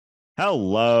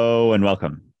Hello and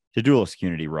welcome to Duelist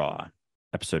Community Raw,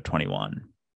 episode 21.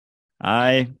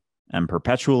 I am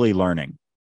perpetually learning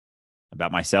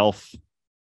about myself,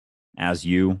 as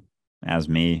you, as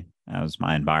me, as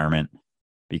my environment,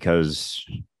 because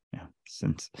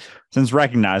since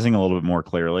recognizing a little bit more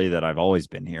clearly that I've always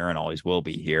been here and always will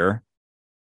be here,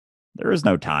 there is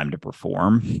no time to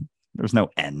perform. There's no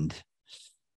end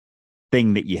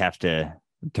thing that you have to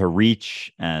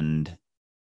reach and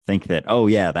think that, oh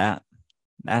yeah,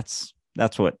 that's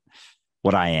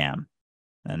what I am.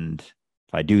 And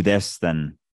if I do this,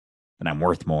 then I'm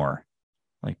worth more.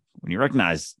 Like when you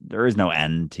recognize there is no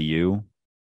end to you,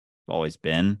 always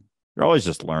been, you're always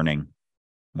just learning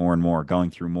more and more,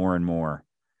 going through more and more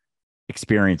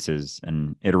experiences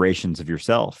and iterations of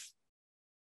yourself.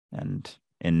 And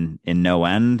in no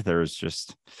end, there's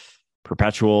just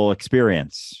perpetual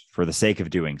experience for the sake of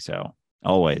doing so,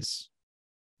 always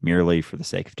merely for the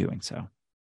sake of doing so.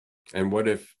 And what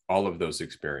if all of those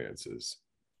experiences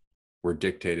were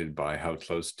dictated by how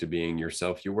close to being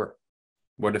yourself you were?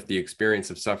 What if the experience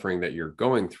of suffering that you're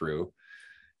going through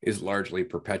is largely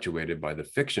perpetuated by the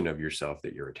fiction of yourself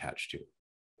that you're attached to?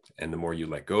 And the more you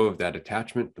let go of that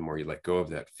attachment, the more you let go of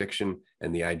that fiction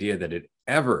and the idea that it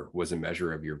ever was a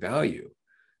measure of your value,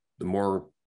 the more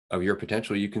of your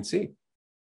potential you can see.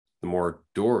 The more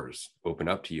doors open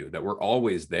up to you that were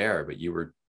always there, but you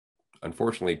were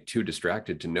unfortunately too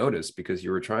distracted to notice because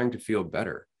you were trying to feel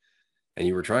better. And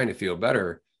you were trying to feel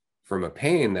better from a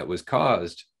pain that was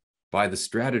caused by the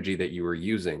strategy that you were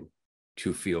using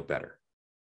to feel better.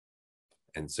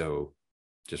 And so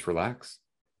just relax,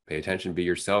 pay attention, be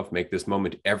yourself, make this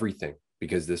moment everything,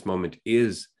 because this moment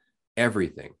is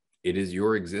everything. It is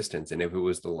your existence. And if it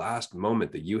was the last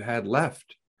moment that you had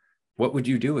left, what would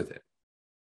you do with it?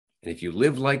 And if you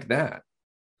live like that,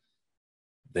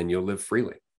 then you'll live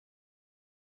freely.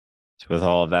 So with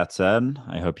all of that said,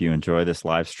 I hope you enjoy this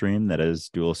live stream that is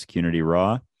Duelist Community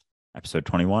Raw, episode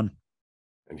 21.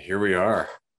 And here we are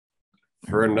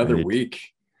for another week.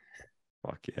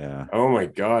 Fuck yeah. Oh my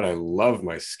God, I love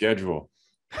my schedule.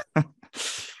 I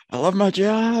love my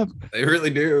job. I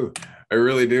really do. I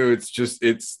really do.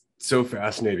 It's so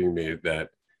fascinating to me that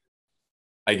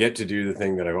I get to do the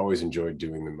thing that I've always enjoyed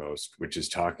doing the most, which is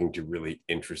talking to really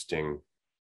interesting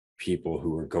people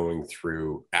who are going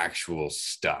through actual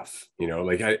stuff.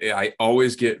 Like I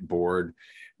always get bored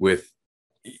with,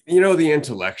 the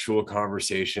intellectual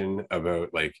conversation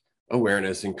about like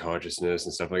awareness and consciousness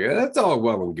and stuff like that. That's all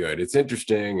well and good. It's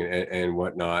interesting and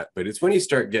whatnot, but it's when you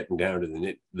start getting down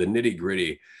to the nitty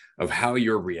gritty of how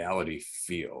your reality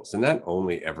feels. And that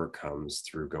only ever comes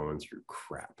through going through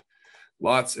crap,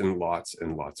 lots and lots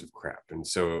and lots of crap. And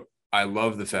so I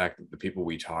love the fact that the people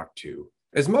we talk to,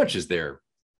 as much as they're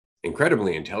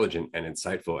incredibly intelligent and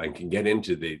insightful and can get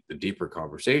into the deeper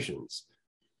conversations,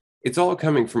 it's all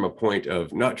coming from a point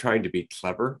of not trying to be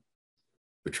clever,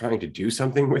 but trying to do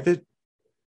something with it.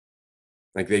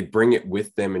 Like they bring it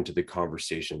with them into the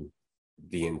conversation,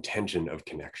 the intention of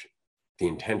connection, the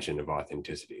intention of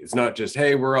authenticity. It's not just,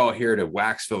 hey, we're all here to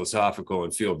wax philosophical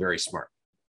and feel very smart.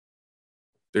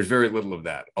 There's very little of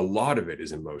that. A lot of it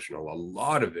is emotional. A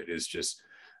lot of it is just,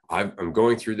 I'm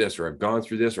going through this, or I've gone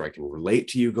through this, or I can relate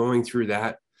to you going through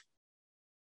that.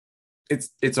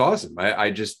 It's awesome.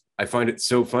 I find it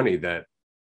so funny that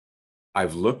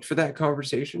I've looked for that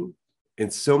conversation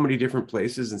in so many different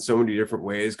places, in so many different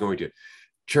ways, going to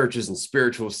churches and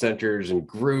spiritual centers and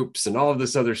groups and all of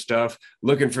this other stuff,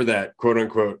 looking for that quote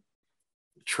unquote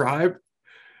tribe.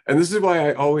 And this is why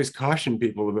I always caution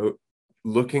people about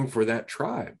looking for that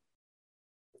tribe.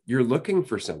 You're looking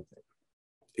for something.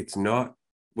 It's not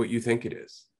what you think it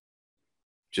is.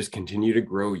 Just continue to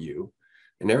grow you,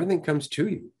 and everything comes to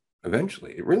you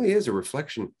eventually. It really is a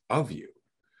reflection of you.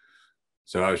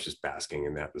 So I was just basking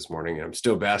in that this morning, and I'm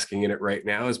still basking in it right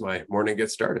now as my morning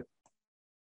gets started.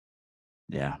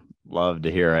 Yeah, love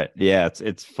to hear it. Yeah,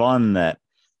 it's fun that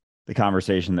the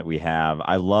conversation that we have.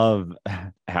 I love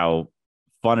how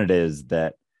fun it is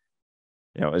that,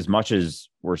 as much as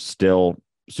we're still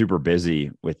super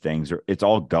busy with things, it's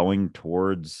all going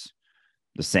towards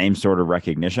the same sort of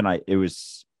recognition. It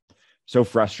was so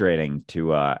frustrating to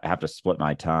have to split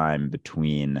my time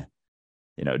between,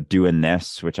 doing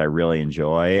this, which I really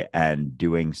enjoy, and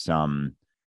doing some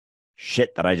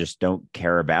shit that I just don't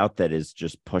care about, that is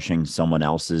just pushing someone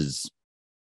else's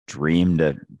dream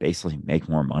to basically make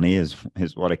more money is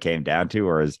what it came down to.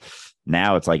 Or is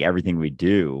now it's like everything we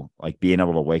do, like being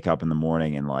able to wake up in the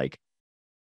morning and like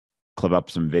clip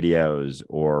up some videos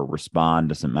or respond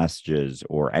to some messages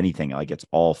or anything, like it's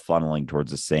all funneling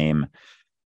towards the same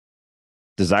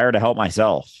desire to help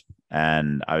myself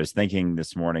And I was thinking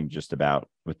this morning just about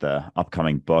with the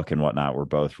upcoming book and whatnot, we're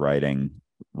both writing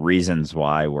reasons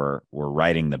why we're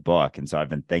writing the book. And so I've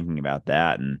been thinking about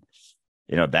that. And,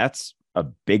 that's a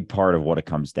big part of what it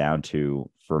comes down to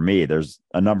for me. There's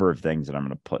a number of things that I'm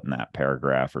going to put in that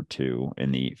paragraph or two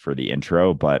for the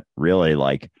intro, but really,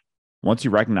 like, once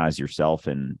you recognize yourself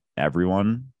in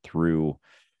everyone through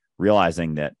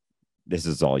realizing that this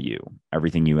is all you,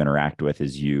 everything you interact with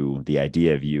is you, the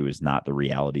idea of you is not the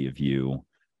reality of you.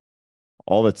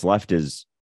 All that's left is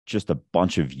just a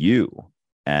bunch of you.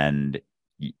 And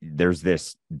there's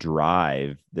this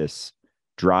drive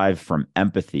from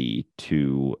empathy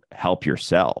to help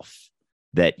yourself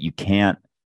that you can't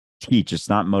teach. It's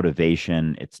not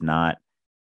motivation. It's not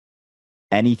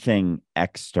anything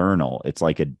external. It's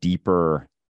like a deeper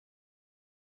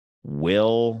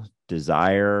will,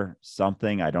 desire,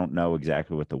 something. I don't know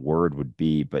exactly what the word would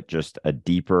be, but just a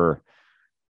deeper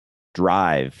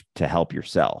drive to help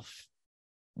yourself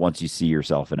once you see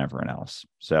yourself and everyone else.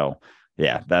 So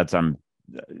yeah, I'm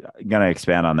going to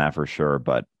expand on that for sure.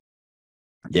 But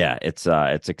yeah, it's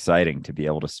exciting to be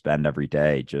able to spend every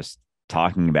day just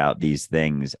talking about these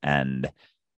things. And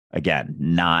again,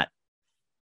 not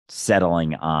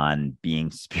settling on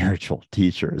being spiritual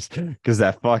teachers, because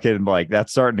that fucking, like,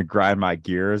 that's starting to grind my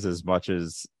gears as much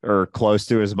as, or close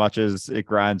to as much as it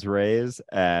grinds Ray's.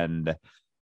 And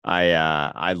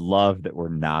I love that we're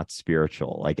not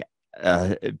spiritual. Like,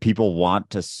 people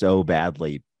want to so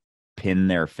badly pin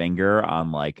their finger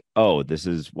on, like, oh, this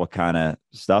is what kind of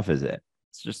stuff is it?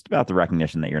 It's just about the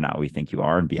recognition that you're not what you think you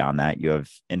are, and beyond that, you have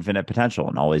infinite potential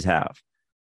and always have.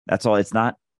 That's all. It's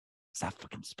not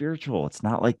fucking spiritual. It's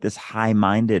not like this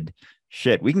high-minded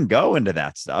shit. We can go into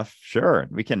that stuff. Sure.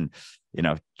 We can,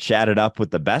 chat it up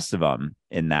with the best of them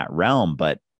in that realm,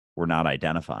 but we're not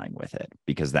identifying with it,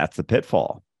 because that's the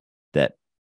pitfall that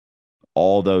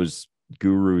all those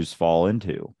gurus fall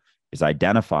into, is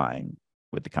identifying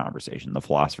with the conversation. The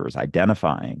philosopher is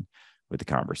identifying with the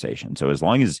conversation. So as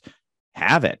long as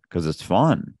have it, because it's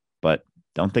fun, but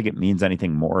don't think it means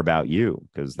anything more about you,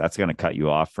 because that's going to cut you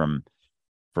off from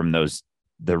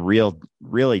the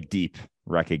really deep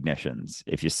recognitions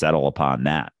if you settle upon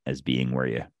that as being where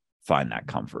you find that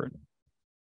comfort.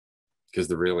 Because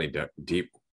the really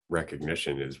deep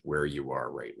recognition is where you are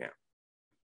right now.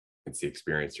 It's the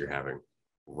experience you're having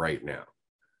right now.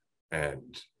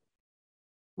 And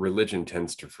religion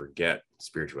tends to forget,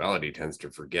 spirituality tends to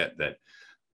forget that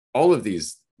all of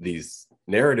these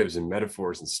narratives and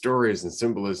metaphors and stories and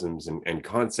symbolisms and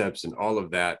concepts and all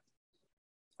of that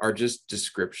are just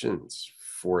descriptions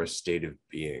for a state of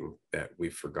being that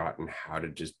we've forgotten how to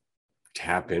just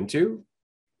tap into,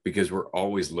 because we're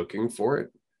always looking for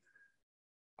it.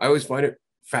 I always find it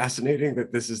fascinating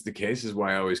that this is the case, is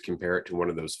why I always compare it to one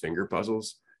of those finger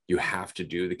puzzles. You have to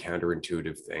do the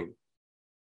counterintuitive thing.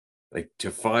 Like,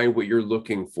 to find what you're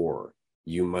looking for,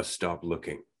 you must stop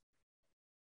looking.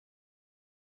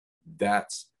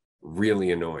 That's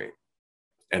really annoying.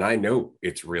 And I know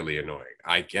it's really annoying.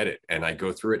 I get it. And I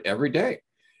go through it every day.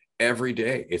 Every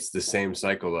day, it's the same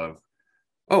cycle of,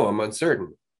 oh, I'm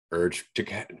uncertain. Urge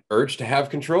to have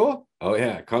control. Oh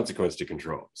yeah, consequence to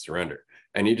control, surrender.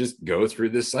 And you just go through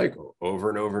this cycle over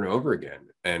and over and over again.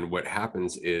 And what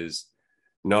happens is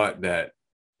not that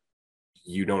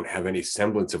you don't have any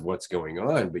semblance of what's going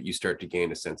on, but you start to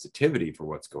gain a sensitivity for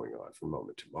what's going on from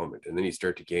moment to moment. And then you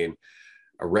start to gain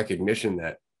a recognition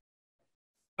that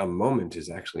a moment is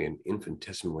actually an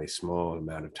infinitesimally small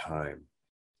amount of time.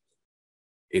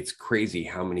 It's crazy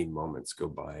how many moments go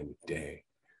by in a day.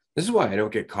 This is why I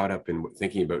don't get caught up in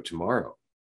thinking about tomorrow,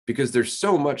 because there's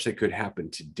so much that could happen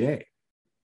today.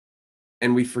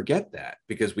 And we forget that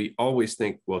because we always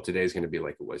think, well, today's going to be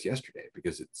like it was yesterday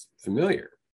because it's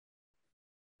familiar,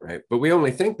 right? But we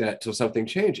only think that till something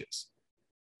changes.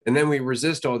 And then we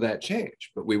resist all that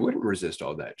change, but we wouldn't resist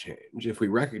all that change if we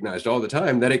recognized all the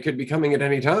time that it could be coming at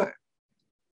any time.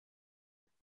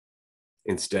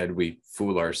 Instead, we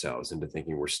fool ourselves into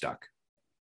thinking we're stuck.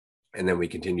 And then we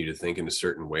continue to think in a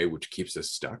certain way, which keeps us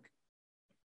stuck,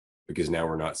 because now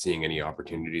we're not seeing any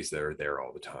opportunities that are there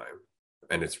all the time.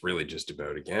 And it's really just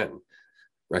about, again,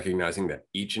 recognizing that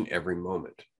each and every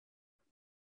moment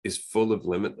is full of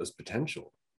limitless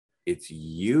potential. It's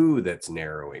you that's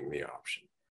narrowing the option.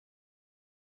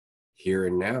 Here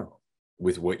and now,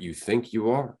 with what you think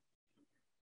you are.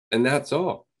 And that's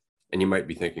all. And you might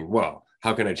be thinking, well,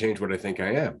 how can I change what I think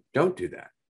I am? Don't do that.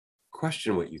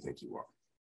 Question what you think you are.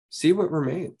 See what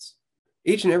remains.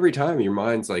 Each and every time your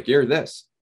mind's like, you're this.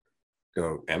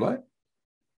 Go, am I?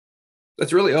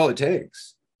 That's really all it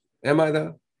takes. Am I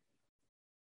though?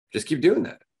 Just keep doing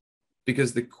that.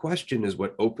 because the question is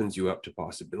what opens you up to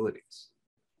possibilities.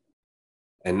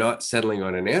 And not settling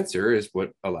on an answer is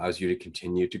what allows you to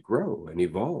continue to grow and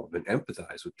evolve and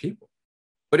empathize with people.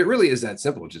 But it really is that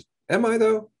simple. Just, am I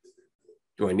though?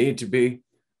 Do I need to be?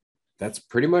 That's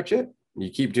pretty much it. You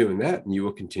keep doing that and you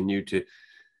will continue to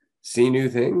see new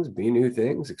things, be new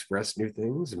things, express new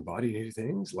things, embody new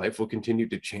things. Life will continue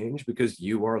to change because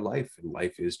you are life and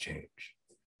life is change.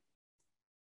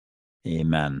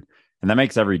 Amen. And that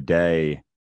makes every day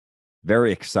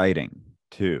very exciting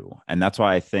too. And that's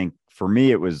why I think for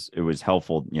me, it was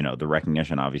helpful, the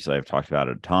recognition, obviously I've talked about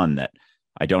it a ton, that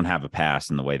I don't have a past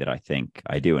in the way that I think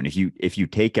I do. And if you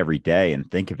take every day and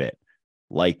think of it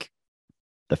like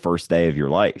the first day of your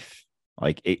life,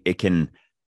 like it can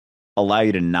allow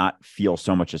you to not feel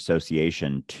so much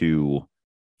association to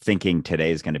thinking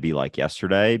today is going to be like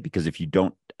yesterday, because if you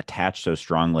don't attach so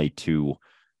strongly to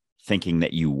thinking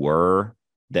that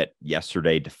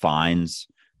yesterday defines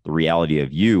the reality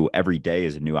of you, every day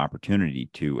is a new opportunity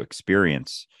to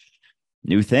experience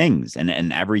new things.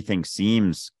 And everything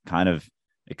seems kind of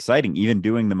exciting, even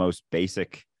doing the most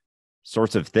basic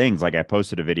sorts of things. Like I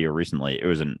posted a video recently. It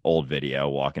was an old video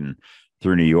walking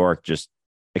through New York, just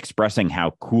expressing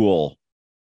how cool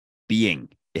being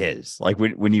is. Like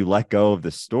when you let go of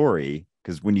the story,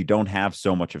 because when you don't have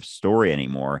so much of story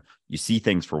anymore, you see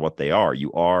things for what they are.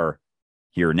 You are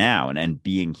here now, and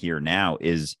being here now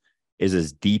is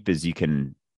as deep as you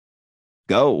can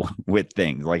go with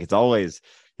things. Like it's always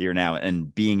here now,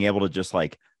 and being able to just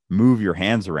like move your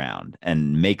hands around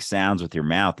and make sounds with your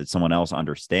mouth that someone else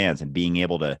understands, and being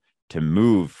able to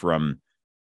move from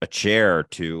a chair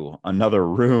to another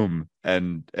room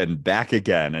and back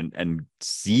again and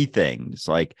see things.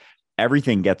 Like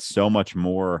everything gets so much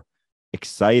more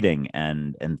exciting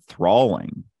and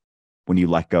enthralling when you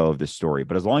let go of the story.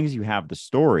 But as long as you have the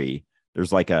story,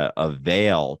 there's like a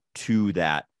veil to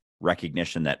that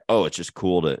recognition that, oh, it's just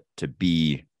cool to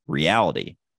be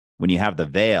reality. When you have the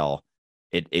veil,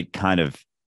 it kind of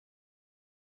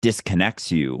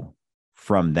disconnects you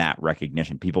from that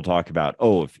recognition. People talk about,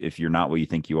 oh, if you're not what you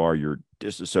think you are, you're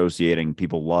disassociating.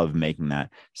 People love making that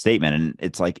statement. And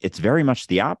it's like, it's very much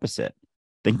the opposite.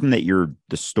 Thinking that you're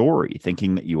the story,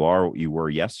 thinking that you are what you were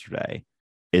yesterday,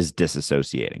 is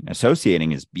disassociating.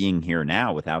 Associating is being here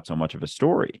now without so much of a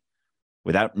story,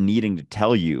 without needing to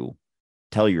tell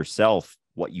yourself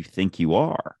what you think you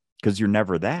are, because you're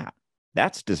never that.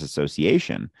 That's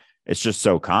disassociation. It's just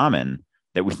so common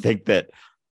that we think that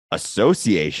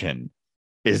association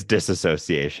is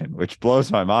disassociation, which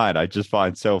blows my mind. I just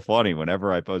find so funny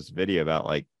whenever I post a video about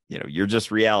like, you're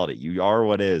just reality. You are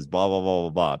what is, blah, blah, blah, blah,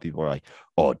 blah. People are like,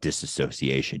 oh,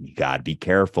 disassociation. You got to be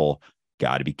careful.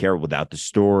 Got to be careful. Without the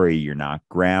story, you're not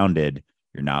grounded.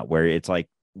 You're not where it's like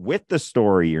with the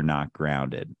story, you're not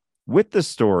grounded. With the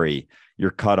story,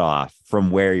 you're cut off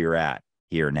from where you're at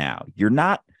here now. You're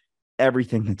not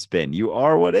everything that's been. You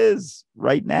are what is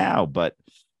right now. But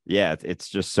yeah, it's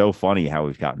just so funny how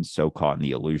we've gotten so caught in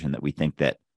the illusion that we think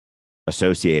that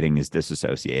associating is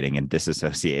disassociating and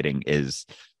disassociating is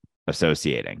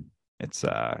associating. It's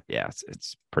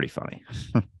pretty funny.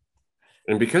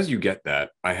 And because you get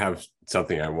that, I have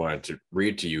something I wanted to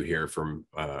read to you here from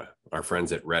our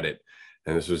friends at Reddit.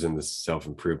 And this was in the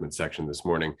self-improvement section this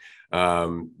morning.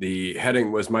 The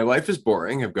heading was, "My life is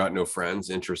boring. I've got no friends,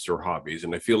 interests, or hobbies,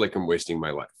 and I feel like I'm wasting my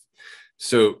life."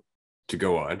 So to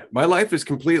go on, "My life is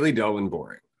completely dull and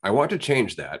boring. I want to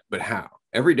change that, but how?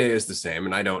 Every day is the same,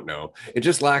 and I don't know. It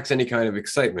just lacks any kind of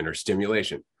excitement or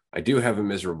stimulation. I do have a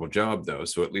miserable job, though,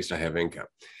 so at least I have income.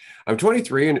 I'm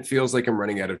 23 and it feels like I'm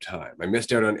running out of time. I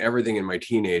missed out on everything in my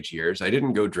teenage years. I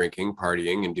didn't go drinking,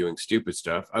 partying, and doing stupid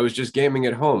stuff. I was just gaming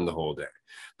at home the whole day.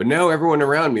 But now everyone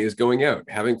around me is going out,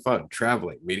 having fun,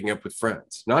 traveling, meeting up with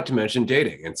friends, not to mention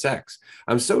dating and sex.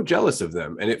 I'm so jealous of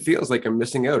them, and it feels like I'm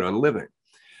missing out on living.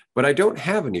 But I don't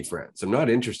have any friends. I'm not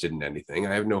interested in anything.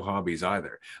 I have no hobbies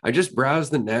either. I just browse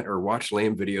the net or watch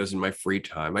lame videos in my free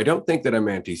time. I don't think that I'm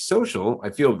antisocial.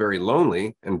 I feel very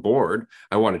lonely and bored.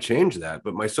 I want to change that,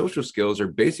 but my social skills are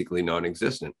basically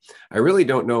non-existent. I really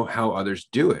don't know how others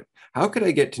do it. How could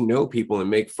I get to know people and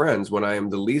make friends when I am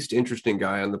the least interesting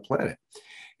guy on the planet?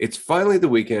 It's finally the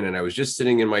weekend and I was just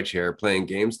sitting in my chair playing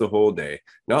games the whole day,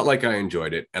 not like I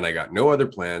enjoyed it, and I got no other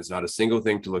plans, not a single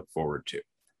thing to look forward to.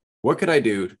 What can I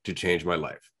do to change my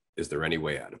life? Is there any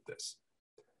way out of this?"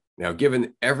 Now,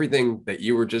 given everything that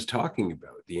you were just talking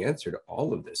about, the answer to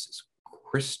all of this is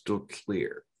crystal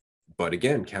clear, but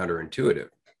again, counterintuitive.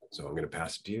 So I'm going to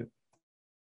pass it to you.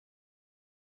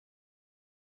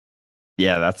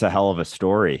 Yeah, that's a hell of a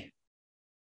story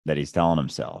that he's telling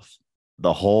himself.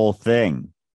 The whole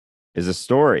thing is a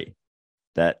story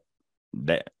that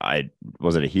that I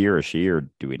was it a he or a she, or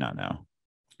do we not know?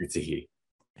 It's a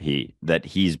he. That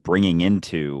he's bringing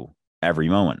into every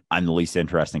moment. I'm the least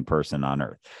interesting person on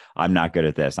earth. I'm not good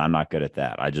at this. I'm not good at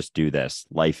that. I just do this.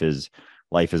 Life is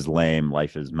lame.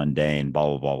 Life is mundane, blah,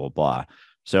 blah, blah, blah, blah.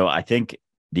 So I think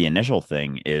the initial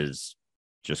thing is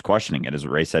just questioning it. As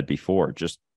Ray said before,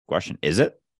 just question, is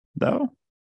it though?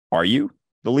 Are you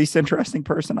the least interesting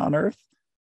person on earth?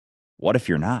 What if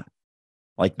you're not?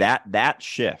 Like that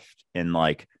shift in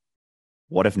like,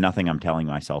 what if nothing I'm telling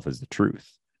myself is the truth?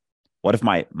 What if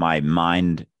my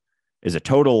mind is a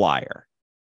total liar?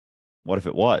 What if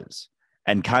it was?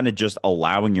 And kind of just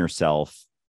allowing yourself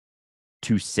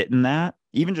to sit in that,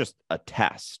 even just a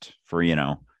test for,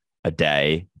 a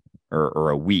day or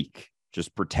a week,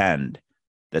 just pretend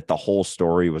that the whole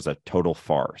story was a total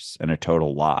farce and a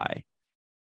total lie,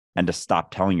 and to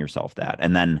stop telling yourself that,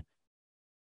 and then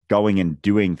going and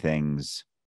doing things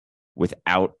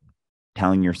without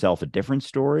telling yourself a different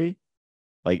story,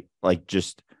 like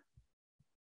just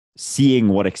seeing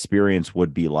what experience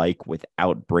would be like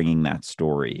without bringing that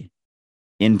story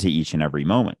into each and every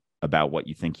moment about what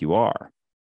you think you are.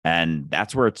 And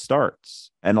that's where it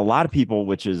starts. And a lot of people,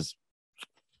 which is,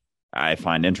 I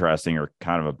find interesting, or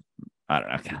kind of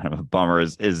a bummer,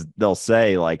 is they'll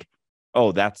say like,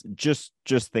 oh, that's just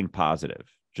think positive.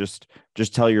 Just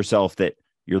tell yourself that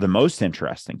you're the most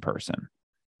interesting person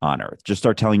on earth. Just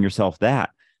start telling yourself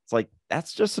that. It's like,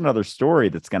 that's just another story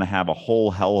that's going to have a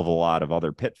whole hell of a lot of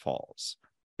other pitfalls.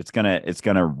 It's going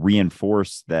to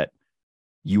reinforce that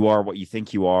you are what you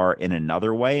think you are in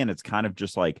another way. And it's kind of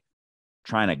just like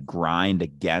trying to grind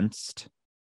against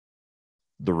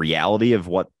the reality of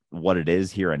what it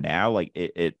is here and now. Like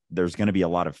there's going to be a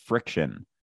lot of friction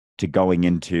to going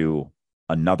into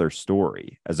another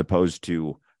story, as opposed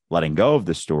to letting go of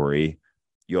the story.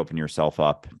 You open yourself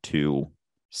up to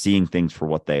seeing things for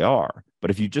what they are. But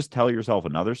if you just tell yourself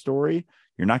another story,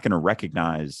 you're not going to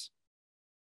recognize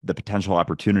the potential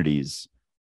opportunities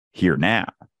here now,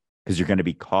 because you're going to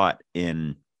be caught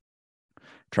in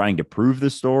trying to prove the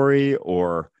story,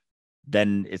 or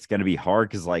then it's going to be hard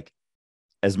because, like,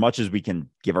 as much as we can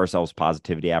give ourselves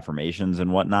positivity affirmations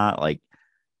and whatnot, like,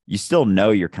 you still know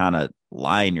you're kind of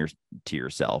lying to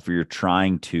yourself, or you're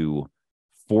trying to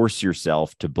force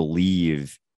yourself to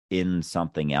believe in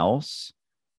something else.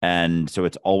 And so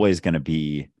it's always going to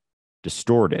be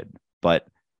distorted. But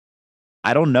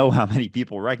I don't know how many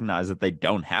people recognize that they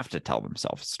don't have to tell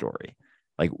themselves a story.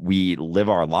 Like, we live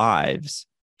our lives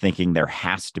thinking there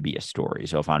has to be a story.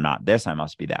 So if I'm not this, I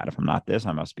must be that. If I'm not this,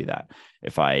 I must be that.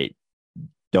 If I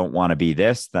don't want to be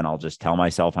this, then I'll just tell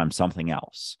myself I'm something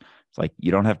else. It's like,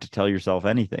 you don't have to tell yourself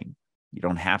anything. You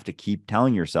don't have to keep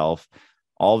telling yourself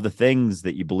all of the things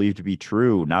that you believe to be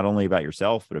true, not only about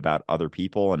yourself, but about other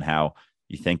people, and how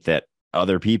you think that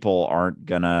other people aren't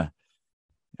gonna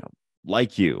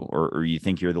like you, or you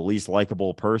think you're the least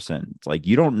likable person. It's like,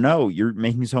 you don't know. You're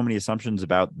making so many assumptions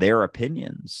about their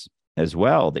opinions as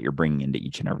well that you're bringing into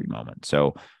each and every moment.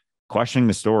 So questioning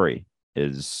the story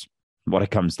is what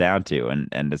it comes down to.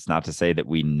 And it's not to say that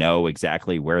we know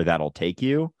exactly where that'll take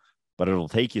you, but it'll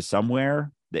take you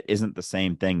somewhere that isn't the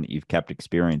same thing that you've kept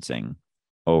experiencing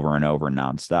over and over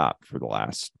nonstop for the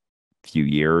last few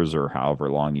years, or however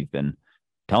long you've been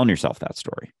telling yourself that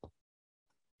story.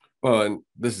 Well, and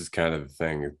this is kind of the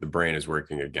thing. The brain is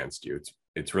working against you.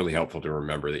 It's really helpful to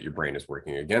remember that your brain is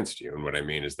working against you. And what I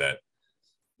mean is that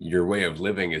your way of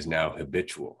living is now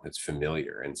habitual. It's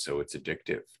familiar. And so it's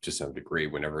addictive to some degree.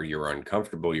 Whenever you're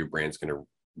uncomfortable, your brain's going to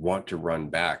want to run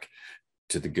back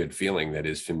to the good feeling that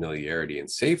is familiarity and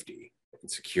safety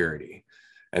and security.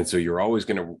 And so you're always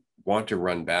going to want to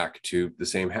run back to the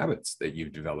same habits that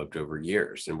you've developed over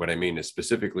years. And what I mean is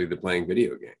specifically the playing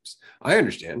video games. I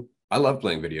understand. I love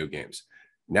playing video games.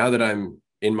 Now that I'm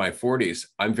in my 40s,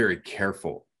 I'm very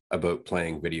careful about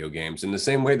playing video games in the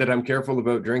same way that I'm careful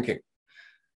about drinking.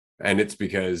 And it's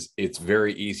because it's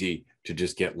very easy to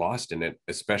just get lost in it,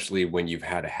 especially when you've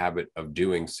had a habit of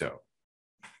doing so.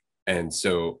 And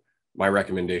so my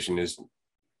recommendation is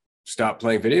stop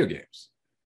playing video games.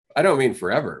 I don't mean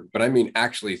forever, but I mean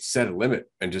actually set a limit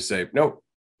and just say, nope,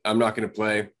 I'm not going to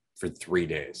play for 3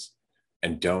 days,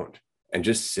 and don't. And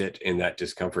just sit in that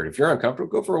discomfort. If you're uncomfortable,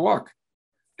 go for a walk.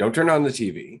 Don't turn on the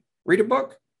TV. Read a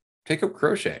book. Take up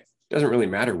crochet. It doesn't really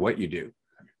matter what you do.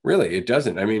 Really, it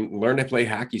doesn't. I mean, learn to play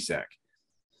hacky sack.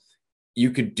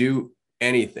 You could do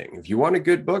anything. If you want a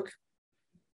good book,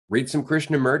 read some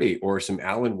Krishnamurti or some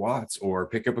Alan Watts, or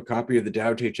pick up a copy of the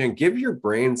Tao Te Ching. Give your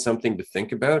brain something to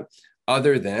think about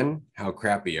other than how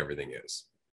crappy everything is.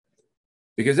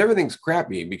 Because everything's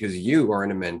crappy because you are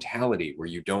in a mentality where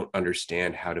you don't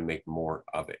understand how to make more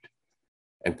of it.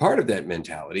 And part of that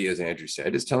mentality, as Andrew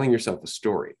said, is telling yourself a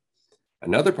story.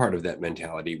 Another part of that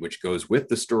mentality, which goes with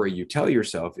the story you tell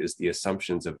yourself, is the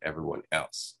assumptions of everyone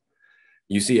else.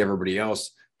 You see everybody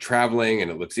else traveling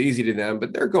and it looks easy to them,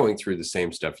 but they're going through the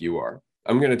same stuff you are.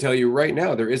 I'm going to tell you right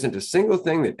now, there isn't a single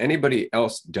thing that anybody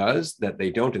else does that they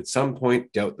don't at some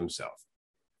point doubt themselves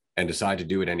and decide to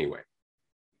do it anyway.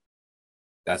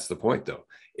 That's the point, though.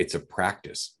 It's a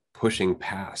practice pushing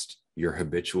past your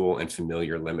habitual and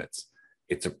familiar limits.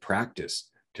 It's a practice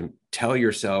to tell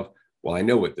yourself, well, I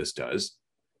know what this does.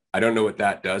 I don't know what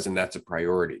that does, and that's a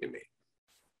priority to me.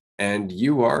 And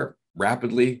you are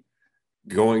rapidly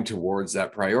going towards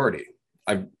that priority.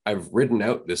 I've ridden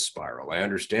out this spiral. I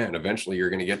understand eventually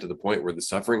you're going to get to the point where the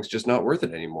suffering's just not worth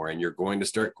it anymore, and you're going to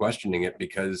start questioning it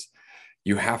because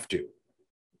you have to.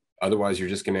 Otherwise, you're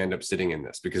just going to end up sitting in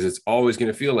this, because it's always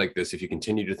going to feel like this if you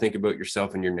continue to think about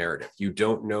yourself and your narrative. You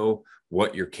don't know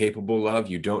what you're capable of.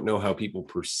 You don't know how people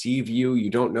perceive you.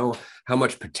 You don't know how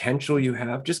much potential you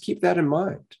have. Just keep that in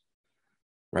mind,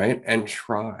 right? And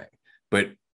try.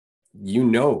 But you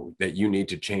know that you need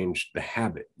to change the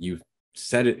habit. You've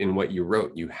said it in what you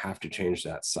wrote. You have to change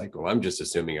that cycle. I'm just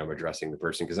assuming I'm addressing the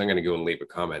person, because I'm going to go and leave a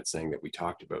comment saying that we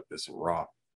talked about this in Raw.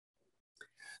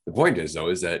 The point is, though,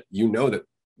 is that you know that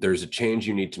there's a change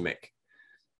you need to make,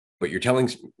 but you're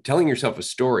telling yourself a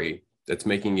story that's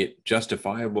making it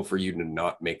justifiable for you to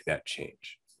not make that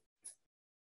change.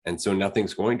 And so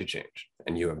nothing's going to change,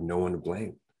 and you have no one to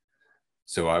blame.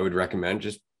 So I would recommend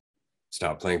just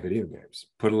stop playing video games,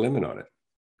 put a limit on it,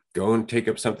 go and take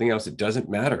up something else. It doesn't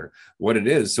matter what it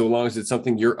is, so long as it's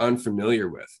something you're unfamiliar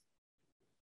with,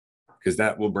 because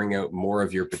that will bring out more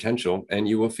of your potential and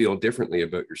you will feel differently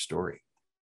about your story.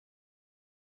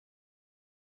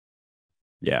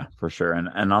 Yeah, for sure.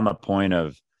 And on the point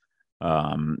of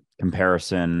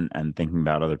comparison and thinking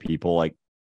about other people, like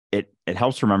it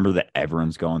helps remember that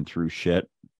everyone's going through shit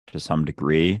to some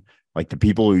degree. Like the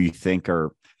people who you think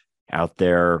are out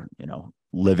there,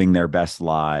 living their best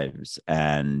lives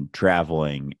and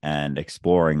traveling and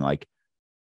exploring, like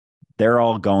they're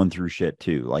all going through shit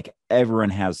too. Like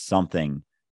everyone has something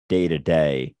day to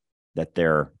day that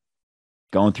they're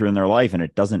going through in their life. And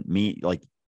it doesn't mean like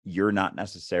you're not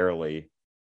necessarily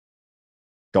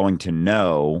going to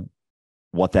know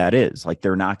what that is. Like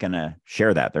they're not going to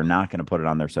share that. They're not going to put it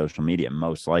on their social media.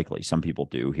 Most likely. Some people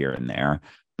do here and there,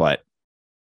 but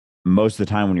most of the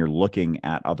time when you're looking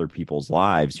at other people's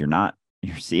lives, you're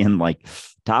seeing like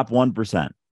top 1%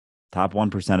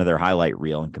 of their highlight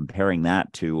reel and comparing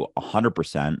that to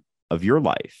 100% of your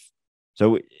life.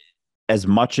 So as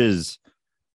much as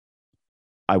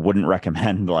I wouldn't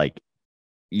recommend like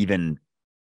even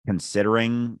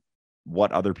considering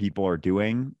what other people are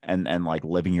doing and like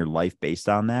living your life based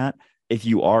on that, if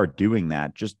you are doing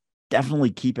that, just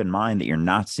definitely keep in mind that you're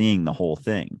not seeing the whole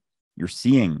thing. You're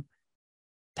seeing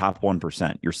top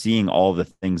 1%. You're seeing all the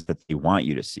things that they want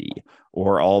you to see,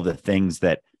 or all the things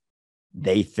that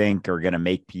they think are going to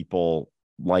make people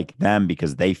like them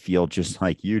because they feel just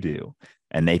like you do.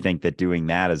 And they think that doing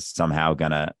that is somehow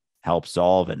going to help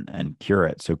solve and cure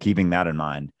it. So keeping that in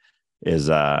mind is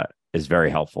very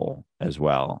helpful as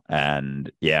well. And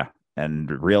yeah,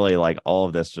 and really like all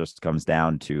of this just comes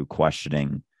down to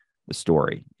questioning the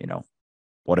story.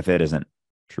 What if it isn't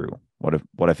true?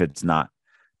 What if it's not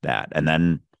that? And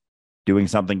then doing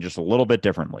something just a little bit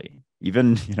differently.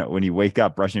 Even, when you wake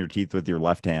up, brushing your teeth with your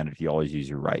left hand, if you always use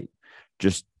your right,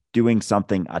 just doing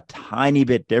something a tiny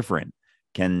bit different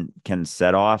can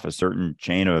set off a certain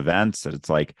chain of events that it's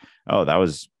like, oh, that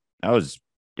was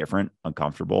different,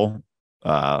 uncomfortable,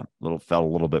 felt a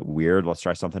little bit weird. Let's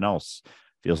try something else.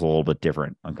 Feels a little bit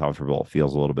different, uncomfortable,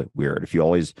 feels a little bit weird. If you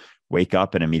always wake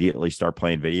up and immediately start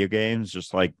playing video games,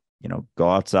 just like, go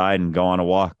outside and go on a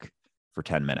walk for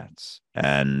 10 minutes.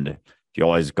 And if you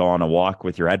always go on a walk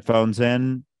with your headphones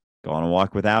in, go on a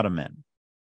walk without them in.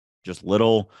 Just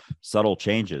little subtle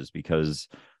changes, because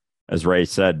as Ray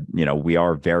said, we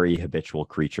are very habitual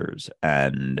creatures,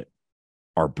 and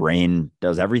our brain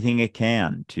does everything it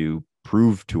can to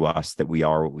prove to us that we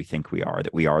are what we think we are,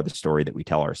 that we are the story that we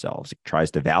tell ourselves. It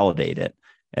tries to validate it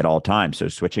at all times. So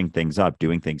switching things up,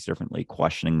 doing things differently,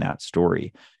 questioning that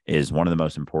story is one of the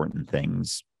most important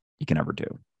things you can ever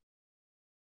do.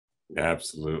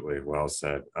 Absolutely. Well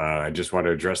said. I just want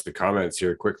to address the comments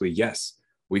here quickly. Yes,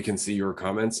 we can see your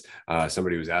comments.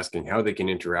 Somebody was asking how they can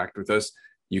interact with us.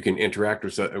 You can interact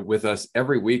with us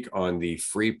every week on the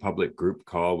free public group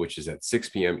call, which is at 6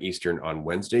 p.m. Eastern on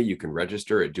Wednesday. You can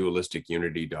register at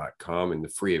dualisticunity.com in the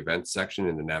free events section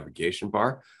in the navigation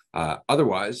bar.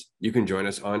 Otherwise, you can join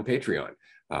us on Patreon.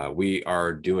 We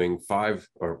are doing 5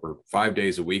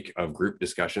 days a week of group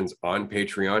discussions on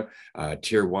Patreon.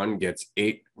 Tier 1 gets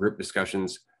 8 group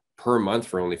discussions per month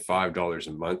for only $5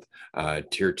 a month.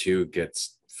 Tier 2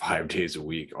 gets 5 days a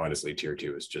week. Honestly, Tier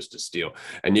 2 is just a steal.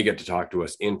 And you get to talk to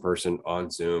us in person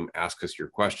on Zoom, ask us your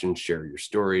questions, share your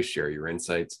stories, share your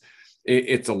insights.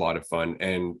 It's a lot of fun.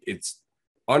 And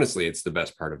honestly, it's the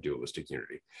best part of Dualistic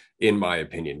Unity, in my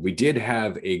opinion. We did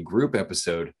have a group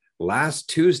episode last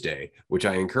Tuesday, which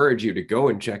I encourage you to go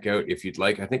and check out if you'd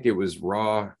like. I think it was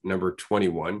Raw number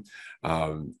 21.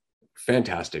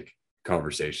 Fantastic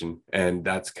conversation. And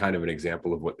that's kind of an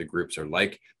example of what the groups are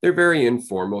like. They're very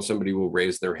informal. Somebody will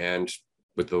raise their hand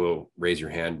with the little raise your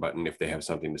hand button if they have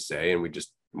something to say. And we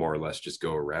just more or less just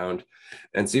go around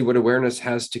and see what awareness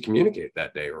has to communicate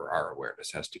that day, or our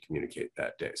awareness has to communicate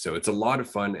that day. So it's a lot of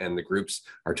fun, and the groups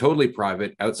are totally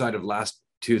private outside of last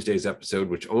Tuesday's episode,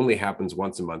 which only happens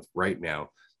once a month right now.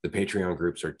 The Patreon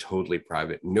groups are totally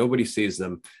private. Nobody sees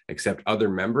them except other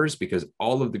members, because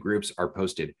all of the groups are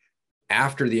posted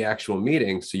after the actual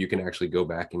meeting. So you can actually go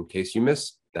back in case you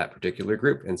miss that particular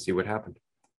group and see what happened.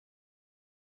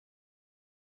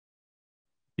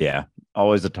 Yeah,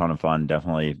 always a ton of fun.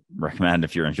 Definitely recommend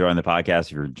if you're enjoying the podcast,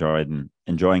 if you're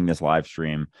enjoying this live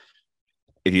stream.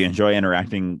 If you enjoy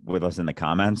interacting with us in the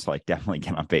comments, like definitely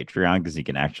get on Patreon, because you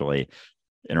can actually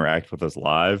interact with us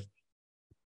live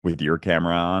with your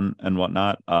camera on and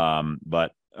whatnot.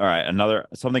 But all right,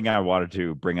 something I wanted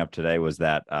to bring up today was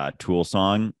that Tool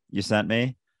song you sent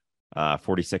me,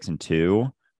 46 and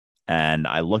 2. And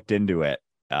I looked into it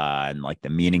and like the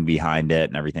meaning behind it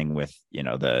and everything, with, you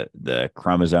know, the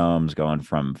chromosomes going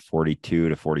from 42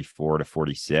 to 44 to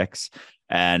 46.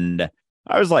 And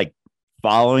I was like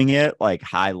following it, like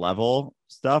high level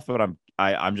stuff, but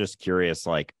I'm just curious,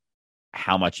 like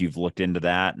how much you've looked into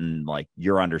that and like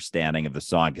your understanding of the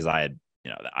song. Because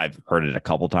I've heard it a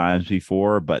couple times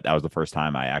before, but that was the first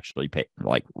time I actually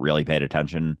really paid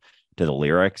attention to the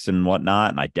lyrics and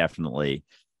whatnot. And I definitely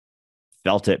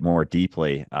felt it more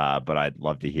deeply. But I'd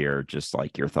love to hear just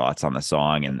like your thoughts on the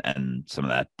song and some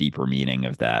of that deeper meaning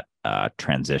of that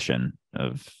transition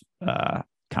of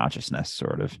consciousness,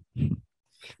 sort of.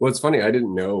 Well, it's funny. I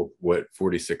didn't know what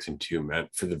 46 and 2 meant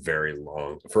for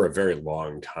a very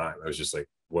long time. I was just like,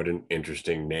 what an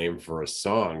interesting name for a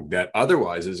song that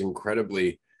otherwise is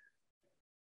incredibly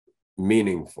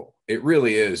meaningful. It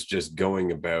really is just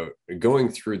going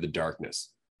through the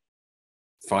darkness,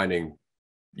 finding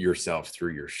yourself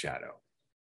through your shadow,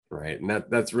 right? And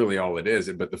that's really all it is.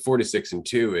 But the 46 and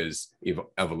 2 is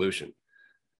evolution,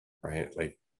 right?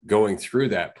 Like going through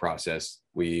that process,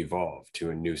 we evolve to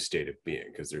a new state of being,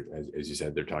 because as you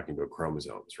said, they're talking about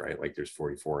chromosomes, right? Like there's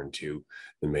 44 and 2,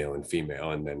 the male and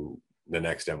female, and then the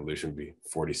next evolution would be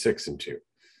 46 and 2,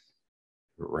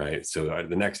 right? So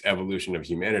the next evolution of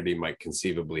humanity might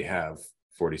conceivably have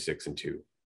 46 and 2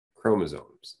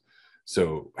 chromosomes.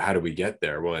 So how do we get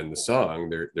there? Well, in the song,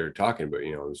 they're talking about,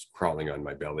 I was crawling on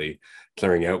my belly,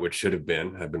 clearing out what should have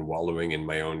been. I've been wallowing in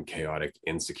my own chaotic,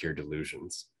 insecure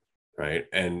delusions, right?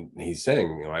 And he's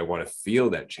saying, I want to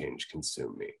feel that change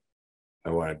consume me.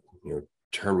 I want to,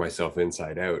 turn myself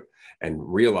inside out and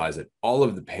realize that all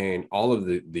of the pain, all of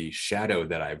the shadow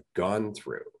that I've gone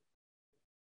through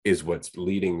is what's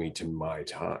leading me to my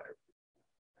time.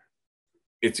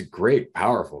 It's a great,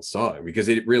 powerful song, because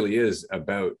it really is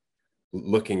about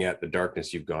looking at the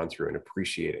darkness you've gone through and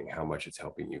appreciating how much it's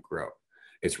helping you grow.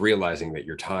 It's realizing that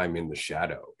your time in the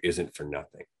shadow isn't for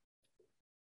nothing.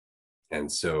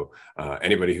 And so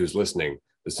anybody who's listening,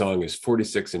 the song is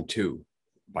 46 and 2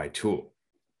 by Tool.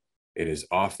 It is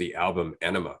off the album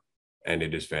Enema, and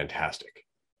it is fantastic.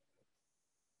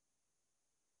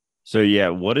 So yeah,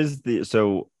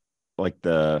 like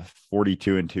the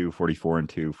 42 and 2, 44 and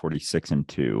 2, 46 and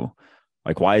 2,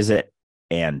 like why is it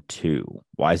and 2?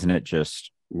 Why isn't it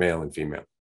just male and female?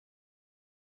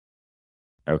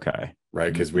 Okay.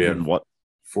 Right, because we have what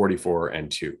 44 and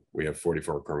 2. We have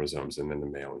 44 chromosomes and then the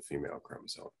male and female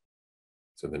chromosome.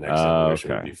 So the next evolution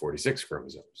would be 46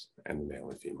 chromosomes and the male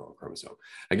and female chromosome.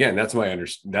 Again, that's what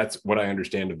I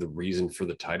understand of the reason for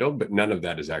the title, but none of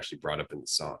that is actually brought up in the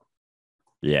song.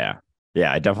 Yeah.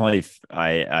 I definitely,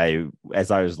 I as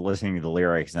I was listening to the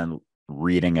lyrics and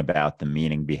reading about the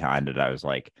meaning behind it, I was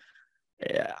like,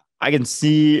 yeah, I can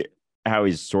see how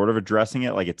he's sort of addressing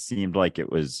it. Like it seemed like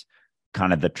it was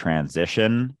kind of the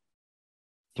transition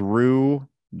through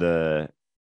to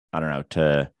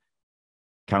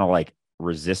kind of like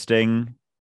resisting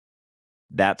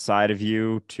that side of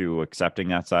you to accepting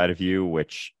that side of you,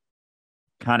 which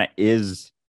kind of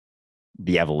is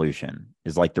the evolution,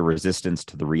 is like the resistance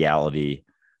to the reality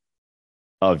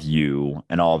of you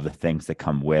and all of the things that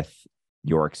come with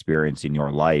your experience in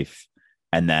your life,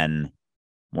 and then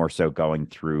more so going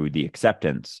through the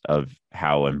acceptance of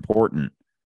how important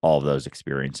all of those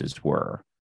experiences were,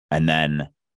 and then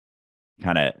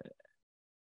kind of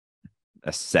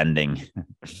ascending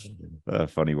a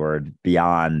funny word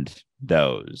beyond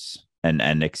those,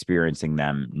 and experiencing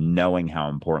them, knowing how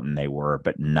important they were,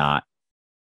 but not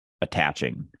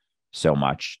attaching so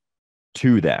much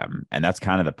to them. And that's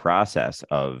kind of the process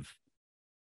of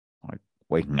like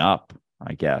waking up,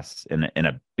 I guess, in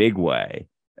a big way.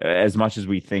 As much as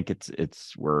we think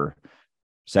it's we're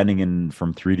sending in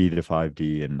from 3D to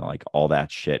 5D and like all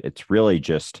that shit, it's really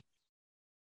just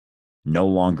no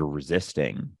longer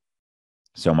resisting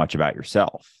so much about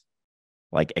yourself,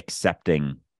 like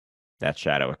accepting that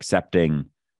shadow, accepting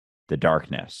the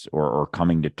darkness, or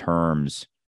coming to terms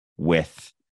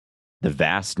with the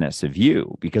vastness of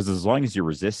you. Because as long as you're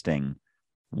resisting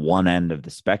one end of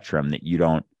the spectrum that you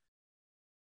don't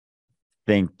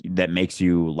think that makes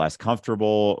you less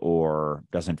comfortable or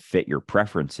doesn't fit your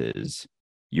preferences,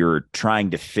 you're trying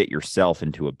to fit yourself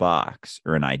into a box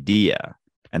or an idea.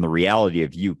 And the reality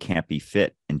of you can't be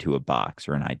fit into a box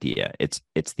or an idea. It's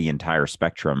the entire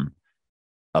spectrum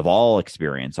of all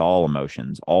experience, all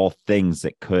emotions, all things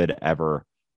that could ever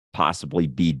possibly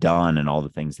be done, and all the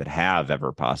things that have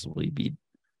ever possibly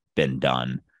been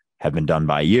done have been done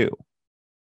by you.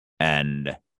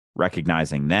 And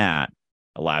recognizing that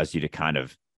allows you to kind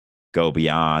of go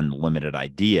beyond limited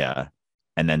idea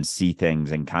and then see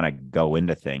things and kind of go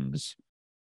into things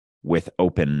with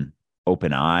open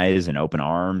eyes and open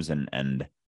arms, and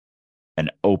an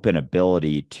open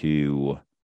ability to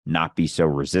not be so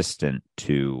resistant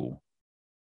to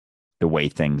the way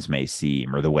things may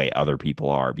seem or the way other people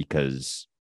are, because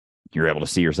you're able to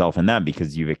see yourself in them,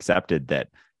 because you've accepted that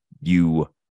you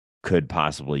could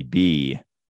possibly be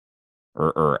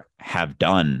or have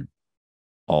done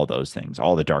all those things.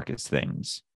 All the darkest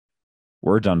things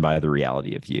were done by the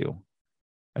reality of you,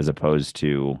 as opposed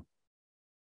to,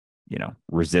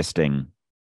 resisting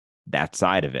that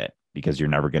side of it, because you're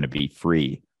never going to be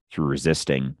free through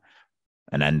resisting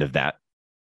an end of that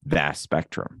vast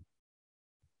spectrum.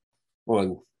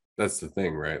 Well, that's the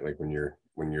thing, right? Like when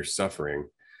you're suffering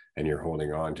and you're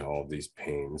holding on to all of these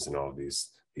pains and all of these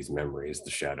memories, the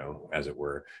shadow, as it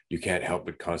were, you can't help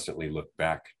but constantly look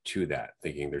back to that,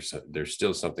 thinking there's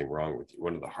still something wrong with you.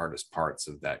 One of the hardest parts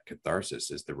of that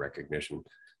catharsis is the recognition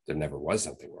there never was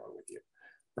something wrong with you,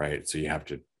 right? So you have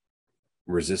to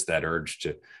resist that urge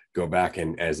to go back,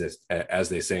 and as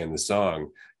they say in the song,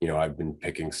 I've been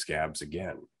picking scabs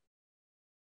again,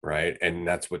 right? And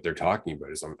that's what they're talking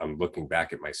about, is I'm looking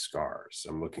back at my scars,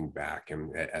 I'm looking back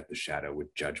and at the shadow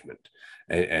with judgment,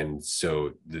 and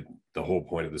so the whole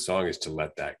point of the song is to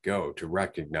let that go, to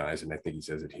recognize, and I think he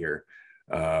says it here,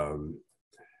 I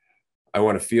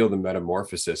want to feel the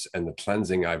metamorphosis and the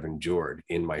cleansing I've endured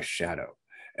in my shadow.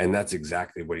 And that's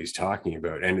exactly what he's talking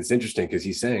about. And it's interesting because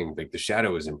he's saying like the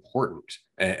shadow is important,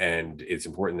 and it's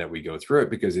important that we go through it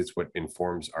because it's what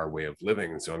informs our way of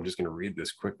living. And so I'm just going to read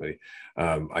this quickly.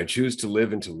 I choose to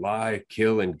live and to lie,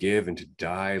 kill and give and to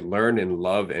die, learn and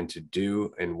love and to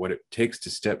do. And what it takes to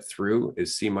step through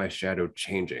is see my shadow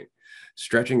changing,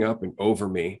 stretching up and over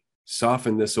me,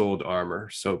 soften this old armor.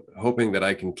 So hoping that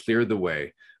I can clear the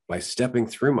way by stepping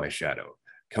through my shadow,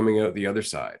 coming out the other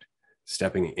side,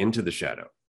 stepping into the shadow.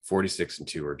 46 and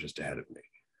 2 are just ahead of me.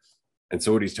 And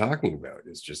so what he's talking about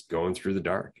is just going through the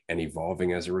dark and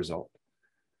evolving as a result,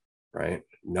 right?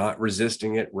 Not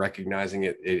resisting it, recognizing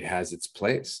it has its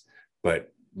place,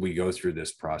 but we go through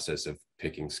this process of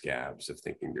picking scabs, of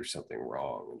thinking there's something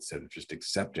wrong, instead of just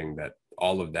accepting that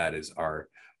all of that is our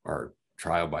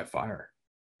trial by fire.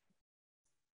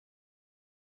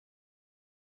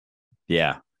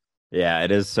 Yeah. Yeah.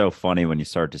 It is so funny when you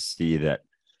start to see that,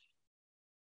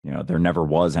 there never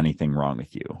was anything wrong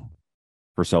with you.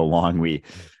 For so long, we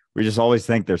just always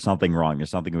think there's something wrong. There's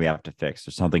something we have to fix.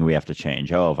 There's something we have to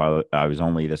change. Oh, if I was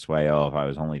only this way. Oh, if I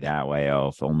was only that way. Oh,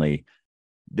 if only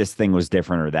this thing was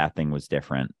different or that thing was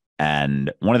different.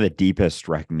 And one of the deepest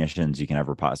recognitions you can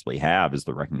ever possibly have is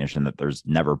the recognition that there's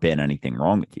never been anything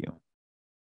wrong with you.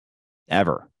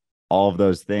 Ever. All of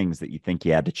those things that you think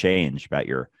you had to change about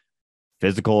your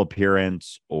physical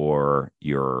appearance or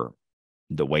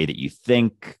the way that you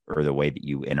think or the way that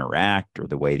you interact or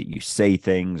the way that you say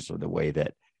things or the way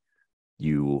that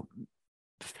you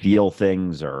feel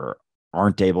things or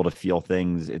aren't able to feel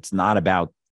things. It's not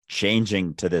about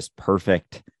changing to this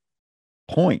perfect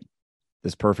point,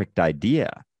 this perfect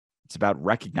idea. It's about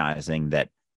recognizing that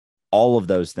all of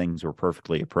those things were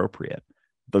perfectly appropriate.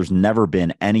 There's never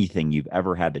been anything you've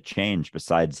ever had to change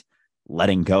besides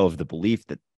letting go of the belief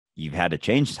that you've had to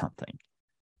change something.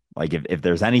 Like if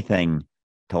there's anything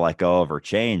to let go of or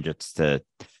change, it's to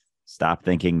stop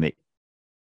thinking that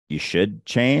you should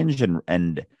change.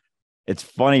 And it's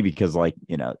funny because, like,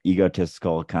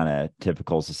 egotistical kind of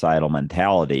typical societal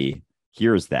mentality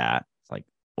hears that. It's like,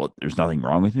 well, there's nothing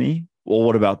wrong with me. Well,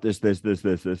 what about this?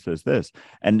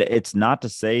 And it's not to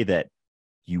say that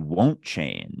you won't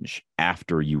change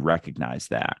after you recognize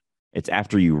that. It's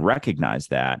after you recognize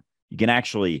that you can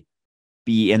actually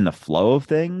be in the flow of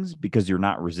things because you're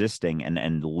not resisting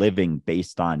and living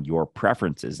based on your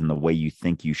preferences and the way you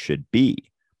think you should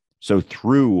be. So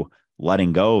through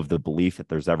letting go of the belief that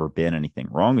there's ever been anything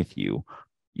wrong with you,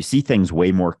 you see things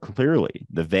way more clearly.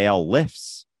 The veil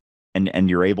lifts and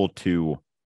you're able to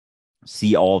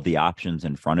see all of the options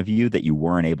in front of you that you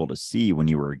weren't able to see when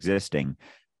you were existing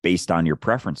based on your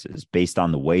preferences, based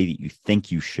on the way that you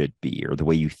think you should be, or the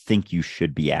way you think you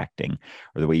should be acting,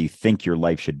 or the way you think your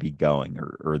life should be going,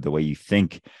 or the way you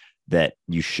think that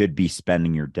you should be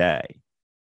spending your day.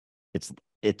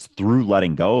 It's through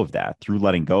letting go of that, through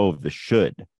letting go of the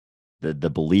should, the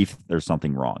belief that there's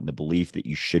something wrong, the belief that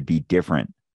you should be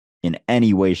different in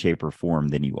any way, shape, or form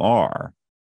than you are,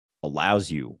 allows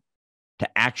you to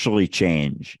actually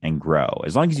change and grow.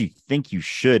 As long as you think you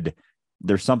should,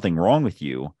 there's something wrong with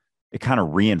you, it kind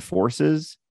of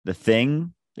reinforces the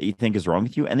thing that you think is wrong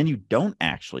with you. And then you don't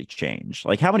actually change.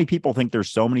 Like, how many people think there's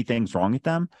so many things wrong with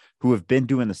them who have been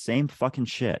doing the same fucking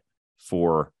shit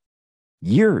for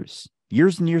years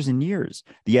and years and years?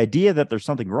 The idea that there's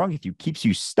something wrong with you keeps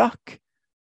you stuck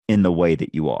in the way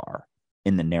that you are,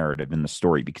 in the narrative, in the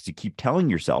story, because you keep telling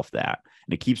yourself that,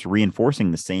 and it keeps reinforcing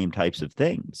the same types of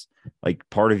things. Like,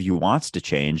 part of you wants to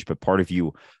change, but part of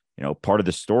you, part of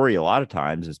the story a lot of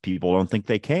times is people don't think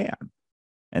they can.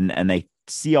 And they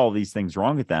see all these things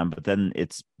wrong with them, but then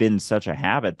it's been such a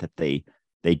habit that they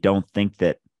don't think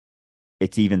that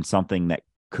it's even something that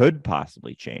could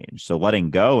possibly change. So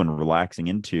letting go and relaxing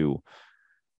into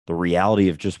the reality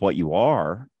of just what you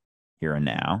are here and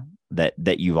now,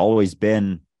 that you've always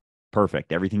been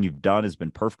perfect. Everything you've done has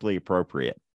been perfectly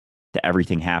appropriate to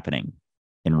everything happening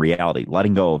in reality.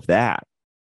 Letting go of that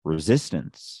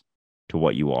resistance to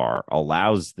what you are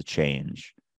allows the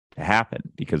change to happen,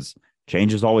 because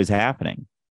change is always happening.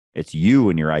 It's you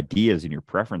and your ideas and your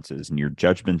preferences and your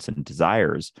judgments and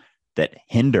desires that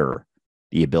hinder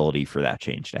the ability for that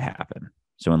change to happen.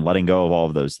 So in letting go of all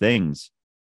of those things,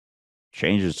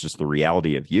 change is just the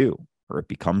reality of you, or it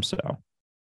becomes so.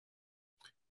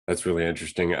 That's really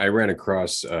interesting. I ran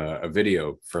across a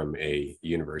video from a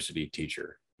university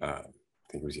teacher. I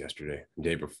think it was yesterday, the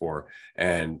day before,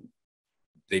 and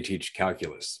they teach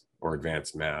calculus or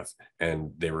advanced math.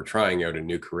 And they were trying out a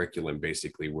new curriculum,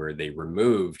 basically, where they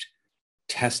removed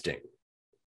testing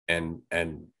and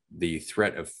the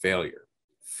threat of failure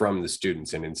from the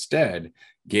students, and instead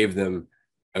gave them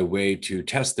a way to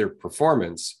test their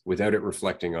performance without it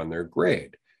reflecting on their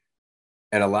grade,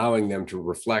 and allowing them to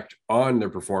reflect on their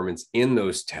performance in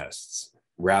those tests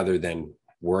rather than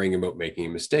worrying about making a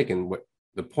mistake. And what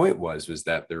the point was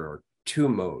that there are two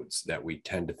modes that we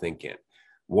tend to think in.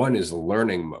 One is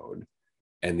learning mode,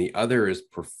 and the other is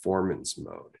performance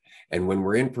mode. And when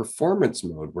we're in performance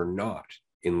mode, we're not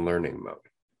in learning mode.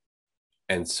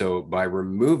 And so by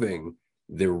removing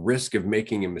the risk of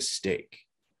making a mistake,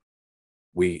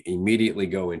 we immediately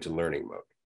go into learning mode.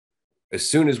 As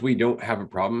soon as we don't have a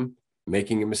problem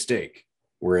making a mistake,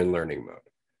 we're in learning mode.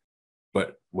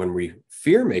 But when we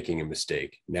fear making a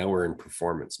mistake, now we're in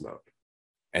performance mode.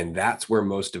 And that's where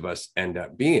most of us end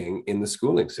up being in the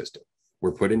schooling system.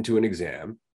 We're put into an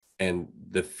exam, and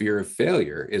the fear of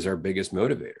failure is our biggest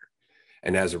motivator.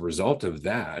 And as a result of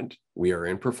that, we are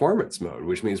in performance mode,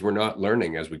 which means we're not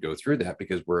learning as we go through that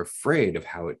because we're afraid of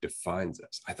how it defines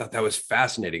us. I thought that was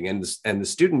fascinating. And the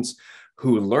students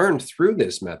who learned through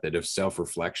this method of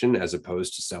self-reflection as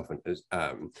opposed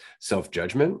to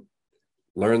self-judgment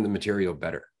learned the material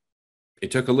better. It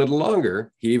took a little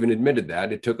longer. He even admitted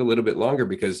that it took a little bit longer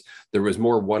because there was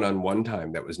more one-on-one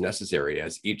time that was necessary.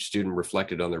 As each student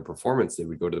reflected on their performance, they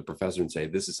would go to the professor and say,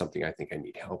 this is something I think I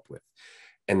need help with.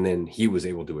 And then he was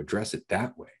able to address it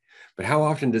that way. But how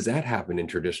often does that happen in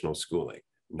traditional schooling?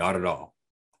 Not at all.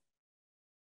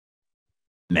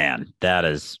 Man, that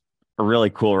is a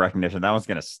really cool recognition. That one's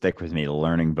going to stick with me,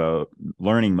 the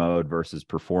learning mode versus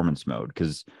performance mode,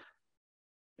 because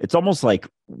it's almost like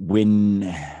when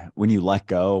you let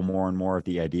go more and more of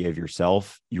the idea of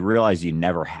yourself, you realize you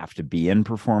never have to be in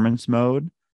performance mode.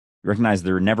 You recognize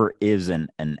there never is an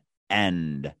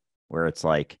end where it's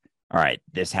like, all right,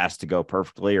 this has to go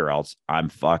perfectly or else I'm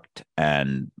fucked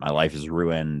and my life is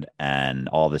ruined and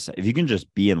all this. If you can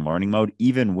just be in learning mode,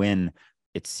 even when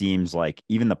it seems like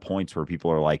even the points where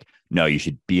people are like, no, you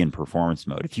should be in performance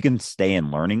mode. If you can stay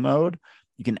in learning mode,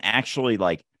 you can actually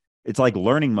like, it's like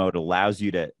learning mode allows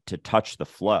you to touch the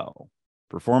flow.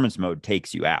 Performance mode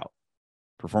takes you out.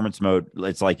 Performance mode,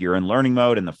 it's like you're in learning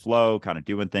mode in the flow, kind of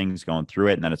doing things, going through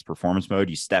it. And then it's performance mode.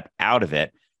 You step out of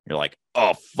it. You're like,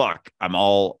 oh, fuck, I'm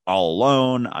all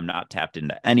alone. I'm not tapped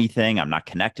into anything. I'm not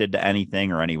connected to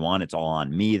anything or anyone. It's all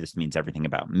on me. This means everything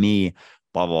about me,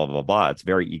 blah, blah, blah, blah. It's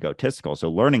very egotistical. So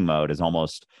learning mode is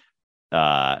almost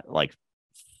like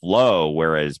flow,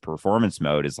 whereas performance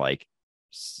mode is like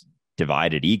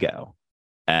divided ego.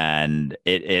 And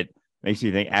it makes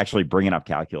me think, actually bringing up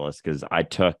calculus, because I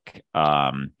took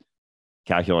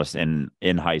calculus in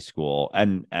high school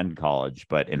and college,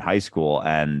 but in high school,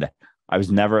 and I was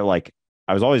never like,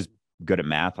 I was always good at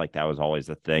math. Like that was always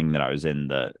the thing that I was in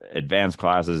the advanced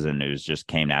classes, and it was just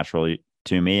came naturally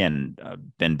to me, and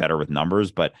been better with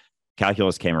numbers. But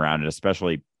calculus came around, and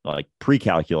especially like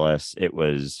pre-calculus, it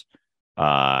was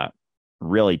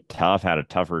really tough, had a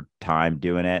tougher time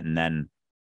doing it. And then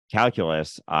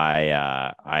calculus,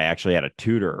 I actually had a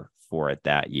tutor for it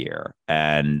that year,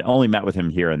 and only met with him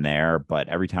here and there. But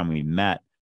every time we met,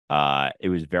 it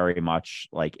was very much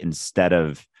like, instead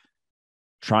of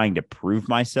trying to prove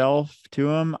myself to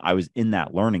him, I was in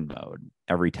that learning mode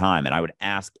every time. And I would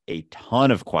ask a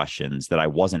ton of questions that I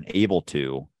wasn't able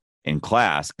to in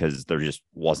class because there just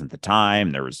wasn't the time.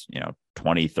 There was,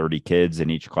 20, 30 kids in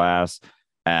each class,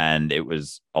 and it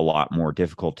was a lot more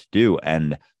difficult to do.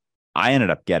 And I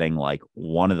ended up getting like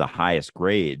one of the highest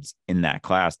grades in that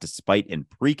class, despite in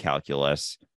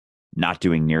pre-calculus not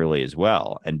doing nearly as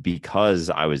well. And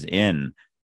because I was in,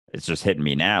 it's just hitting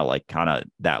me now, like kind of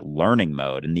that learning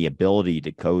mode and the ability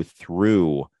to go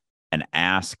through and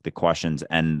ask the questions.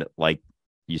 And like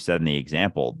you said in the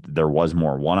example, there was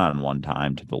more one-on-one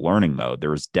time to the learning mode.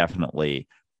 There was definitely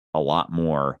a lot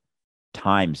more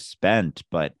time spent,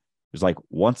 but it was like,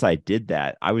 once I did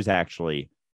that, I was actually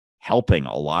helping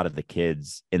a lot of the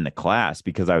kids in the class,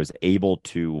 because I was able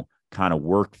to kind of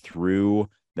work through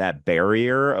that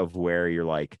barrier of where you're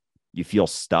like, you feel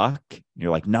stuck.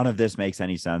 You're like, none of this makes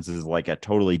any sense. This is like a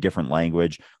totally different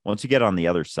language. Once you get on the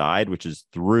other side, which is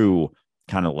through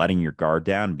kind of letting your guard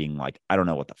down, being like, I don't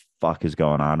know what the fuck is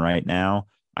going on right now.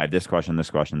 I have this question,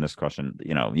 this question, this question.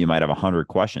 You might have 100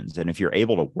 questions. And if you're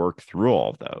able to work through all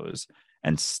of those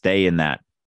and stay in that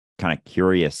kind of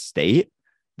curious state,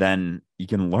 then you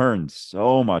can learn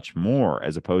so much more,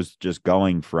 as opposed to just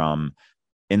going from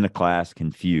in the class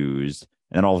confused,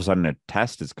 and then all of a sudden a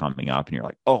test is coming up and you're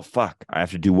like, oh, fuck, I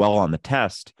have to do well on the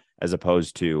test, as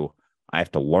opposed to I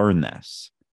have to learn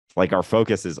this. Like our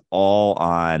focus is all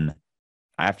on,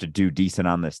 I have to do decent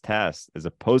on this test, as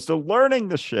opposed to learning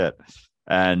the shit.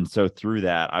 And so through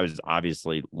that, I was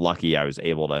obviously lucky. I was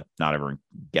able to, not everyone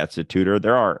gets a tutor.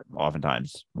 There are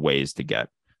oftentimes ways to get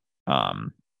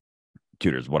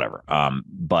tutors, whatever.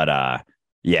 But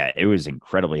yeah, it was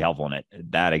incredibly helpful. And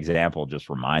that example just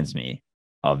reminds me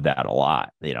of that a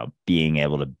lot, being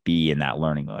able to be in that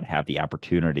learning mode, have the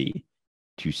opportunity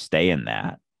to stay in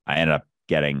that. I ended up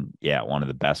getting, one of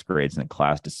the best grades in the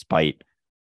class, despite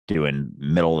doing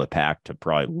middle of the pack to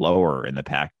probably lower in the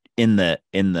pack in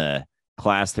the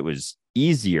class that was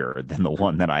easier than the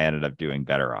one that I ended up doing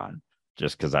better on,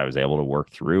 just because I was able to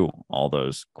work through all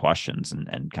those questions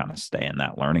and kind of stay in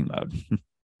that learning mode.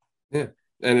 Yeah.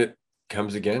 And it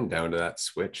comes again down to that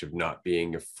switch of not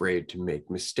being afraid to make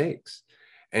mistakes.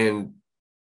 And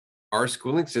our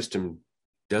schooling system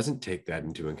doesn't take that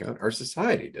into account. Our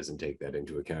society doesn't take that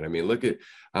into account. I mean, look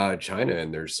at China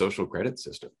and their social credit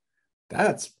system.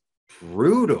 That's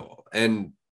brutal.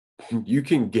 And you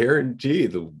can guarantee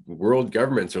the world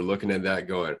governments are looking at that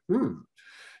going,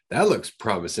 that looks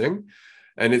promising.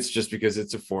 And it's just because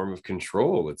it's a form of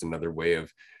control. It's another way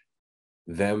of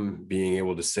them being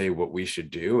able to say what we should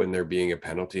do, and there being a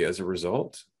penalty as a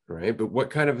result, right? But what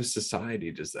kind of a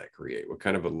society does that create? What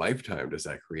kind of a lifetime does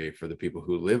that create for the people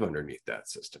who live underneath that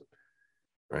system,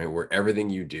 right? Where everything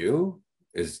you do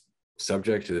is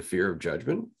subject to the fear of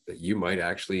judgment, that you might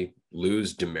actually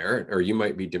lose demerit, or you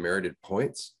might be demerited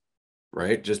points,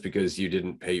 right? Just because you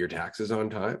didn't pay your taxes on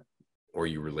time, or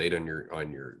you were late on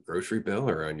your grocery bill,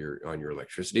 or on your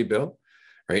electricity bill.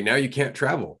 Right now you can't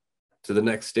travel to the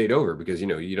next state over because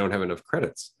you don't have enough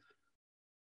credits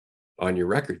on your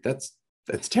record. That's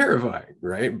terrifying,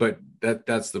 right? But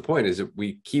that's the point, is that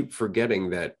we keep forgetting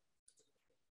that,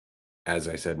 as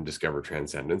I said in Discover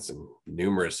Transcendence, and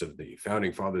numerous of the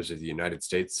founding fathers of the United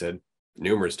States said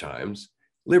numerous times,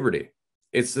 liberty.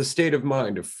 It's the state of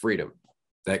mind of freedom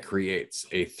that creates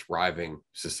a thriving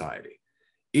society.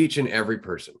 Each and every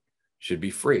person should be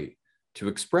free to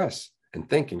express and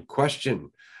think and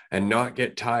question and not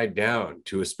get tied down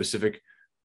to a specific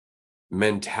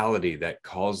mentality that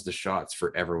calls the shots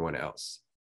for everyone else.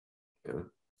 You know?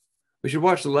 We should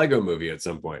watch the Lego movie at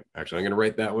some point. Actually, I'm going to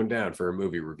write that one down for a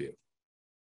movie review.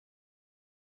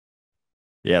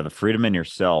 Yeah, the freedom in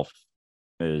yourself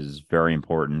is very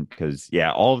important because,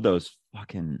 yeah, all of those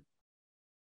fucking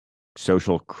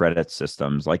social credit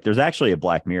systems, like there's actually a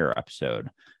Black Mirror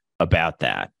episode about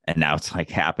that. And now it's like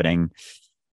happening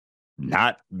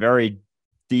not very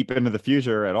deep into the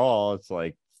future at all. It's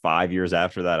like 5 years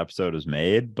after that episode was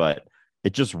made, but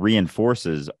it just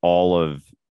reinforces all of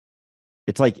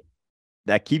it's like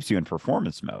that keeps you in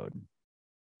performance mode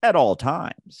at all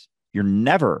times. You're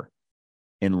never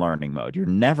in learning mode. You're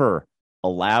never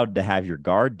allowed to have your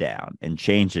guard down and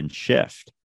change and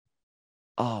shift.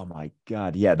 Oh my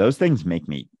God. Yeah, those things make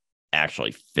me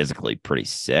actually physically pretty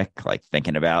sick, like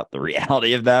thinking about the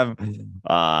reality of them.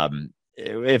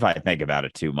 If I think about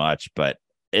it too much, but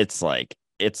it's like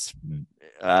it's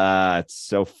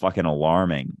so fucking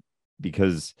alarming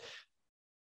because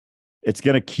it's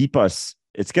gonna keep us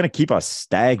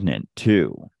stagnant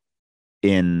too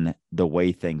in the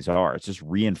way things are. It just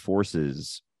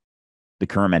reinforces the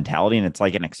current mentality, and it's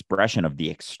like an expression of the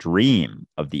extreme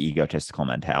of the egotistical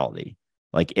mentality.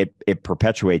 Like it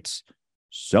perpetuates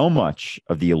so much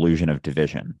of the illusion of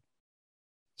division,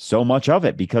 so much of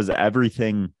it, because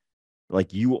everything,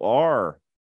 like, you are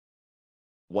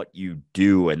what you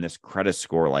do, and this credit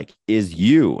score like is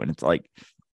you, and it's like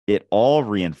it all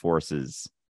reinforces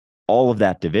all of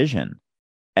that division.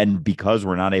 And because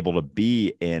we're not able to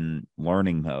be in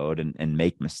learning mode and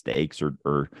make mistakes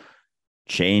or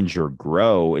change or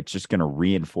grow, it's just going to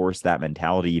reinforce that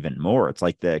mentality even more. It's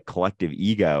like the collective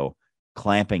ego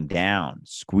clamping down,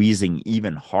 squeezing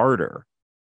even harder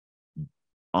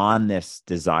on this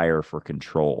desire for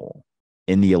control,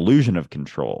 in the illusion of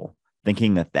control,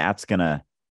 thinking that that's going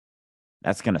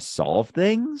to solve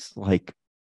things. Like,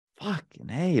 fucking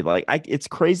hey, like it's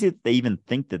crazy that they even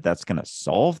think that that's going to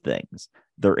solve things.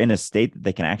 They're in a state that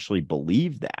they can actually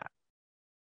believe that.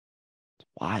 It's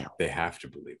wild. They have to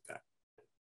believe that,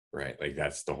 right? Like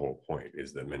that's the whole point,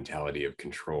 is the mentality of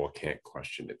control can't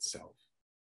question itself.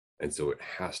 And so it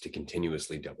has to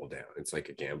continuously double down. It's like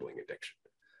a gambling addiction,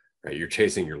 right? You're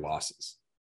chasing your losses.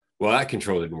 Well, that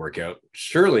control didn't work out.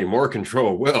 Surely more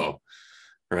control will,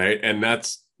 right? And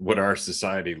that's what our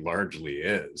society largely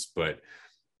is. But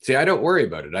see, I don't worry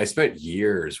about it. I spent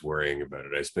years worrying about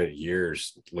it. I spent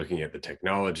years looking at the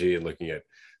technology and looking at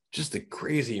just the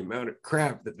crazy amount of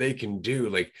crap that they can do.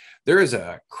 Like there is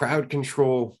a crowd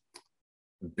control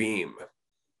beam.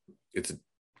 It's an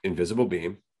invisible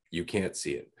beam. You can't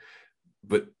see it,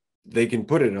 but they can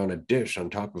put it on a dish on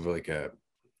top of like a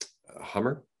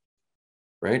Hummer,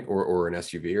 right? Or an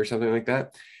SUV or something like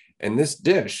that. And this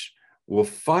dish will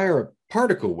fire a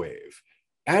particle wave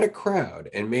at a crowd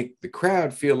and make the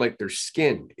crowd feel like their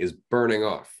skin is burning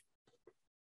off.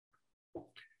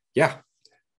 Yeah,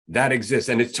 that exists.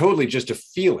 And it's totally just a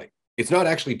feeling. It's not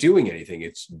actually doing anything.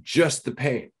 It's just the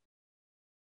pain.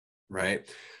 Right?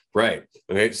 Right.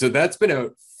 Okay. So that's been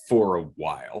out for a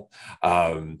while.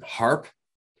 HAARP,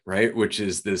 right? Which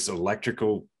is this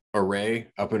electrical array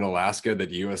up in Alaska that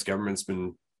the US government's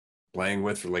been playing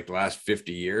with for like the last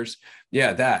 50 years.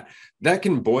 Yeah, that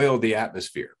can boil the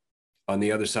atmosphere on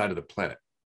the other side of the planet,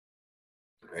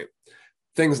 right?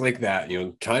 Things like that.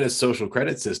 China's social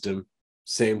credit system,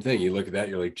 same thing. You look at that,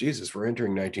 you're like, Jesus, we're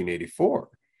entering 1984.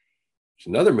 It's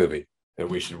another movie that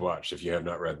we should watch if you have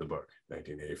not read the book,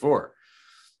 1984,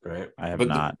 right? I have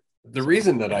not. The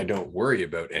reason that I don't worry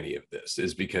about any of this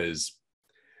is because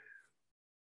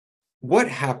what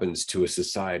happens to a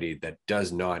society that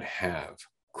does not have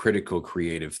critical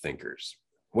creative thinkers?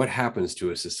 What happens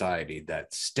to a society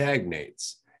that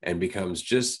stagnates and becomes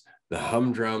just the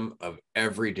humdrum of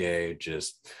every day,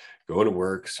 just going to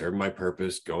work, serving my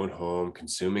purpose, going home,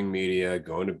 consuming media,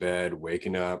 going to bed,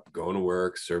 waking up, going to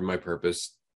work, serving my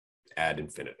purpose, ad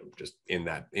infinitum, just in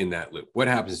that loop? What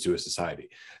happens to a society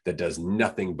that does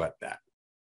nothing but that?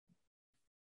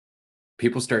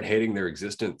 People start hating their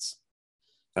existence.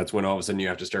 That's when all of a sudden you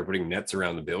have to start putting nets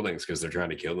around the buildings because they're trying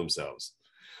to kill themselves,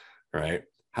 right?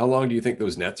 How long do you think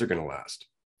those nets are going to last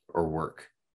or work?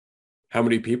 How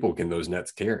many people can those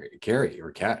nets carry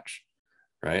or catch,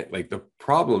 right? Like the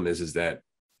problem is that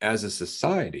as a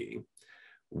society,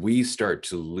 we start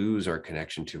to lose our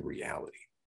connection to reality.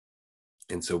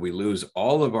 And so we lose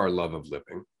all of our love of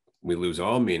living. We lose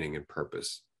all meaning and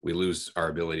purpose. We lose our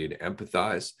ability to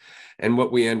empathize. And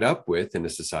what we end up with in a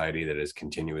society that is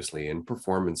continuously in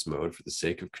performance mode for the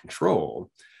sake of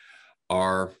control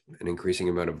are an increasing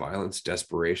amount of violence,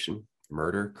 desperation,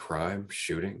 murder, crime,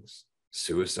 shootings,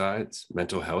 suicides,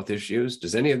 mental health issues.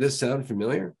 Does any of this sound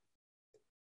familiar?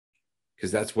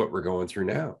 Because that's what we're going through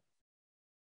now.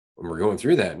 And we're going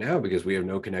through that now because we have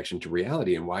no connection to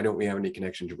reality. And why don't we have any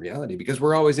connection to reality? Because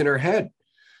we're always in our head,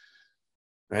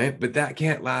 right? But that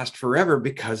can't last forever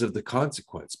because of the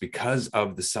consequence, because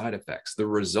of the side effects. The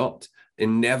result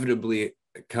inevitably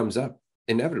comes up,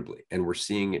 inevitably. And we're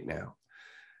seeing it now.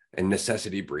 And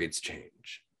necessity breeds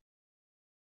change.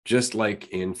 Just like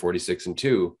in 46 and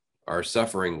 2, our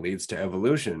suffering leads to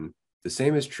evolution. The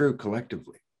same is true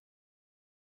collectively,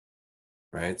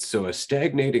 right? So a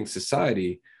stagnating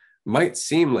society might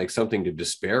seem like something to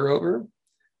despair over,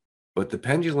 but the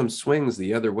pendulum swings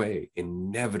the other way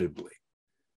inevitably.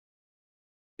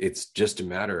 It's just a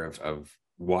matter of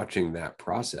watching that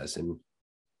process and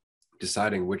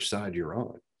deciding which side you're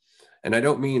on. And I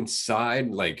don't mean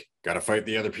side like got to fight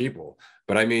the other people,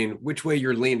 but I mean which way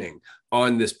you're leaning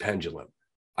on this pendulum.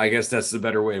 I guess that's the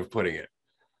better way of putting it,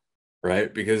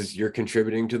 right? Because you're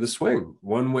contributing to the swing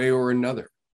one way or another.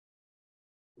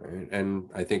 Right? And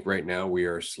I think right now we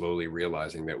are slowly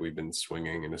realizing that we've been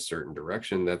swinging in a certain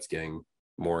direction that's getting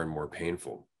more and more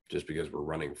painful just because we're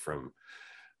running from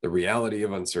the reality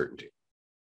of uncertainty.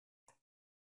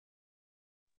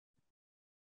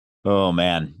 Oh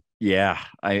man. Yeah.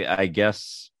 I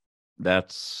guess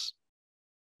that's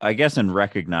I guess in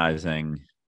recognizing,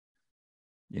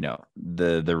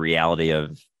 the reality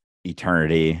of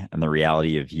eternity and the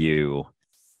reality of you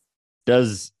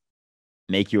does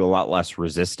make you a lot less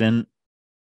resistant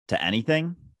to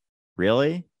anything,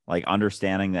 really. Like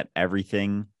understanding that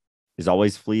everything is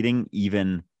always fleeting,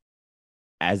 even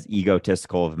as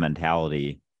egotistical of a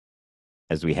mentality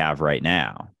as we have right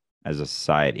now as a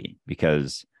society.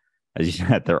 Because as you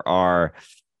said, there are,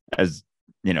 as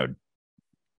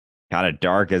kind of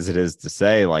dark as it is to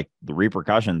say, like the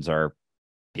repercussions are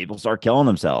people start killing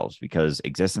themselves because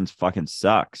existence fucking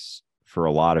sucks for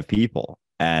a lot of people.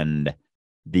 And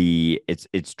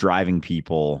it's driving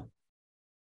people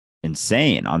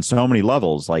insane on so many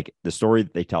levels. Like the story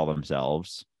that they tell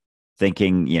themselves,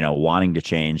 thinking, wanting to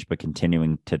change, but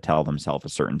continuing to tell themselves a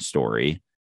certain story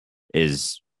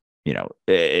is,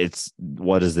 it's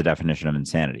what is the definition of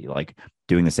insanity? Like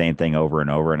doing the same thing over and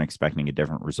over and expecting a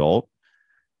different result.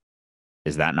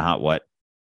 Is that not what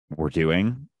we're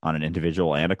doing on an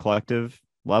individual and a collective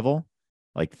level?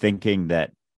 Like thinking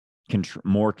that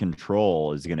more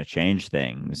control is going to change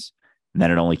things, and then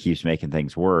it only keeps making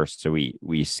things worse. So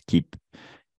we keep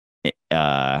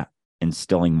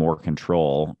instilling more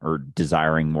control or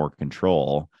desiring more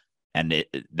control, and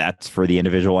that's for the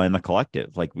individual and the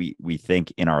collective. Like we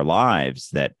think in our lives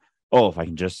that, oh, if I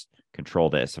can just control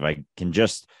this, if I can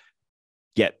just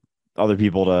get other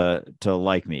people to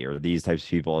like me, or these types of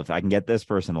people, if I can get this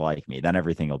person to like me, then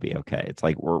everything will be okay. It's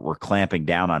like we're clamping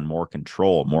down on more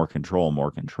control,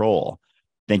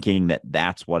 thinking that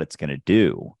that's what it's going to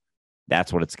do.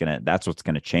 That's what's going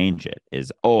to change it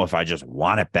is, oh, if I just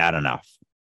want it bad enough,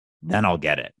 then I'll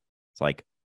get it. It's like,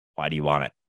 why do you want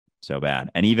it so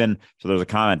bad? And even so, there's a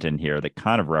comment in here that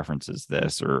kind of references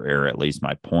this, or at least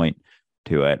my point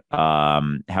to it.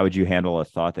 How would you handle a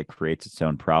thought that creates its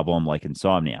own problem, like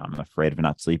insomnia? I'm afraid of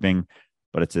not sleeping,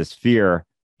 but it's this fear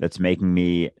that makes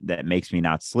me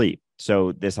not sleep.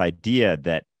 So this idea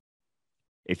that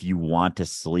if you want to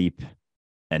sleep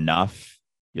enough,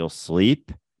 you'll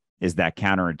sleep, is that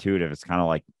counterintuitive? It's kind of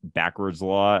like backwards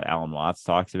law Alan Watts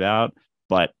talks about.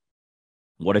 But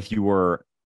what if you were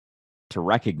to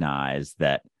recognize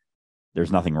that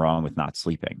there's nothing wrong with not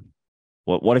sleeping?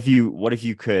 What if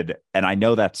you could, and I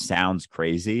know that sounds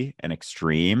crazy and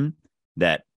extreme,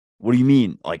 that what do you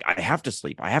mean? Like, I have to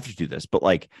sleep, I have to do this, but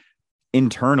like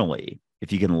internally,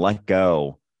 if you can let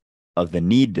go of the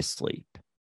need to sleep,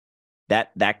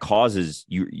 that causes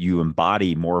you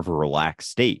embody more of a relaxed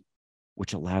state,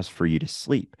 which allows for you to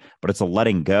sleep. But it's a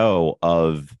letting go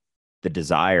of the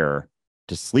desire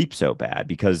to sleep so bad,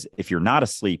 because if you're not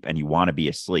asleep and you want to be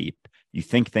asleep, you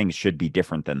think things should be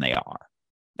different than they are.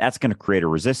 That's going to create a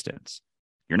resistance.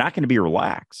 You're not going to be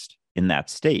relaxed in that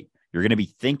state. You're going to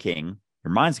be thinking,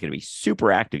 your mind's going to be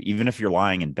super active, even if you're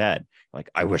lying in bed. Like,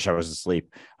 I wish I was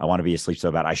asleep. I want to be asleep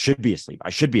so bad. I should be asleep. I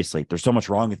should be asleep. There's so much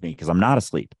wrong with me because I'm not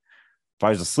asleep. If I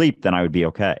was asleep, then I would be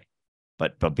okay.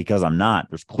 But because I'm not,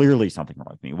 there's clearly something wrong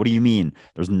with me. What do you mean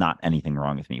there's not anything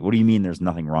wrong with me? What do you mean there's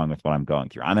nothing wrong with what I'm going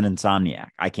through? I'm an insomniac.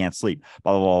 I can't sleep.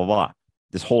 Blah, blah, blah, blah.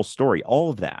 This whole story, all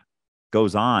of that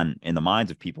goes on in the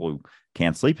minds of people who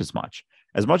can't sleep as much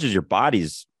as your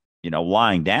body's,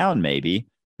 lying down. Maybe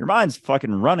your mind's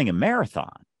fucking running a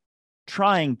marathon,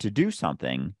 trying to do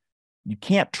something. You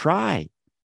can't try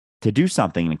to do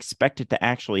something and expect it to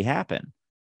actually happen.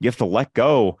 You have to let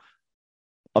go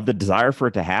of the desire for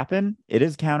it to happen, it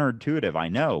is counterintuitive, I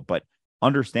know, but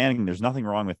understanding there's nothing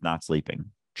wrong with not sleeping.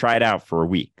 Try it out for a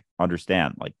week.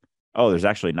 Understand, like, oh, there's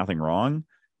actually nothing wrong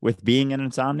with being an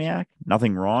insomniac,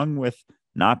 nothing wrong with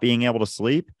not being able to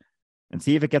sleep, and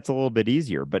see if it gets a little bit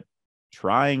easier. But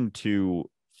trying to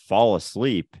fall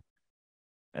asleep,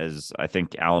 as I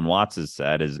think Alan Watts has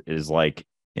said, is like,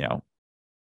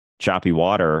 choppy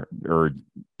water, or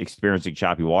experiencing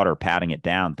choppy water, patting it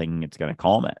down, thinking it's going to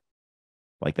calm it.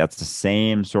 Like, that's the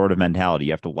same sort of mentality.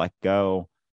 You have to let go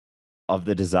of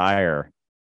the desire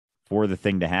for the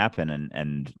thing to happen,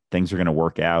 and things are going to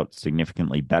work out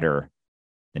significantly better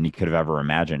than you could have ever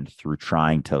imagined through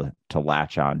trying to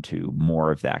latch on to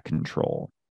more of that control.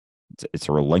 It's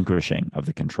a relinquishing of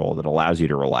the control that allows you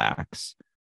to relax,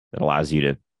 that allows you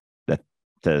to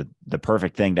the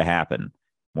perfect thing to happen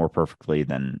more perfectly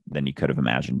than you could have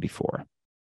imagined before.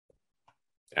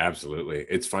 Absolutely.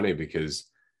 It's funny because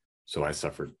I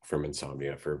suffered from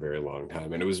insomnia for a very long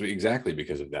time, and it was exactly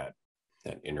because of that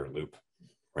inner loop,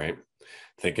 right?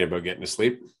 Thinking about getting to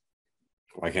sleep.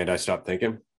 Why can't I stop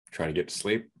thinking? Trying to get to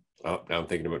sleep. Oh, now I'm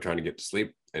thinking about trying to get to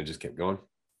sleep, and it just kept going.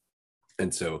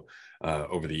 And so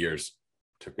over the years,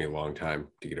 it took me a long time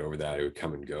to get over that. It would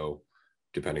come and go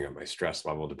depending on my stress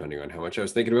level, depending on how much I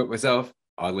was thinking about myself,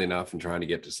 oddly enough, and trying to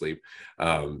get to sleep.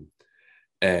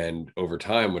 And over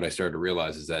time, what I started to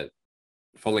realize is that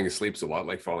falling asleep is a lot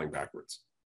like falling backwards.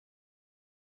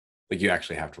 Like, you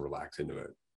actually have to relax into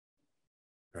it.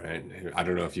 Right. I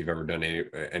don't know if you've ever done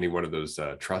any one of those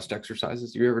trust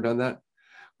exercises. You ever done that,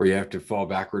 where you have to fall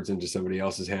backwards into somebody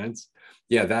else's hands?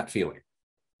 Yeah, that feeling,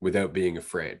 without being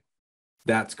afraid,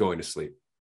 that's going to sleep.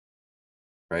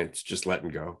 Right. It's just letting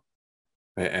go.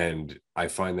 And I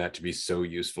find that to be so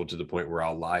useful, to the point where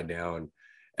I'll lie down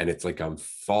and it's like I'm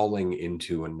falling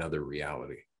into another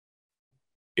reality.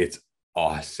 It's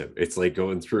awesome. It's like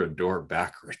going through a door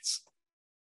backwards.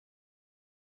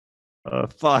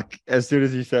 Fuck. As soon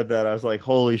as you said that, I was like,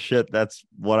 holy shit, that's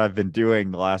what I've been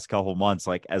doing the last couple months.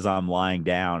 Like, as I'm lying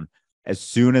down, as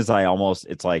soon as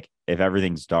it's like, if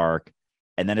everything's dark,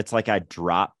 and then it's like I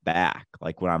drop back.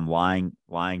 Like, when I'm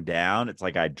lying down, it's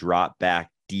like I drop back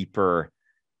deeper,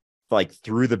 like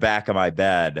through the back of my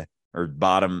bed or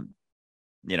bottom,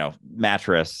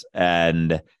 mattress.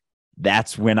 And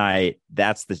that's when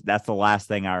that's the last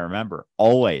thing I remember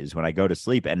always when I go to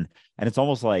sleep. And it's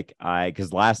almost like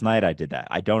because last night I did that.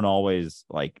 I don't always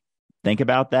like think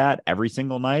about that every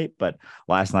single night, but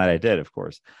last night I did, of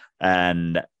course.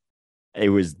 And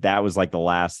that was like the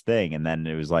last thing. And then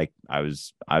it was like, I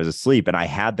was asleep, and I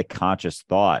had the conscious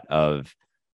thought of,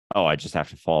 oh, I just have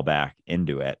to fall back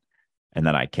into it. And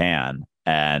then I can.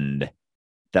 And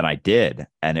then I did.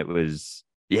 And it was,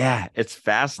 yeah, it's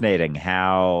fascinating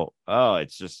how,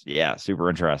 it's just, yeah, super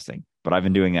interesting. But I've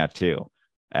been doing that too.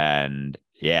 And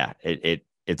yeah,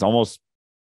 it's almost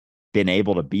been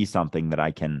able to be something that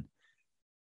I can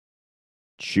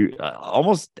choose,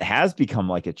 almost has become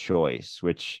like a choice,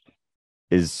 which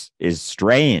is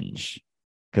strange,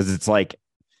 because it's like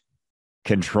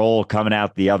control coming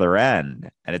out the other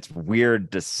end. And it's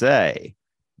weird to say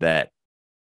that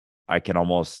I can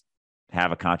almost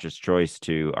have a conscious choice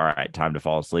to, all right, time to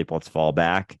fall asleep. Let's fall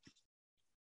back.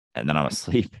 And then I'm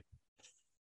asleep.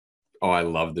 Oh, I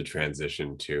love the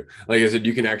transition too. Like I said,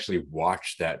 you can actually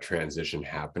watch that transition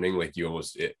happening. Like, you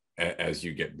almost, as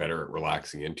you get better at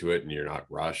relaxing into it and you're not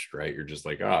rushed, right? You're just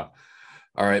like, all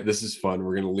right, this is fun.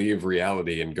 We're going to leave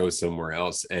reality and go somewhere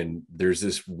else. And there's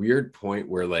this weird point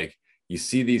where, like, you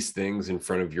see these things in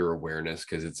front of your awareness,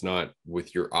 because it's not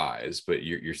with your eyes, but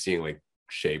you're seeing like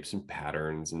shapes and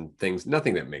patterns and things,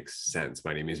 nothing that makes sense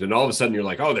by any means. But all of a sudden you're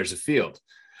like, oh, there's a field.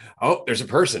 Oh, there's a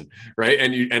person, right?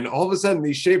 And all of a sudden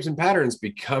these shapes and patterns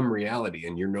become reality,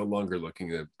 and you're no longer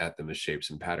looking at them as shapes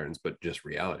and patterns, but just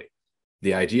reality.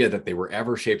 The idea that they were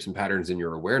ever shapes and patterns in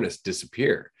your awareness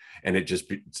disappear, and it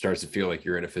just starts to feel like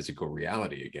you're in a physical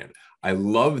reality again. I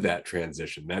love that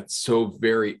transition. That's so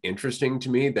very interesting to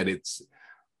me, that it's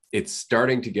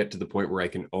starting to get to the point where I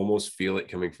can almost feel it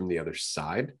coming from the other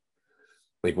side.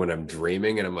 Like, when I'm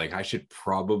dreaming and I'm like, I should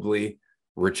probably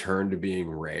return to being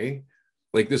Ray.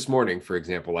 Like this morning, for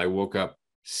example, I woke up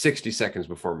 60 seconds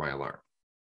before my alarm,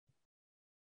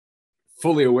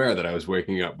 fully aware that I was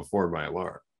waking up before my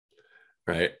alarm,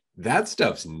 right? That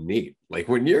stuff's neat. Like,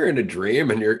 when you're in a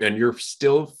dream and you're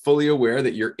still fully aware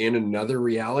that you're in another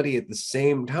reality at the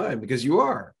same time, because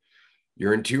you're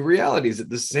in two realities at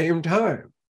the same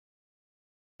time.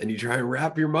 And you try and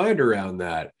wrap your mind around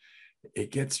that.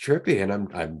 It gets trippy, and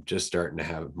I'm just starting to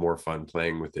have more fun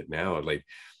playing with it now. Like,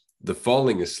 the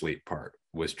falling asleep part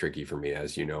was tricky for me,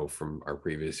 as you know, from our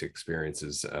previous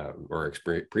experiences,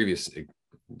 previous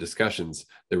discussions,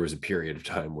 there was a period of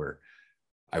time where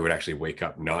I would actually wake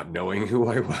up not knowing who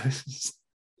I was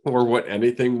or what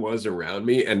anything was around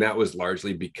me. And that was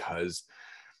largely because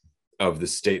of the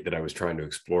state that I was trying to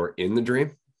explore in the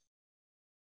dream,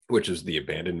 which is the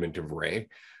abandonment of Ray.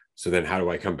 So then how do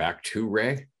I come back to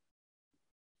Ray?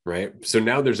 Right. So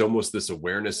now there's almost this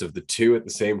awareness of the two at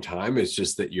the same time. It's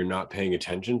just that you're not paying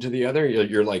attention to the other.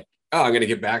 You're like, oh, I'm going to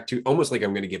get back to, almost like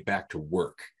I'm going to get back to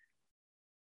work.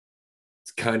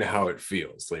 It's kind of how it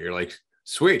feels. Like you're like,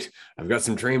 sweet, I've got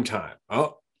some dream time.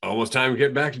 Oh, almost time to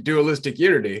get back to dualistic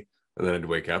unity. And then I'd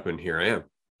wake up and here I am.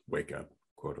 Wake up,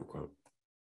 quote unquote.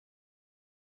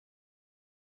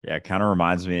 Yeah, it kind of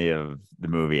reminds me of the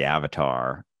movie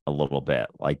Avatar a little bit,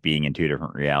 like being in two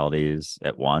different realities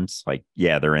at once. Like,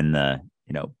 yeah, they're in the,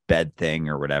 bed thing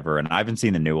or whatever. And I haven't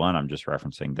seen the new one. I'm just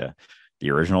referencing the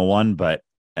original one, but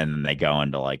and then they go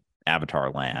into like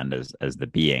Avatar land as the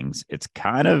beings. It's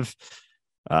kind of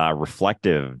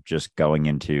reflective, just going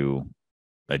into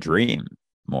a dream,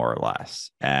 more or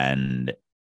less. And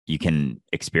you can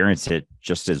experience it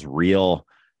just as real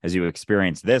as you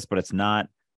experience this, but it's not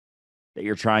that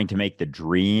you're trying to make the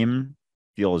dream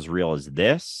feel as real as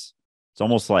this. It's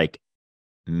almost like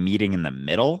meeting in the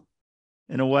middle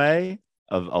in a way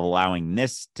of allowing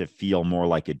this to feel more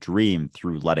like a dream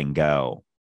through letting go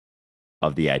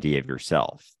of the idea of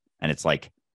yourself. And it's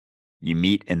like you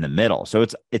meet in the middle. So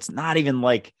it's not even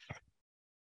like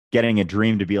getting a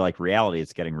dream to be like reality.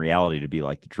 It's getting reality to be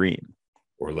like the dream.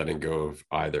 Or letting go of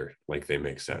either, like they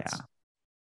make sense. Yeah.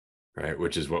 Right.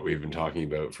 Which is what we've been talking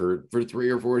about for 3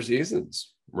 or 4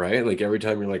 seasons, right? Like every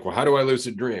time you're like, well, how do I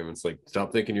lucid dream? It's like,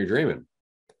 stop thinking you're dreaming.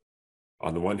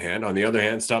 On the one hand, on the other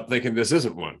hand, stop thinking this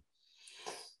isn't one.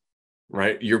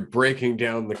 Right. You're breaking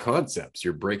down the concepts.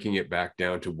 You're breaking it back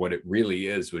down to what it really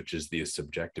is, which is the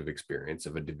subjective experience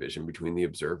of a division between the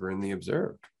observer and the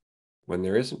observed when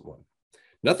there isn't one.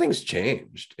 Nothing's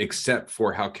changed except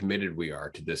for how committed we are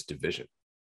to this division.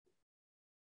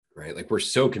 Right? Like we're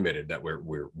so committed that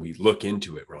we look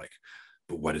into it. We're like,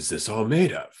 but what is this all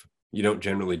made of? You don't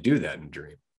generally do that in a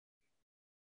dream.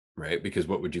 Right? Because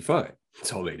what would you find?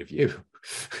 It's all made of you.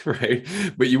 Right?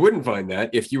 But you wouldn't find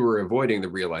that if you were avoiding the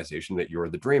realization that you're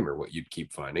the dreamer. What you'd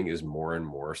keep finding is more and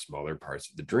more smaller parts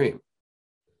of the dream.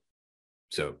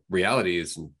 So reality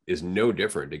is no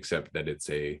different, except that it's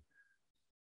a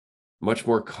much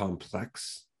more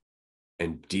complex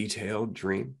and detailed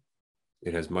dream.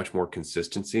 It has much more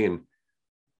consistency. And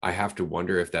I have to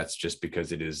wonder if that's just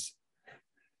because it is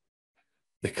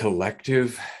the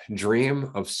collective dream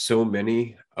of so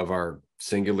many of our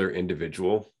singular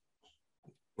individual.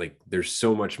 Like there's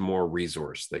so much more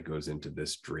resource that goes into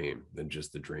this dream than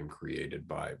just the dream created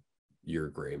by your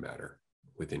gray matter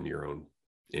within your own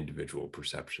individual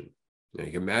perception.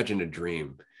 Like imagine a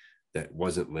dream that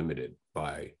wasn't limited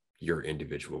by your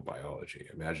individual biology.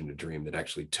 Imagine a dream that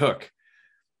actually took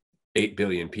 8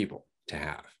 billion people to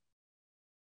have.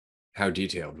 How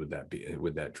detailed would that be?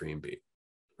 Would that dream be?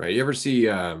 Right? You ever see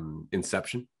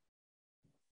Inception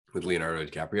with Leonardo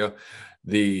DiCaprio?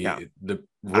 The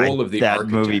role of the that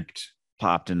architect movie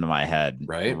popped into my head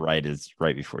right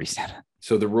before you said it.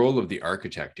 So the role of the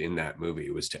architect in that movie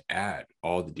was to add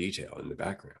all the detail in the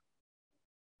background.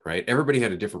 Right? Everybody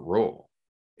had a different role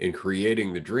in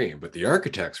creating the dream, but the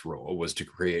architect's role was to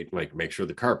create, like, make sure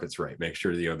the carpet's right, make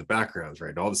sure the background's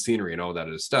right, all the scenery and all that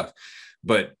other stuff.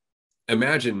 But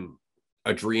imagine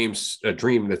a dream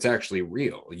that's actually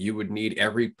real. You would need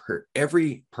every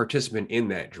participant in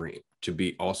that dream to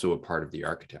be also a part of the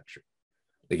architecture.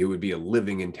 Like it would be a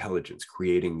living intelligence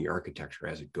creating the architecture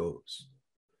as it goes.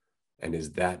 And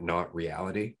is that not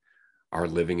reality? Our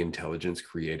living intelligence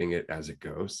creating it as it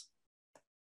goes?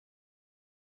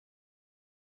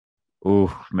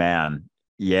 Oh, man.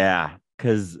 Yeah.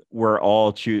 Because we're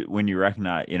all when you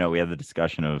recognize, we had the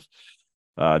discussion of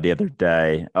the other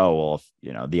day, oh, well,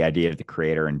 if, the idea of the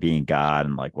creator and being God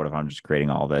and like, what if I'm just creating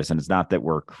all this? And it's not that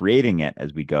we're creating it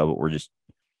as we go, but we're just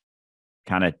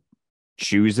kind of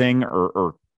choosing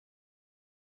or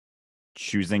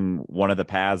choosing one of the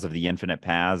paths of the infinite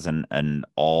paths and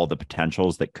all the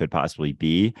potentials that could possibly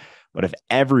be. But if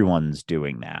everyone's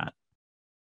doing that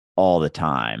all the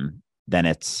time, then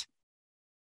it's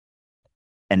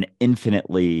an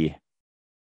infinitely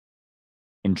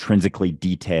intrinsically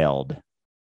detailed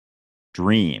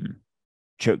dream.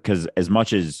 Because as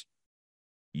much as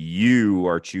you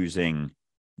are choosing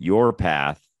your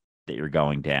path that you're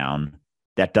going down,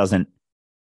 that doesn't,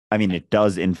 it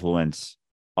does influence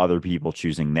other people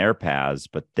choosing their paths,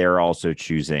 but they're also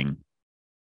choosing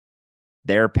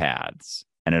their paths.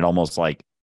 And it almost like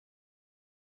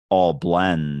all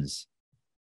blends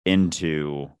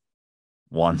into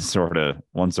one sort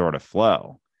of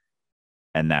flow,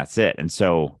 and that's it. And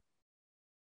so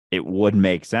it would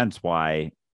make sense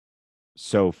why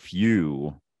so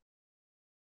few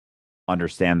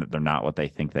understand that they're not what they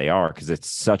think they are, because it's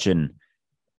such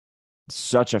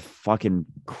a fucking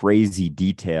crazy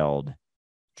detailed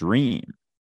dream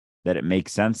that it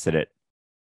makes sense that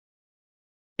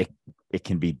it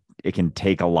can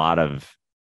take a lot of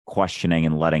questioning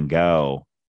and letting go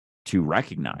to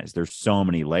recognize. There's so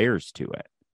many layers to it.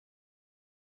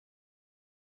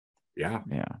 Yeah.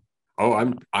 Yeah. Oh,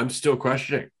 I'm still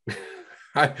questioning.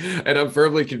 And I'm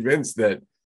firmly convinced that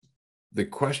the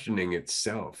questioning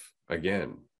itself,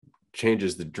 again,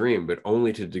 changes the dream, but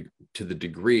only to the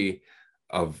degree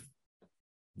of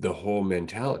the whole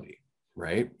mentality,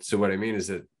 right? So what I mean is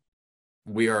that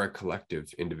we are a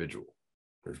collective individual.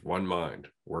 There's one mind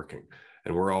working,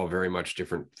 and we're all very much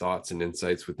different thoughts and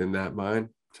insights within that mind,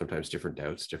 sometimes different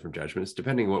doubts, different judgments,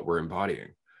 depending on what we're embodying.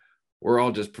 We're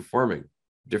all just performing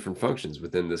different functions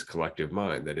within this collective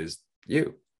mind that is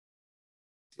you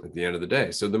at the end of the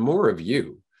day. So the more of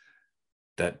you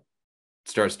that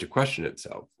starts to question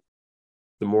itself,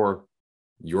 the more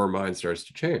your mind starts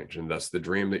to change, and thus the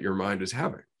dream that your mind is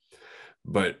having.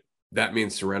 But that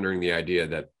means surrendering the idea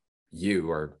that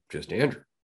you are just Andrew,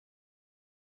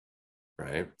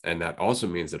 right? And that also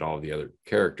means that all of the other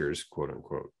characters, quote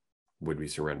unquote, would be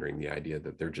surrendering the idea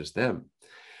that they're just them.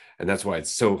 And that's why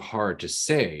it's so hard to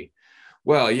say,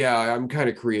 well, yeah, I'm kind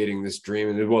of creating this dream.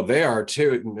 And well, they are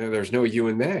too. There's no you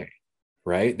and they,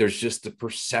 right? There's just the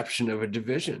perception of a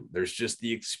division. There's just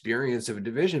the experience of a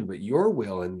division, but your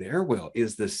will and their will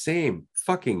is the same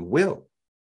fucking will.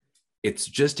 It's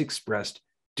just expressed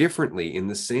differently, in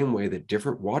the same way that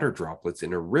different water droplets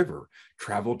in a river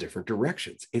travel different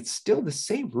directions. It's still the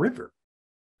same river.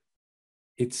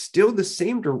 It's still the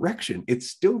same direction. It's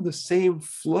still the same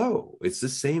flow. It's the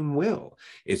same will.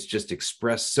 It's just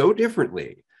expressed so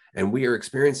differently. And we are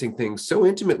experiencing things so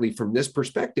intimately from this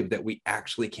perspective that we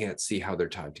actually can't see how they're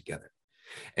tied together.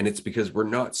 And it's because we're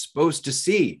not supposed to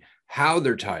see how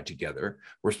they're tied together.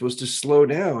 We're supposed to slow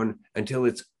down until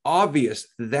it's obvious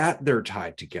that they're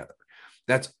tied together.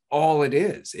 That's all it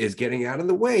is getting out of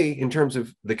the way in terms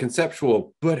of the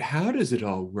conceptual, but how does it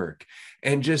all work?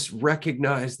 And just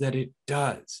recognize that it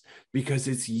does, because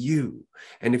it's you.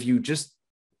 And if you just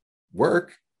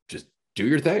work, just do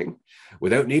your thing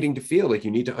without needing to feel like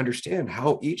you need to understand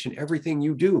how each and everything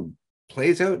you do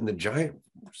plays out in the giant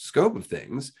scope of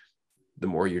things, the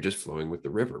more you're just flowing with the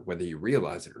river, whether you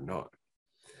realize it or not.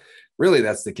 Really,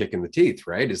 that's the kick in the teeth,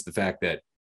 right? Is the fact that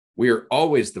we are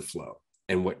always the flow.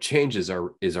 And what changes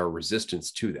is our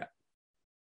resistance to that.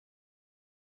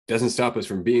 Doesn't stop us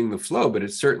from being the flow, but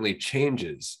it certainly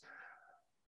changes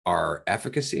our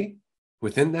efficacy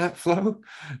within that flow.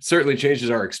 Certainly changes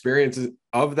our experiences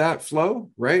of that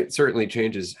flow, right? Certainly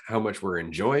changes how much we're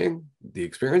enjoying the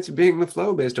experience of being the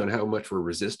flow based on how much we're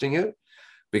resisting it.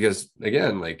 Because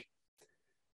again, like,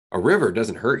 a river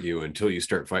doesn't hurt you until you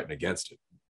start fighting against it.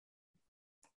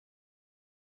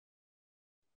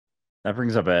 That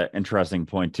brings up an interesting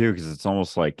point too, because it's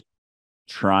almost like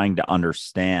trying to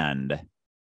understand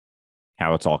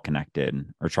how it's all connected,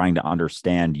 or trying to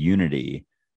understand unity,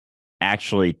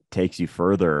 actually takes you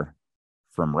further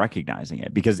from recognizing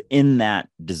it. Because in that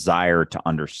desire to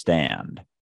understand,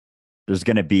 there's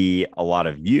going to be a lot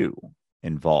of you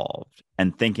involved,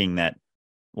 and thinking that,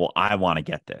 well, I want to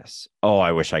get this. Oh,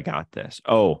 I wish I got this.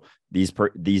 Oh, these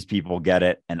people get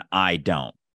it and I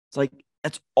don't. It's like,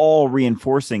 that's all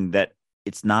reinforcing that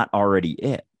it's not already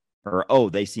it. Or, oh,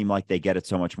 they seem like they get it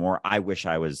so much more. I wish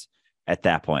I was at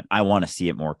that point. I want to see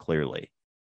it more clearly.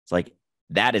 It's like,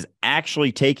 that is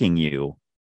actually taking you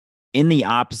in the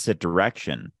opposite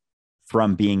direction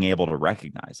from being able to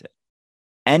recognize it.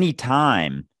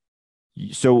 Anytime.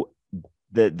 So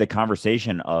the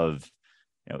conversation of,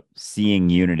 seeing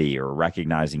unity or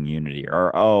recognizing unity,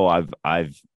 or, oh,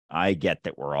 I get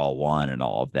that we're all one and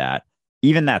all of that.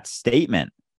 Even that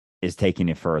statement is taking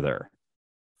it further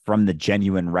from the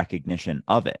genuine recognition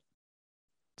of it.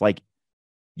 It's like,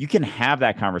 you can have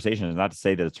that conversation. It's not to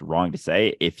say that it's wrong to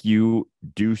say if you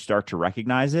do start to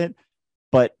recognize it,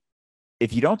 but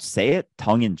if you don't say it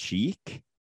tongue in cheek,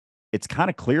 it's kind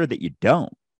of clear that you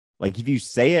don't. Like, if you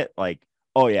say it like,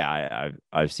 oh yeah,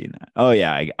 I've seen that. Oh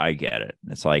yeah, I get it.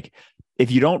 It's like,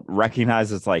 if you don't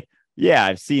recognize, it's like, yeah,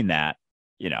 I've seen that.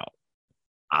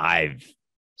 I've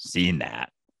seen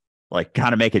that. Like,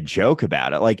 kind of make a joke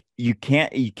about it. Like, you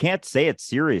can't say it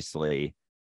seriously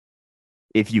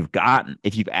if you've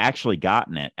actually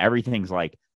gotten it. Everything's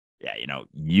like, yeah,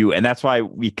 you. And that's why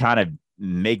we kind of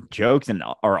make jokes and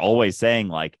are always saying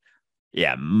like,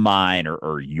 yeah, mine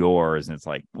or yours. And it's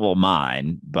like, well,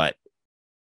 mine. But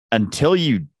until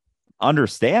you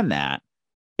understand that,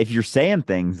 if you're saying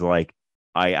things like,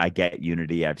 I get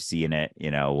unity, I've seen it,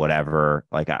 whatever,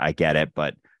 like I get it,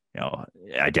 but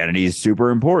identity is super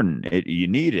important. You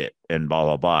need it and blah,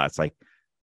 blah, blah. It's like,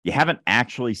 you haven't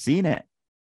actually seen it.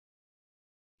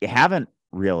 You haven't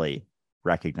really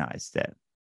recognized it,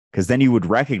 because then you would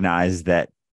recognize that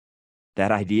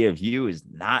idea of you is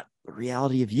not the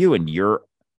reality of you, and you're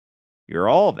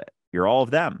all of it. You're all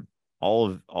of them.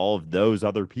 All of those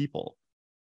other people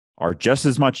are just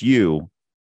as much you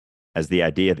as the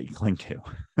idea that you cling to.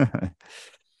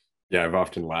 Yeah, I've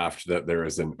often laughed that there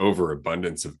is an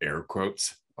overabundance of air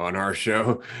quotes on our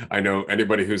show. I know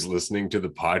anybody who's listening to the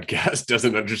podcast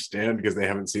doesn't understand because they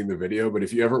haven't seen the video, but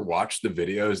if you ever watch the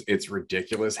videos, it's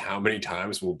ridiculous how many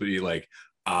times we'll be like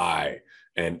I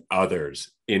and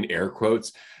others in air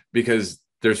quotes, because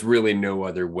there's really no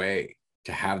other way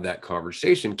to have that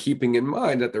conversation, keeping in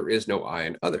mind that there is no I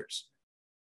and others.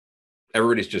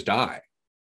 Everybody's just I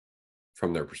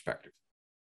from their perspective,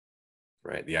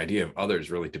 right? The idea of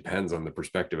others really depends on the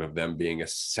perspective of them being a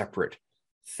separate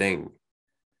thing,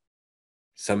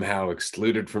 somehow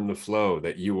excluded from the flow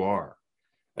that you are.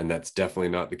 And that's definitely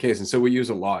not the case. And so we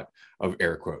use a lot of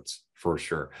air quotes for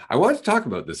sure. I wanted to talk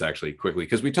about this actually quickly,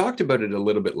 because we talked about it a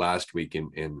little bit last week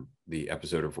in the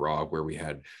episode of Raw, where we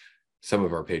had some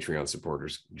of our Patreon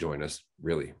supporters join us.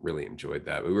 Really, really enjoyed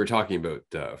that. We were talking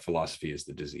about philosophy is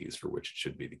the disease for which it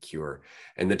should be the cure,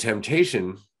 and the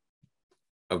temptation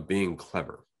of being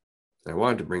clever. And I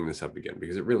wanted to bring this up again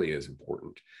because it really is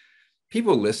important.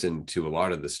 People listen to a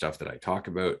lot of the stuff that I talk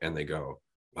about and they go,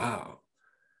 wow,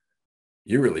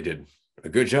 you really did a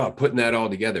good job putting that all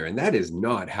together. And that is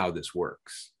not how this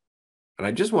works. And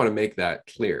I just want to make that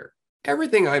clear.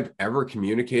 Everything I've ever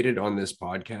communicated on this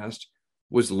podcast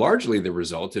was largely the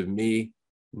result of me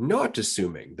not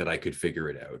assuming that I could figure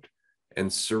it out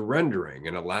and surrendering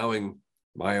and allowing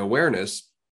my awareness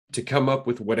to come up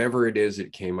with whatever it is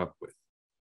it came up with.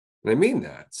 And I mean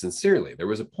that sincerely. There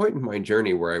was a point in my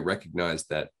journey where I recognized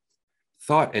that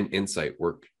thought and insight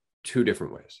work two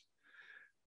different ways.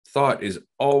 Thought is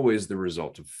always the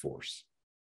result of force.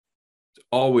 It's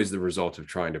always the result of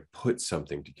trying to put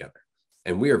something together.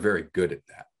 And we are very good at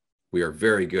that. We are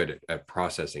very good at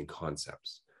processing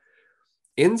concepts.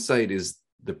 Insight is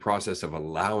the process of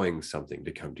allowing something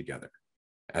to come together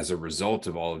as a result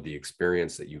of all of the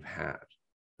experience that you've had,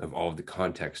 of all of the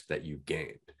context that you've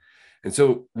gained. And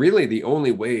so really the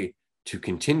only way to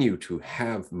continue to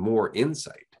have more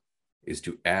insight is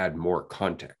to add more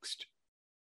context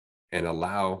and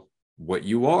allow what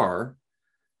you are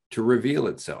to reveal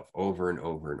itself over and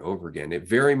over and over again. It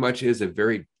very much is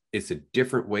it's a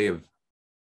different way of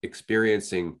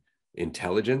experiencing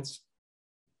intelligence,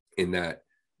 in that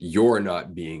you're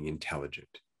not being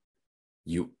intelligent.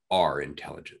 You are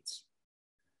intelligence.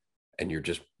 And you're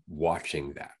just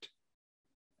watching that,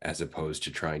 as opposed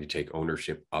to trying to take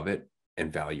ownership of it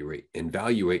and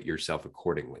evaluate yourself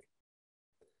accordingly.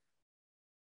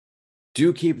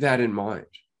 Do keep that in mind,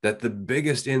 that the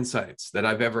biggest insights that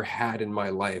I've ever had in my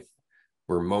life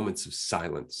were moments of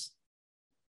silence,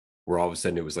 where all of a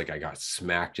sudden it was like I got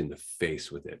smacked in the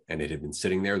face with it, and it had been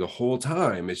sitting there the whole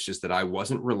time. It's just that I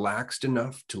wasn't relaxed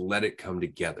enough to let it come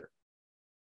together.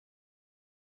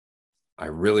 I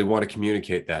really want to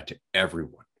communicate that to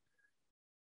everyone.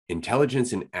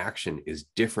 Intelligence in action is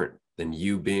different than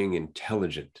you being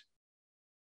intelligent.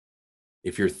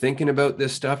 If you're thinking about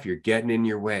this stuff, you're getting in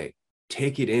your way.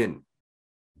 Take it in.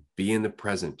 Be in the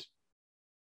present.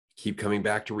 Keep coming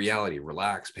back to reality.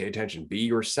 Relax, pay attention, be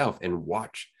yourself, and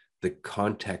watch the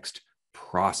context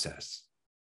process.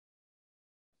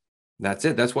 That's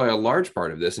it. That's why a large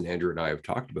part of this, and Andrew and I have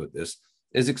talked about this,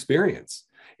 is experience,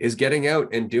 is getting out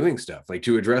and doing stuff. Like,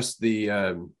 to address the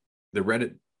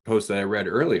Reddit post that I read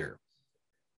earlier,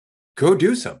 go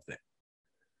do something.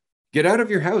 Get out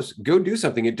of your house, go do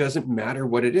something. It doesn't matter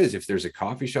what it is. If there's a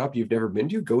coffee shop you've never been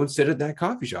to, go and sit at that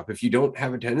coffee shop. If you don't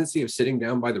have a tendency of sitting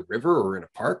down by the river or in a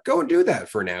park, go and do that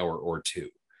for an hour or two.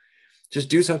 Just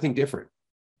do something different.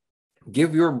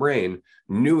 Give your brain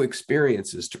new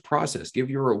experiences to process. Give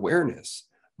your awareness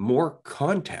more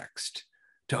context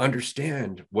to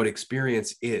understand what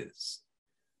experience is,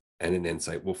 and an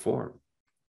insight will form.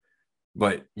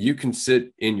 But you can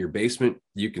sit in your basement,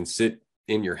 you can sit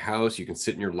in your house, you can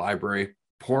sit in your library,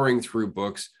 pouring through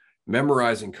books,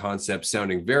 memorizing concepts,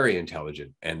 sounding very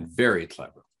intelligent and very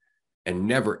clever, and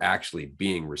never actually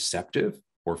being receptive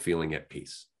or feeling at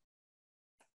peace.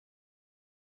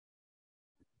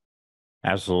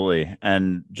 Absolutely.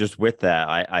 And just with that,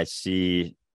 I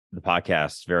see the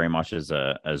podcast very much as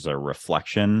a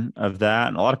reflection of that.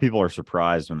 And a lot of people are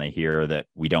surprised when they hear that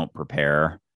we don't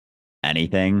prepare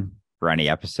anything for any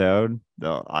episode.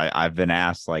 I've been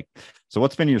asked, like, so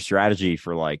what's been your strategy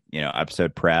for, like,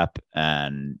 episode prep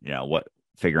and, what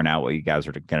figuring out what you guys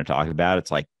are going to talk about?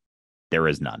 It's like, there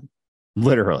is none.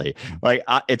 Literally. Like,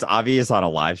 it's obvious on a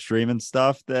live stream and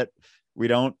stuff that we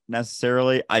don't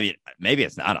necessarily, I mean, maybe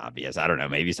it's not obvious. I don't know.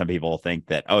 Maybe some people think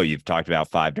that, oh, you've talked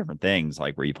about 5 different things.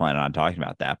 Like, were you planning on talking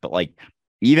about that? But like,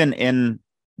 even in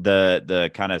the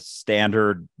kind of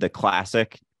standard, the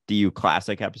classic DU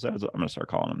classic episodes, I'm going to start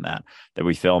calling them that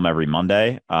we film every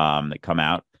Monday, that come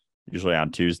out usually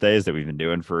on Tuesdays, that we've been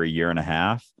doing for a year and a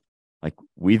half. Like,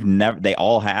 they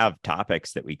all have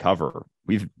topics that we cover.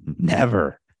 We've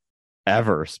never,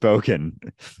 ever spoken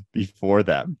before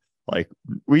them. Like,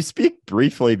 we speak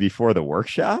briefly before the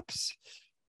workshops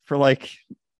for like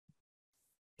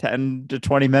 10 to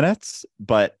 20 minutes,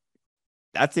 but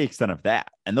that's the extent of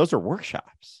that. And those are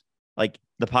workshops. Like,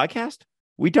 the podcast,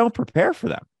 we don't prepare for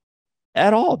them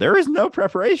at all. There is no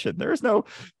preparation. There is no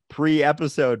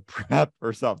pre-episode prep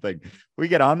or something. We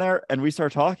get on there and we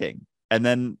start talking, and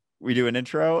then we do an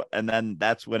intro, and then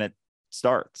that's when it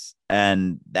starts.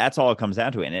 And that's all it comes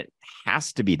down to. And it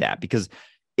has to be that, because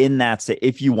in that,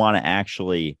 if you want to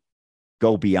actually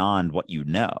go beyond what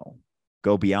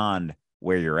go beyond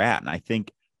where you're at. And I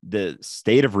think the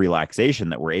state of relaxation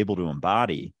that we're able to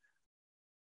embody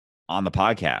on the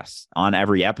podcast, on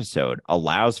every episode,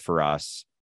 allows for us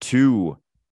to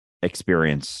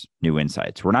experience new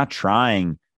insights. We're not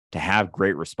trying to have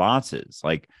great responses.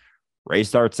 Like, Ray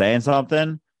starts saying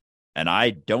something, and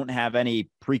I don't have any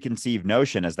preconceived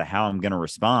notion as to how I'm going to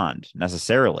respond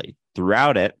necessarily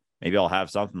throughout it. Maybe I'll have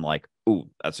something like, "Ooh,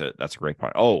 that's a great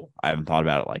point. Oh, I haven't thought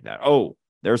about it like that. Oh,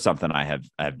 there's something I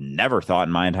have never thought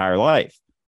in my entire life.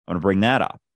 I'm going to bring that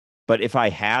up." But if I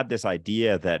had this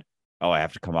idea that, oh, I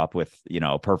have to come up with,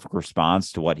 a perfect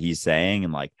response to what he's saying,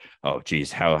 and like, oh,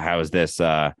 geez, how has this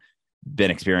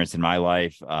been experienced in my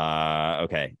life?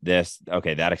 Okay,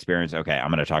 that experience. Okay,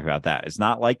 I'm going to talk about that. It's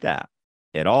not like that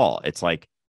at all. It's like,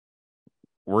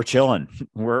 we're chilling,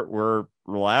 we're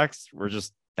relaxed, we're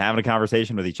just having a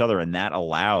conversation with each other, and that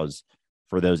allows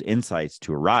for those insights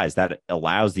to arise. That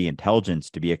allows the intelligence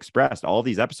to be expressed. All of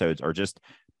these episodes are just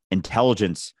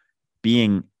intelligence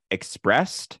being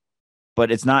expressed, but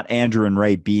it's not Andrew and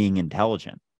Ray being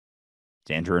intelligent.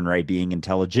 It's Andrew and Ray being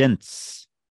intelligence,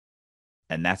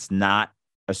 and that's not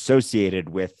associated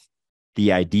with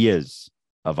the ideas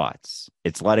of us.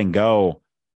 It's letting go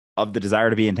of the desire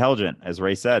to be intelligent, as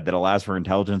Ray said, that allows for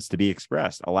intelligence to be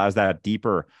expressed, allows that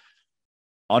deeper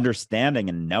understanding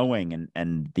and knowing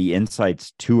and the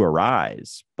insights to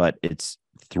arise. But it's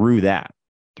through that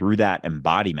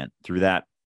embodiment, through that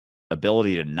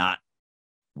ability to not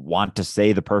want to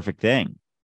say the perfect thing,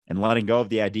 and letting go of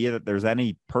the idea that there's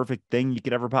any perfect thing you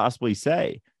could ever possibly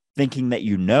say, thinking that,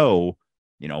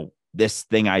 this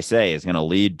thing I say is going to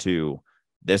lead to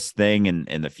this thing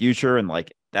in the future. And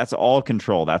like, that's all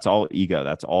control. That's all ego.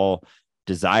 That's all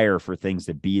desire for things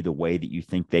to be the way that you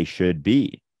think they should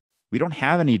be. We don't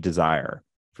have any desire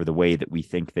for the way that we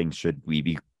think things should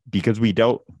be, because we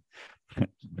don't,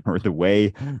 or the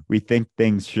way we think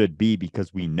things should be,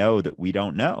 because we know that we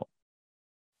don't know.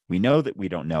 We know that we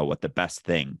don't know what the best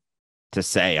thing to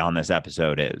say on this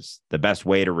episode is, the best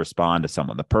way to respond to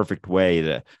someone, the perfect way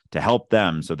to help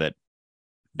them so that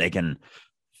they can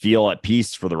feel at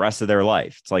peace for the rest of their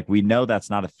life. It's like, we know that's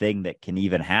not a thing that can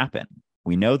even happen.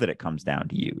 We know that it comes down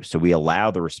to you. So we allow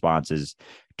the responses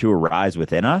to arise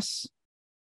within us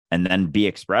and then be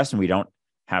expressed. And we don't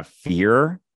have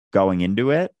fear going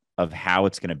into it of how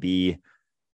it's going to be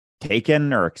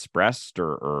taken or expressed,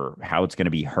 or how it's going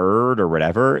to be heard or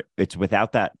whatever. It's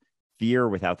without that fear,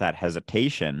 without that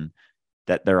hesitation,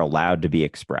 that they're allowed to be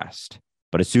expressed.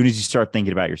 But as soon as you start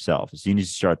thinking about yourself, as soon as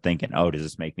you start thinking, oh, does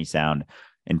this make me sound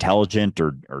intelligent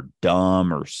or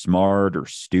dumb or smart or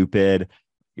stupid,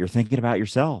 you're thinking about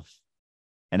yourself.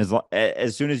 And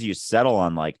as soon as you settle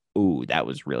on like, ooh, that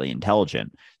was really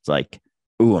intelligent, it's like,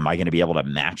 ooh, am I going to be able to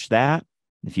match that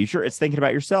in the future? It's thinking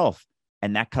about yourself,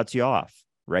 and that cuts you off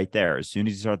right there. As soon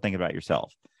as you start thinking about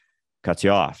yourself, cuts you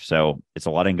off. So it's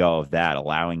a letting go of that,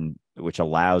 which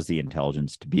allows the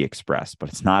intelligence to be expressed. But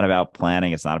it's not about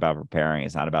planning. It's not about preparing.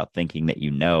 It's not about thinking that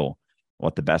you know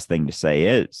what the best thing to say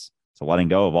is. It's a letting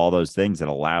go of all those things that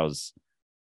allows,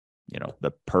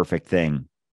 the perfect thing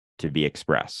to be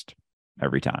expressed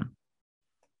every time.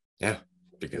 Yeah,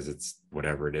 because it's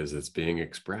whatever it is that's being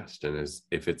expressed. And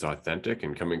if it's authentic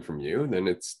and coming from you, then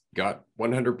it's got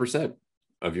 100%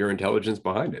 of your intelligence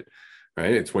behind it,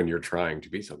 right? It's when you're trying to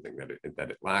be something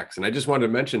that it lacks. And I just wanted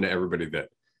to mention to everybody that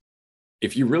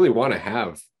if you really want to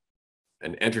have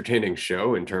an entertaining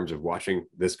show in terms of watching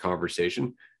this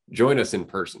conversation, join us in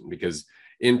person, because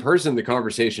in person, the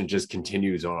conversation just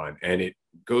continues on and it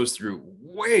goes through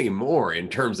way more in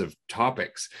terms of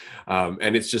topics.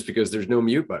 And it's just because there's no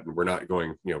mute button. We're not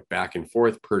going, back and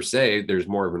forth per se. There's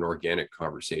more of an organic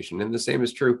conversation. And the same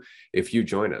is true if you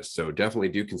join us. So definitely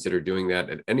do consider doing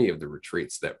that at any of the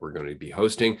retreats that we're going to be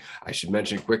hosting. I should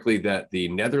mention quickly that the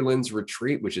Netherlands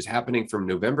retreat, which is happening from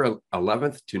November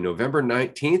 11th to November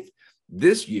 19th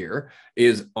this year,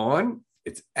 is on.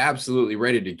 It's absolutely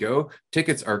ready to go.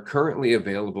 Tickets are currently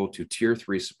available to Tier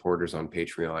 3 supporters on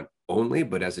Patreon only,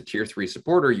 but as a Tier 3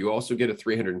 supporter, you also get a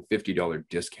 $350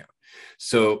 discount.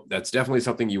 So that's definitely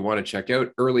something you want to check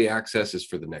out. Early access is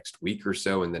for the next week or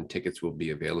so, and then tickets will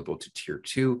be available to Tier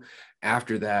 2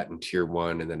 after that, and Tier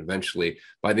 1, and then eventually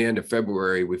by the end of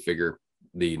February, we figure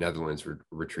the Netherlands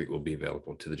retreat will be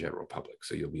available to the general public.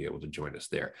 So you'll be able to join us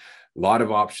there. A lot of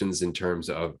options in terms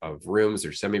of rooms.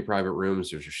 There's semi-private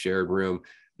rooms. There's a shared room.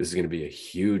 This is going to be a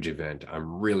huge event.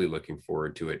 I'm really looking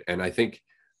forward to it. And I think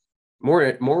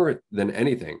more than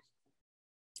anything,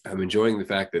 I'm enjoying the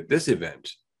fact that this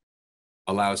event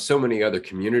allows so many other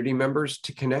community members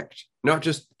to connect, not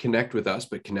just connect with us,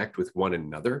 but connect with one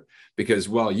another. Because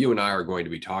while you and I are going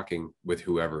to be talking with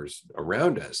whoever's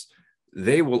around us,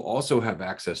 they will also have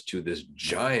access to this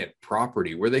giant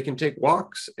property where they can take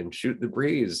walks and shoot the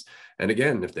breeze. And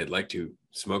again, if they'd like to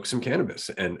smoke some cannabis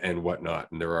and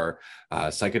whatnot, and there are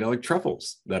psychedelic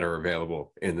truffles that are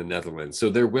available in the Netherlands. So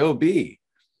there will be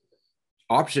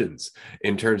options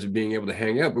in terms of being able to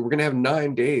hang out, but we're going to have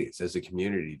 9 days as a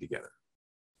community together.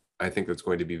 I think that's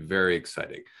going to be very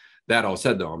exciting. That all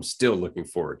said, though, I'm still looking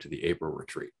forward to the April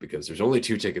retreat because there's only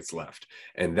 2 tickets left.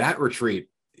 And that retreat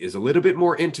is a little bit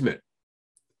more intimate.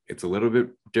 It's a little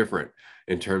bit different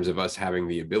in terms of us having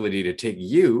the ability to take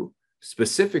you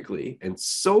specifically and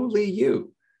solely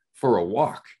you for a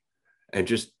walk and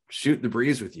just shoot the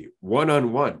breeze with you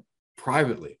one-on-one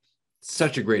privately.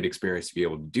 Such a great experience to be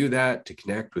able to do that, to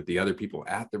connect with the other people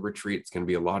at the retreat. It's going to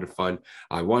be a lot of fun.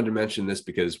 I wanted to mention this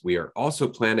because we are also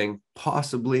planning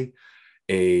possibly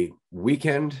a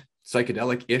weekend,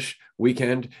 psychedelic-ish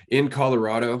weekend in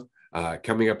Colorado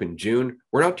coming up in June.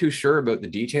 We're not too sure about the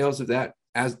details of that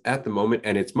as at the moment,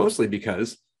 and it's mostly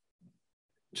because,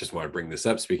 just want to bring this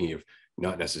up, speaking of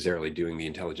not necessarily doing the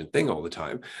intelligent thing all the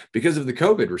time, because of the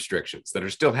COVID restrictions that are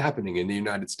still happening in the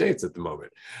United States at the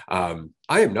moment. I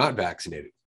am not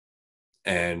vaccinated,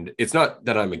 and it's not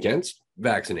that I'm against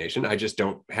vaccination. I just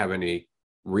don't have any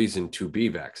reason to be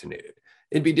vaccinated.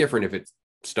 It'd be different if it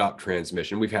stopped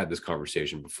transmission. We've had this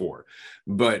conversation before,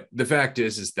 but the fact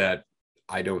is that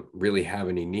I don't really have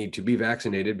any need to be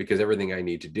vaccinated because everything I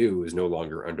need to do is no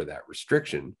longer under that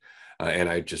restriction. And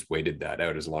I just waited that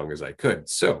out as long as I could.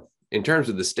 So in terms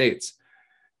of the states,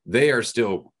 they are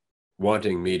still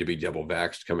wanting me to be double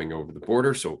vaxxed coming over the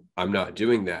border. So I'm not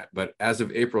doing that. But as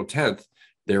of April 10th,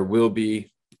 there will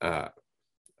be a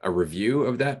review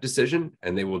of that decision,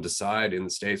 and they will decide in the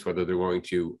states whether they're going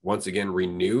to once again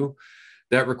renew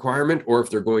that requirement or if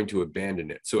they're going to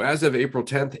abandon it. So as of April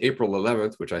 10th, April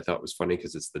 11th, which I thought was funny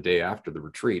because it's the day after the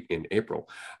retreat in April,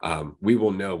 we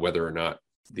will know whether or not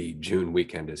the June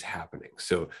weekend is happening.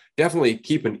 So definitely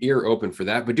keep an ear open for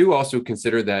that, but do also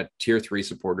consider that Tier 3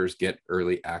 supporters get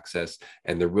early access,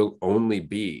 and there will only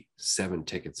be 7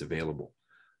 tickets available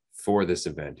for this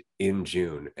event in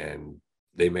June, and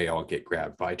they may all get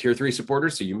grabbed by Tier 3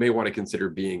 supporters. So you may want to consider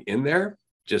being in there.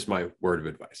 Just my word of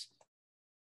advice.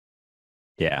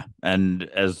 Yeah. And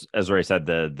as Ray said,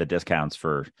 the discounts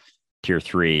for Tier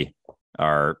 3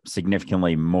 are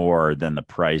significantly more than the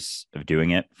price of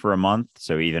doing it for a month.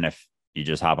 So even if you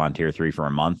just hop on Tier 3 for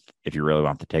a month, if you really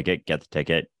want the ticket,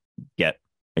 get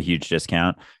a huge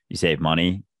discount. You save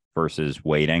money versus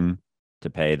waiting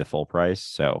to pay the full price.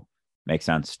 So makes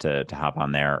sense to hop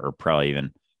on there, or probably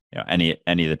even any of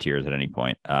the tiers at any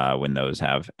point when those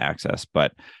have access.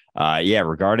 But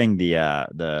regarding the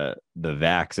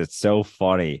vax, it's so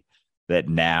funny that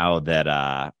now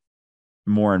that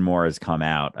more and more has come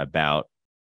out about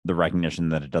the recognition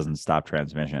that it doesn't stop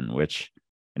transmission, which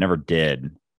it never did.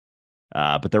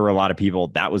 But there were a lot of people,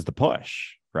 that was the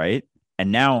push, right?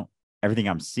 And now everything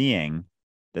I'm seeing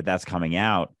that's coming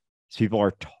out is people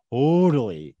are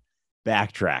totally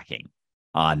backtracking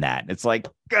on that. It's like,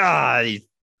 God, these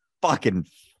fucking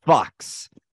fucks.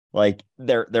 Like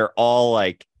they're all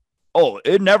like, oh,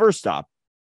 it never stopped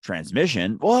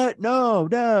transmission. What? No,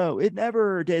 it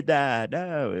never did that.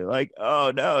 No, like,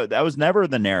 oh no, that was never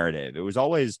the narrative. It was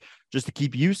always just to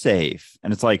keep you safe.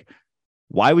 And it's like,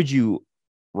 why would you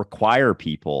require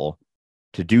people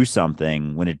to do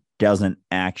something when it doesn't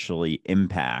actually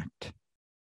impact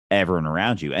everyone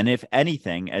around you. And if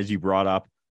anything, as you brought up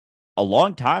a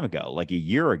long time ago, like a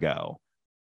year ago,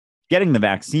 getting the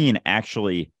vaccine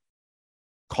actually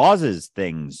causes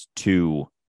things to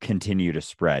continue to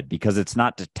spread because it's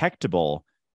not detectable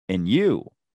in you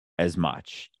as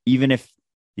much. Even if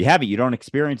you have it, you don't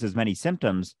experience as many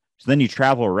symptoms. So then you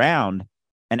travel around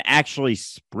and actually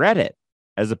spread it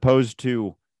as opposed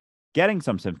to getting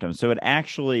some symptoms. So it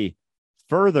actually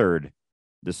furthered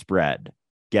the spread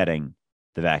getting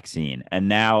the vaccine. And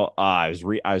now I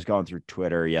was going through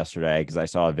Twitter yesterday because I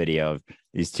saw a video of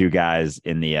these two guys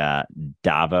in the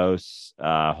Davos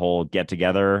whole get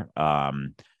together.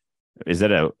 Is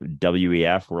it a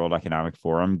WEF, World Economic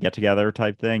Forum get together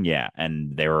type thing? Yeah.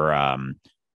 And they were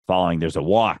following, there's a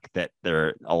walk that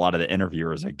a lot of the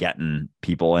interviewers are getting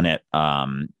people in it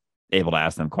able to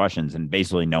ask them questions, and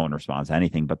basically no one responds to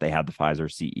anything, but they had the Pfizer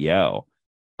CEO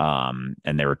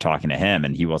and they were talking to him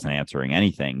and he wasn't answering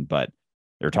anything, but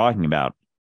they're talking about,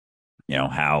 you know,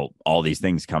 how all these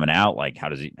things coming out, like how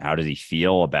does he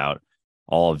feel about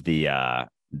all of the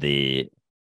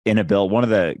inability. One of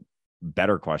the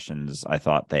better questions I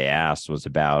thought they asked was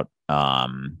about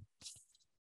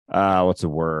what's the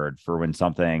word for when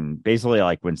something, basically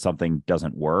like when something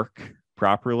doesn't work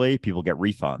properly, people get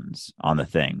refunds on the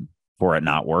thing for it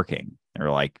not working. They're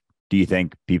like, do you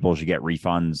think people should get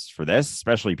refunds for this,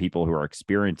 especially people who are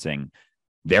experiencing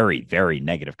very, very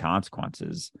negative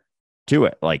consequences to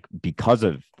it, like because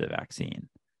of the vaccine?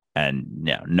 And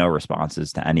no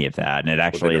responses to any of that. And it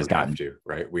actually has gotten to,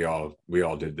 right. We all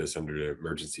did this under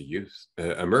emergency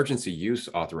use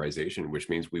authorization, which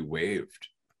means we waived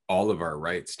all of our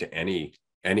rights to any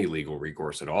legal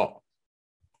recourse at all.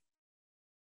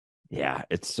 Yeah,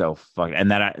 it's so fucking. And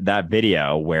that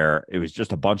video where it was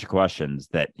just a bunch of questions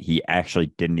that he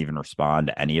actually didn't even respond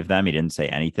to any of them. He didn't say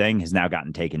anything. Has now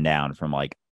gotten taken down from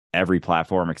like every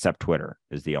platform except Twitter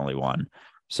is the only one.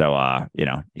 So,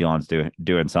 Elon's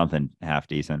doing something half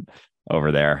decent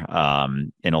over there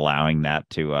in allowing that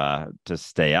to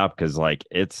stay up, because like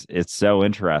it's so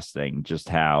interesting just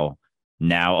how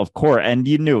now, of course, and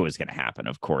you knew it was going to happen.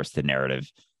 Of course, the narrative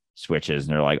switches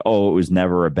and they're like, oh, it was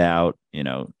never about,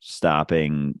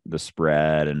 stopping the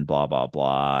spread and blah, blah,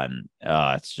 blah. And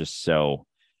it's just so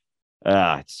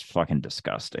it's fucking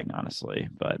disgusting, honestly.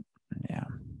 But yeah.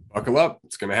 Buckle up.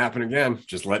 It's going to happen again.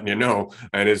 Just letting you know.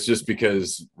 And it's just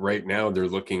because right now they're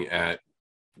looking at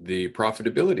the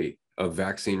profitability of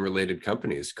vaccine related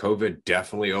companies. COVID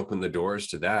definitely opened the doors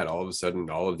to that. All of a sudden,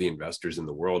 all of the investors in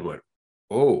the world went,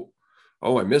 oh,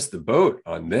 I missed the boat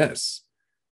on this.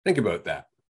 Think about that,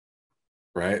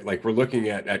 right? Like we're looking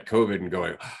at COVID and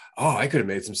going, oh, I could have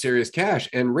made some serious cash.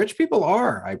 And rich people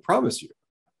are, I promise you.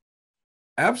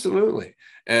 Absolutely.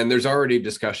 And there's already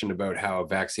discussion about how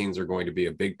vaccines are going to be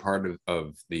a big part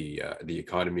of the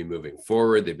economy moving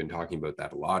forward. They've been talking about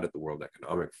that a lot at the World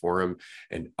Economic Forum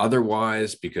and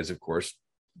otherwise, because of course,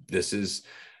 this is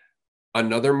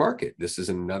another market. This is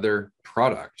another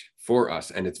product for us.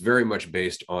 And it's very much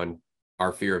based on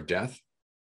our fear of death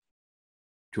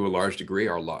to a large degree,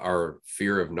 our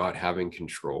fear of not having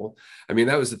control. I mean,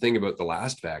 that was the thing about the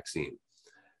last vaccine.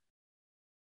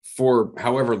 For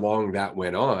however long that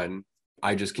went on,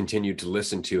 I just continued to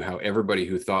listen to how everybody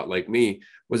who thought like me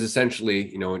was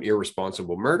essentially, an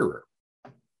irresponsible murderer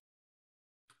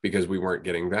because we weren't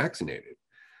getting vaccinated.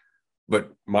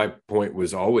 But my point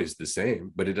was always the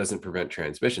same, but it doesn't prevent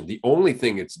transmission. The only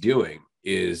thing it's doing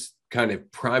is kind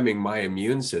of priming my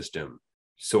immune system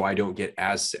so I don't get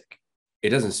as sick. It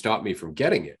doesn't stop me from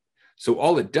getting it. So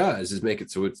all it does is make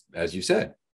it so it's, as you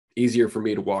said, easier for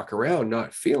me to walk around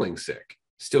not feeling sick,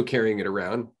 still carrying it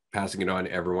around, passing it on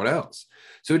to everyone else.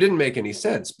 So it didn't make any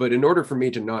sense. But in order for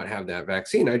me to not have that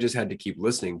vaccine, I just had to keep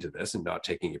listening to this and not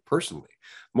taking it personally.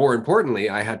 More importantly,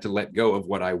 I had to let go of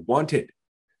what I wanted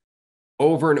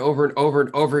over and over and over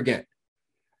and over again.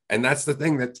 And that's the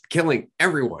thing that's killing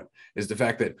everyone, is the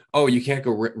fact that, oh, you can't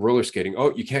go roller skating.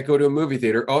 Oh, you can't go to a movie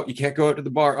theater. Oh, you can't go out to the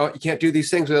bar. Oh, you can't do these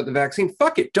things without the vaccine.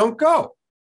 Fuck it. Don't go.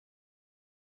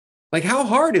 Like, how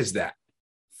hard is that?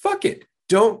 Fuck it.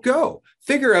 Don't go.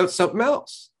 Figure out something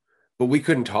else. But we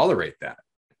couldn't tolerate that.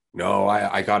 No,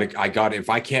 I got it. If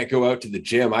I can't go out to the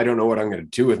gym, I don't know what I'm going to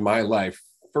do with my life.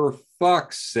 For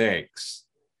fuck's sakes.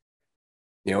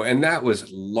 And that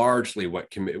was largely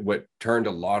what turned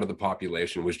a lot of the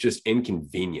population was just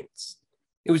inconvenience.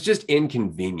 It was just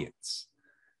inconvenience.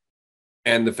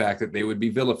 And the fact that they would be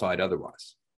vilified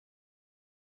otherwise.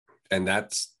 And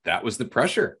that was the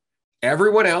pressure.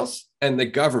 Everyone else and the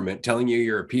government telling you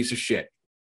you're a piece of shit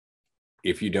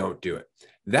if you don't do it.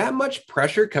 That much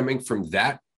pressure coming from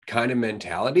that kind of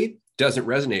mentality doesn't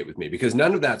resonate with me, because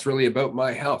none of that's really about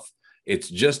my health. It's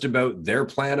just about their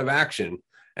plan of action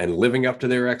and living up to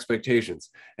their expectations.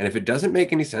 And if it doesn't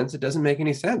make any sense, it doesn't make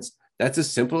any sense. That's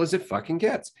as simple as it fucking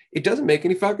gets. It doesn't make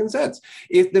any fucking sense.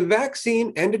 If the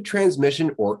vaccine ended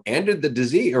transmission or ended the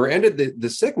disease or ended the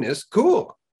sickness,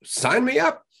 cool. Sign me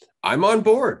up. I'm on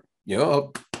board.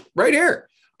 Right here.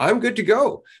 I'm good to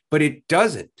go. But it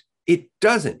doesn't. It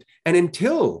doesn't. And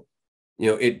until,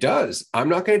 it does, I'm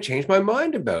not going to change my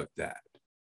mind about that.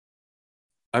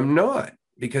 I'm not,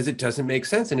 because it doesn't make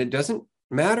sense. And it doesn't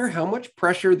matter how much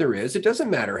pressure there is. It doesn't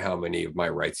matter how many of my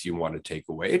rights you want to take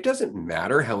away. It doesn't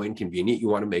matter how inconvenient you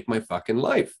want to make my fucking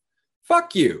life.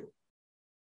 Fuck you.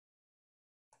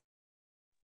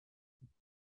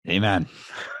 Amen.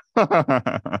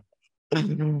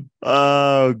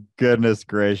 Oh, goodness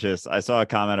gracious. I saw a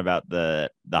comment about the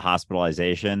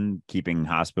hospitalization, keeping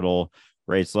hospital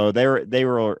rates low. They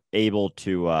were able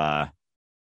to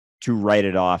write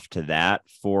it off to that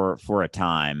for a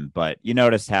time, but you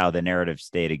noticed how the narrative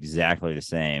stayed exactly the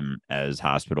same, as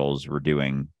hospitals were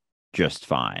doing just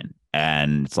fine.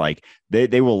 And it's like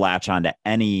they will latch on to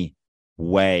any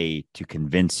way to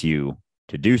convince you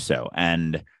to do so.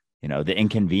 And the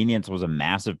inconvenience was a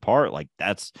massive part. Like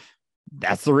that's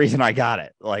the reason I got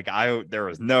it. Like there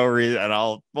was no reason, and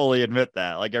I'll fully admit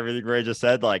that. Like everything Ray just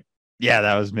said, like, yeah,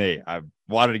 that was me. I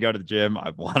wanted to go to the gym.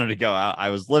 I wanted to go out. I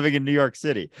was living in New York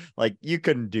City. Like you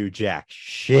couldn't do jack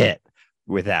shit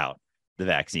without the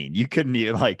vaccine. You couldn't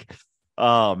even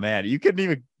oh man, you couldn't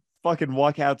even fucking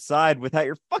walk outside without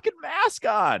your fucking mask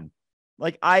on.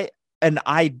 Like I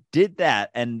did that,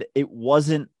 and it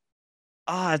wasn't,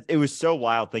 it was so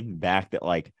wild thinking back that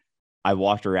like I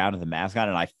walked around with a mask on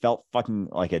and I felt fucking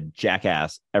like a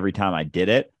jackass every time I did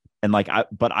it. And like,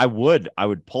 I would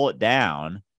pull it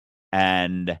down,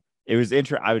 and it was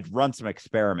I would run some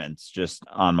experiments just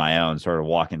on my own, sort of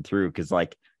walking through. Cause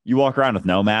like you walk around with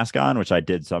no mask on, which I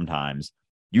did sometimes,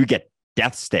 you get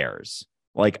death stares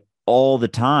like all the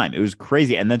time. It was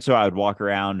crazy. And then so I would walk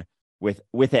around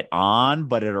with it on,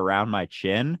 but it around my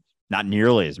chin, not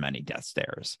nearly as many death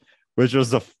stares, which was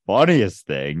the funniest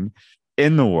thing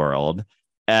in the world.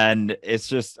 And it's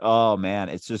just, oh man,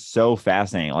 it's just so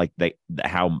fascinating. Like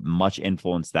how much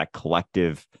influence that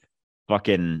collective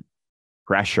fucking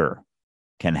pressure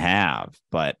can have.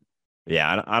 But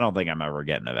yeah, I don't think I'm ever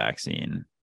getting a vaccine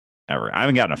ever. I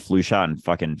haven't gotten a flu shot in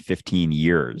fucking 15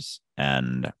 years.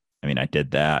 And I mean, I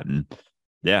did that. And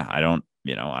yeah, I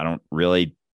don't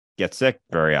really get sick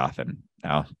very often.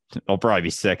 Now I'll probably be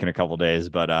sick in a couple of days,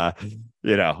 but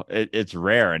it's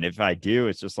rare. And if I do,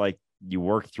 it's just like you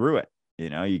work through it.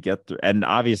 You get through. And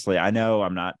obviously, I know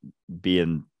I'm not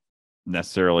being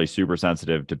necessarily super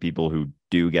sensitive to people who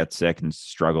do get sick and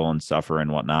struggle and suffer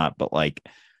and whatnot, but like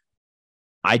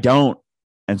I don't.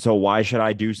 And so why should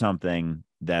I do something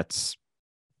that's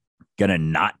gonna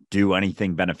not do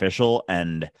anything beneficial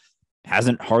and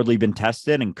hasn't hardly been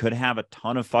tested and could have a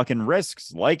ton of fucking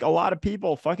risks? Like a lot of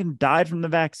people fucking died from the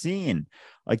vaccine.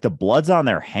 Like the blood's on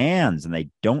their hands and they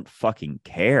don't fucking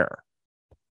care.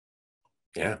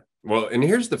 Yeah. Well, and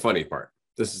here's the funny part.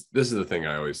 This is the thing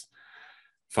I always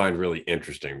find really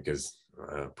interesting, because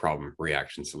problem,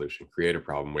 reaction, solution. Create a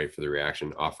problem, wait for the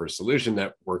reaction, offer a solution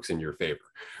that works in your favor,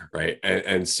 right?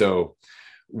 And so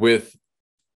with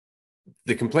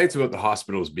the complaints about the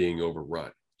hospitals being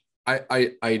overrun,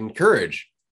 I encourage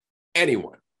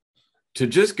anyone to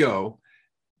just go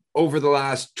over the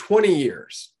last 20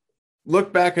 years,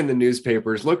 look back in the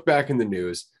newspapers, look back in the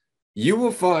news. You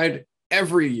will find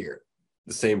every year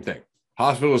the same thing.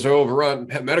 Hospitals are overrun,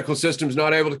 medical systems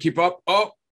not able to keep up.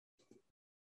 Oh,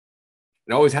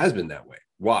 it always has been that way.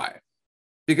 Why?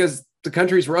 Because the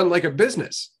country's run like a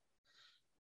business.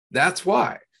 That's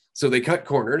why. So they cut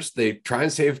corners. They try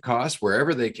and save costs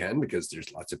wherever they can, because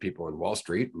there's lots of people in Wall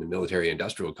Street and the military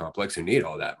industrial complex who need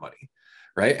all that money,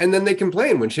 right? And then they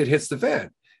complain when shit hits the fan,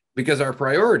 because our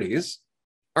priorities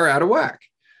are out of whack.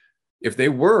 If they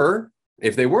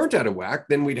weren't out of whack,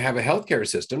 then we'd have a healthcare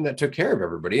system that took care of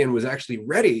everybody and was actually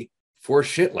ready for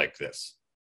shit like this,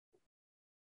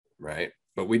 right?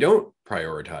 But we don't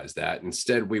prioritize that.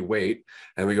 Instead, we wait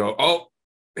and we go, oh,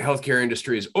 the healthcare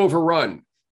industry is overrun,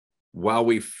 while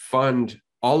we fund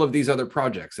all of these other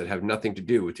projects that have nothing to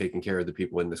do with taking care of the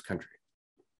people in this country.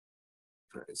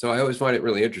 Right. So I always find it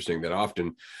really interesting that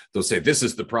often they'll say, this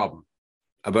is the problem,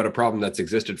 about a problem that's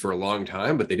existed for a long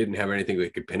time, but they didn't have anything they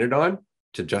could pin it on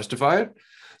to justify it.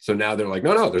 So now they're like,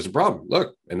 no, there's a problem.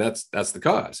 Look, and that's the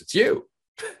cause. It's you.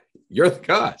 You're the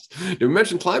cause. Did we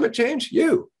mention climate change?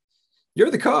 You're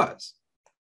the cause.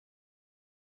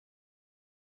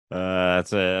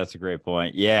 That's a great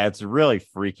point. Yeah, it's really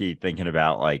freaky thinking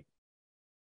about like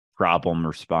problem,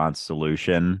 response,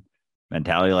 solution.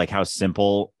 mentality, like how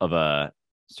simple of a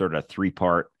sort of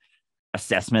 3-part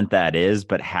assessment that is,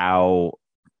 but how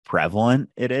prevalent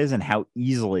it is and how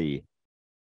easily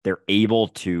they're able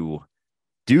to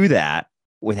do that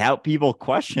without people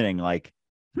questioning, like,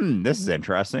 this is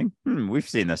interesting. We've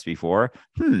seen this before.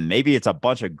 Maybe it's a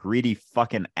bunch of greedy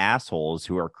fucking assholes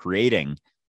who are creating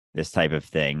this type of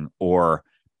thing, or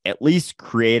at least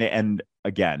create it. And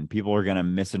again, people are going to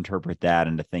misinterpret that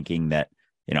into thinking that,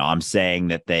 I'm saying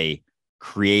that they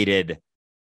created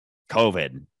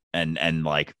COVID and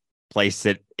like place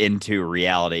it into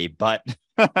reality, but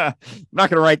I'm not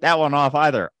going to write that one off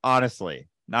either. Honestly,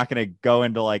 not going to go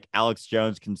into like Alex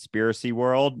Jones conspiracy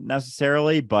world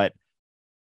necessarily, but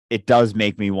it does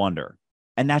make me wonder.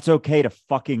 And that's okay to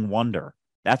fucking wonder.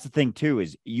 That's the thing too,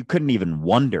 is you couldn't even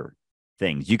wonder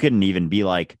things. You couldn't even be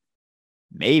like,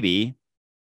 maybe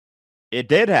it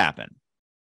did happen.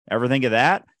 Ever think of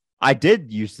that? I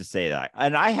did used to say that.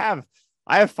 And I have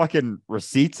fucking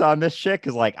receipts on this shit,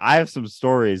 because like I have some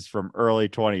stories from early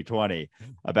 2020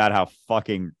 about how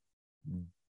fucking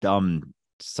dumb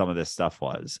some of this stuff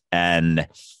was. And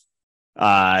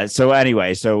so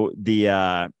anyway, so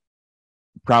the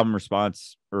problem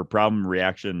response or problem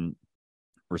reaction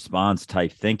response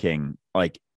type thinking,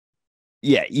 like,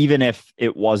 yeah, even if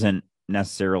it wasn't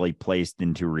necessarily placed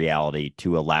into reality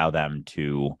to allow them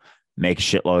to make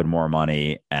shitload more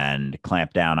money and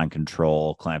clamp down on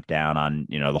control, clamp down on,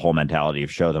 the whole mentality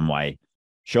of show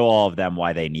all of them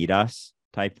why they need us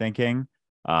type thinking,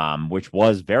 which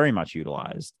was very much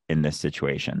utilized in this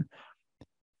situation.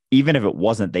 Even if it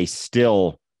wasn't, they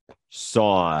still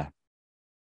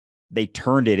they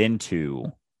turned it into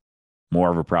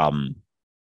more of a problem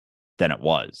than it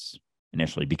was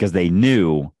initially, because they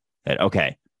knew that,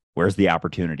 okay, where's the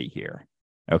opportunity here?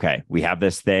 Okay, we have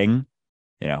this thing,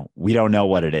 we don't know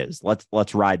what it is.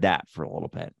 Let's ride that for a little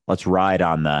bit. Let's ride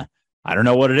on I don't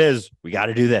know what it is. We got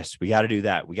to do this. We got to do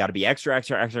that. We got to be extra,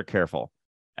 extra, extra careful.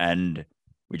 And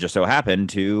we just so happen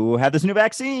to have this new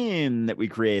vaccine that we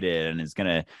created, and it's going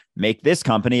to make this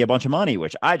company a bunch of money,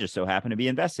 which I just so happen to be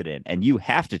invested in. And you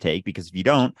have to take, because if you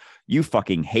don't, you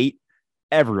fucking hate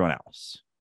everyone else.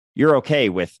 You're okay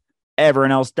with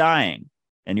everyone else dying,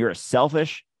 and you're a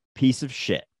selfish piece of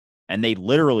shit. And they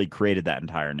literally created that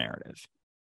entire narrative.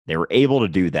 They were able to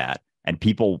do that, and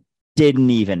people didn't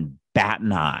even bat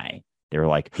an eye. They were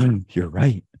like, you're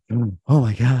right. Oh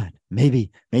my God, maybe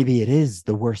it is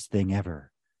the worst thing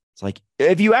ever. It's like,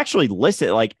 if you actually listen,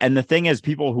 like, and the thing is,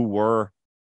 people who were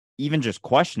even just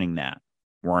questioning that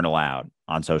weren't allowed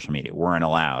on social media, weren't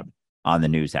allowed on the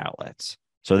news outlets.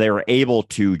 So they were able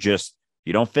to just,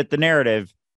 you don't fit the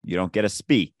narrative, you don't get to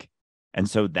speak. And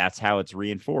so that's how it's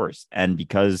reinforced. And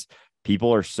because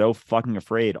people are so fucking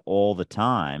afraid all the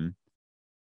time,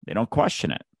 they don't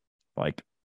question it. Like,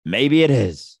 maybe it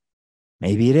is.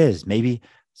 Maybe it is. Maybe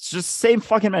it's just the same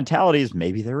fucking mentality as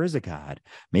maybe there is a God.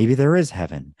 Maybe there is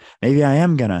heaven. Maybe I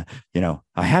am gonna,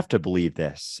 I have to believe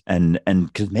this. And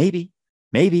because maybe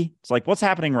it's like, what's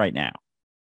happening right now?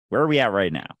 Where are we at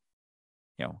right now?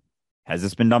 Has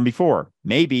this been done before?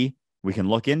 Maybe we can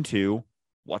look into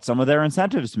what some of their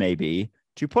incentives may be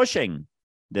to pushing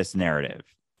this narrative.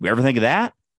 We ever think of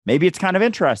that? Maybe it's kind of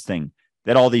interesting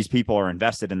that all these people are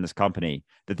invested in this company,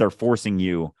 that they're forcing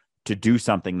you to do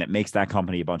something that makes that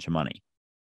company a bunch of money.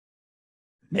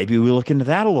 Maybe we look into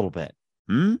that a little bit.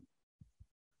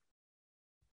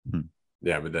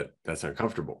 Yeah, but that's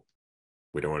uncomfortable.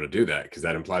 We don't want to do that because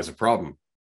that implies a problem,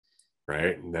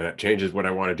 right? And then it changes what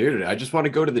I want to do today. I just want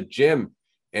to go to the gym,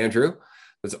 Andrew.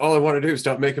 That's all I want to do.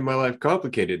 Stop making my life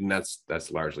complicated. And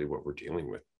that's largely what we're dealing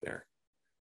with there,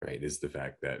 right? Is the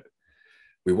fact that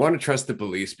we want to trust the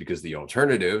police because the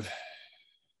alternative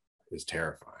is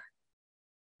terrifying,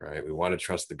 right? We want to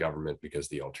trust the government because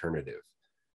the alternative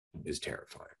is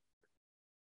terrifying,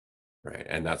 right?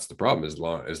 And that's the problem. As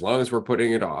long as we're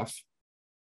putting it off,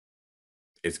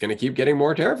 it's going to keep getting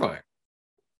more terrifying,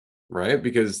 right?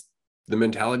 Because the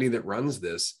mentality that runs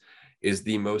this is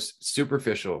the most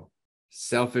superficial,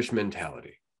 selfish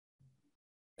mentality.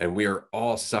 And we are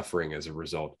all suffering as a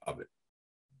result of it.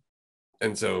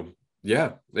 And so,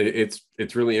 yeah,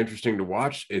 it's really interesting to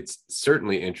watch. It's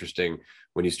certainly interesting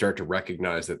when you start to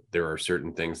recognize that there are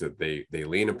certain things that they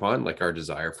lean upon, like our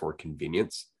desire for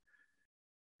convenience.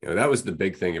 That was the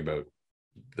big thing about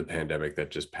the pandemic that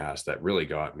just passed that really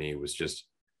got me, was just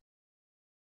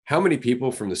how many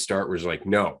people from the start was like,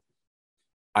 no,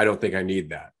 I don't think I need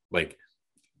that. Like,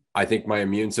 I think my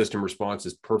immune system response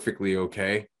is perfectly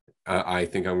okay. I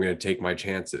think I'm going to take my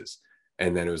chances.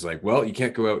 And then it was like, well, you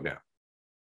can't go out now.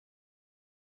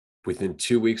 Within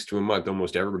 2 weeks to a month,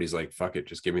 almost everybody's like, fuck it,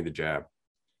 just give me the jab.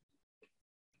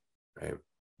 Right.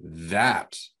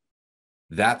 That's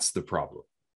the problem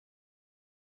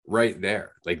right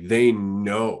there. Like, they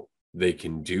know they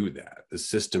can do that. The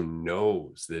system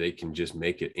knows that they can just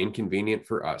make it inconvenient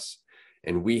for us.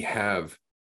 And we have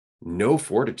no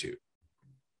fortitude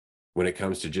when it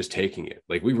comes to just taking it.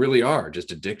 Like, we really are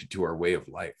just addicted to our way of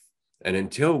life. And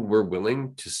until we're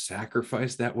willing to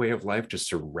sacrifice that way of life, to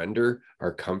surrender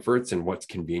our comforts and what's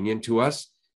convenient to us,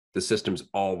 the system's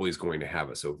always going to have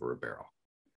us over a barrel.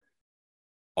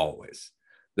 Always.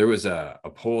 There was a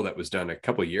poll that was done a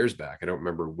couple of years back. I don't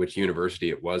remember which university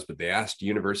it was, but they asked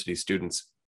university students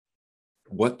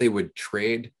what they would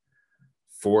trade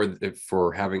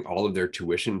for having all of their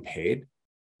tuition paid,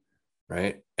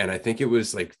 right? And I think it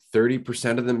was like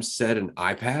 30% of them said an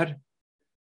iPad.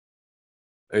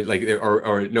 Like,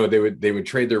 or no, they would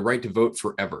trade their right to vote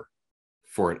forever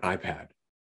for an iPad,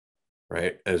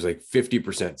 right? It was like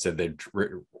 50% said they'd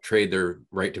trade their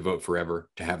right to vote forever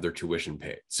to have their tuition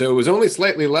paid. So it was only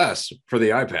slightly less for the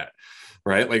iPad,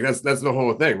 right? Like, that's the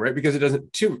whole thing, right? Because it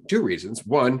doesn't, two reasons.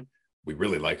 One, we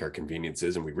really like our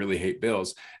conveniences and we really hate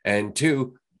bills. And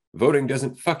two, voting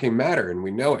doesn't fucking matter, and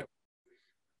we know it.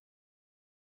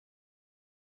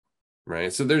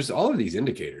 Right. So there's all of these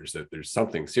indicators that there's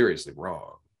something seriously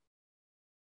wrong.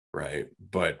 Right.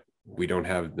 But we don't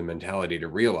have the mentality to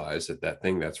realize that that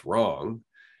thing that's wrong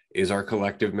is our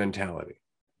collective mentality,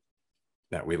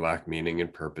 that we lack meaning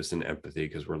and purpose and empathy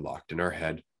because we're locked in our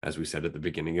head, as we said at the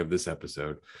beginning of this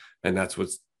episode. And that's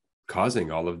what's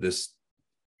causing all of this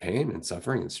pain and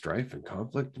suffering and strife and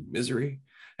conflict and misery.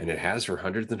 And it has for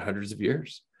hundreds and hundreds of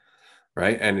years.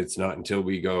 Right. And it's not until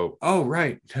we go, oh,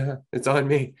 right, it's on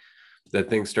me, that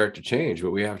things start to change.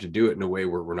 But we have to do it in a way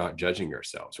where we're not judging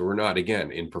ourselves, where we're not, again,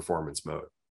 in performance mode,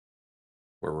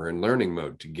 where we're in learning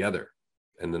mode together.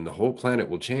 And then the whole planet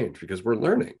will change because we're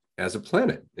learning as a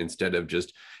planet instead of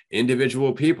just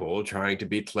individual people trying to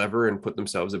be clever and put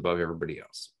themselves above everybody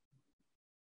else.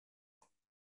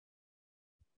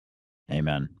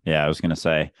 Amen. Yeah, I was going to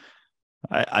say,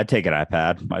 I take an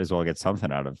iPad. Might as well get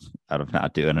something out of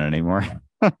not doing it anymore.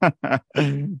 But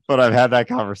I've had that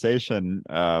conversation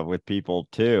with people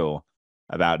too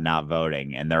about not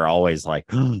voting, and they're always like,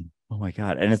 "Oh my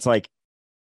God!" And it's like,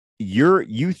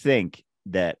 you think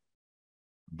that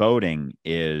voting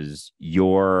is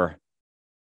your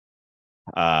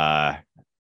what's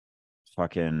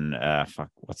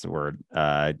the word,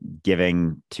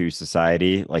 giving to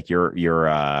society, like your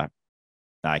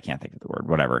I can't think of the word,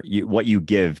 whatever, what you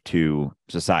give to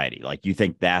society, like you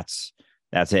think that's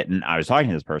it. And I was talking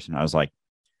to this person, I was like,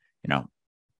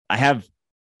 I have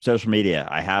social media,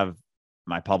 I have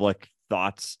my public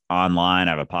thoughts online,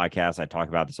 I have a podcast, I talk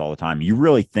about this all the time. You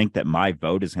really think that my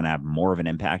vote is going to have more of an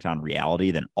impact on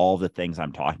reality than all the things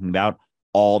I'm talking about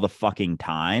all the fucking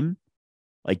time?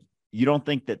 Like, you don't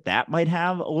think that might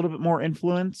have a little bit more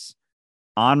influence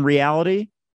on reality?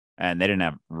 And they didn't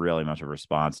have really much of a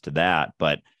response to that,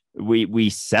 but we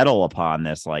settle upon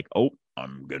this, like, oh,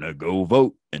 I'm gonna go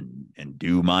vote and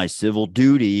do my civil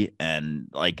duty, and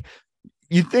like,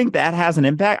 you think that has an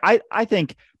impact? I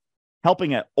think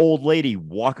helping an old lady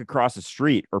walk across the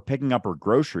street or picking up her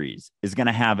groceries is going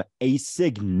to have a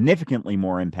significantly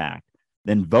more impact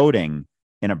than voting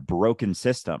in a broken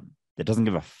system that doesn't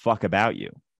give a fuck about you.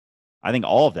 I think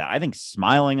all of that. I think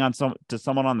smiling to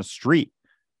someone on the street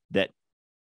that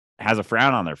has a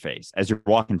frown on their face as you're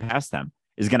walking past them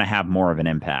is going to have more of an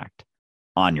impact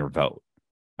on your vote.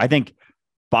 I think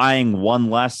buying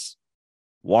one less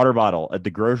water bottle at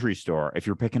the grocery store, if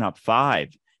you're picking up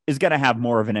 5, is going to have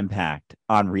more of an impact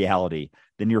on reality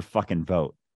than your fucking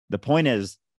vote. The point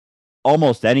is,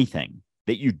 almost anything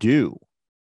that you do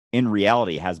in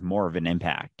reality has more of an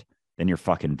impact than your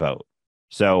fucking vote.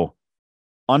 So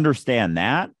understand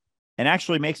that and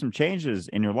actually make some changes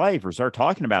in your life, or start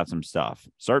talking about some stuff.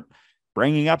 Start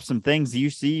bringing up some things that you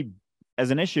see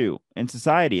as an issue in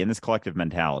society, in this collective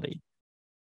mentality.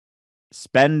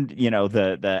 Spend,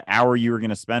 the hour you were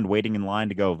going to spend waiting in line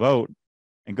to go vote,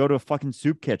 and go to a fucking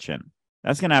soup kitchen.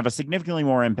 That's going to have a significantly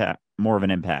more of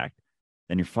an impact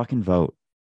than your fucking vote.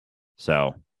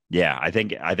 So yeah, I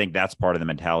think that's part of the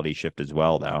mentality shift as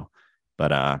well, though.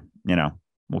 But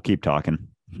we'll keep talking.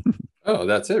 Oh,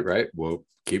 that's it, right? We'll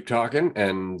keep talking,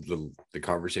 and the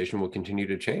conversation will continue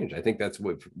to change. I think that's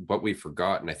what we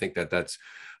forgot, and I think that's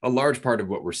a large part of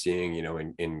what we're seeing,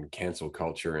 in cancel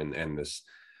culture and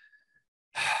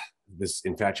this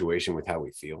infatuation with how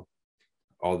we feel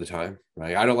all the time.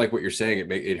 Right? I don't like what you're saying.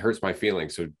 It hurts my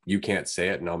feelings, so you can't say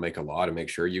it, and I'll make a law to make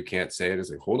sure you can't say it.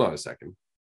 It's like, hold on a second,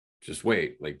 just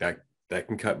wait. Like, that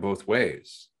can cut both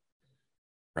ways,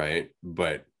 right?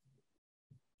 But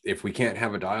if we can't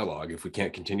have a dialogue, if we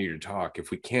can't continue to talk,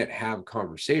 if we can't have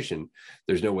conversation,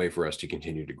 there's no way for us to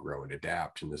continue to grow and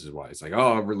adapt. And this is why it's like,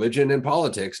 oh, religion and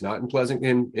politics, not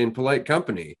in polite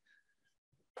company.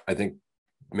 I think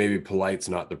maybe polite's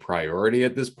not the priority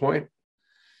at this point.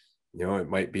 It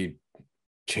might be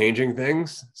changing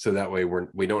things so that way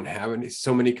we don't have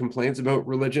so many complaints about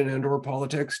religion and or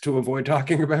politics to avoid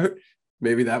talking about.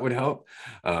 Maybe that would help.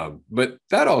 But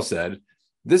that all said,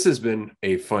 this has been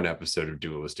a fun episode of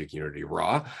Dualistic Unity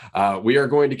Raw. We are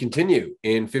going to continue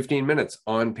in 15 minutes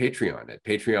on Patreon at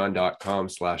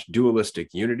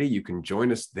patreon.com/dualisticunity. You can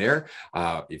join us there.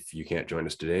 If you can't join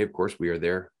us today, of course, we are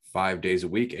there 5 days a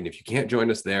week. And if you can't join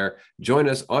us there, join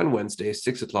us on Wednesday,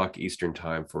 6 o'clock Eastern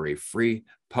time for a free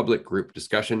public group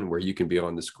discussion where you can be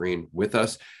on the screen with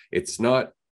us. It's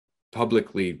not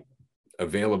publicly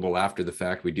available after the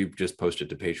fact. We do just post it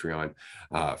to Patreon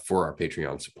for our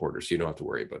Patreon supporters. So you don't have to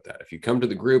worry about that. If you come to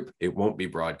the group, it won't be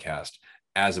broadcast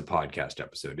as a podcast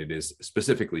episode. It is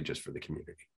specifically just for the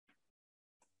community.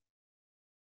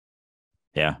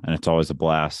 Yeah, and it's always a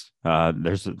blast. I've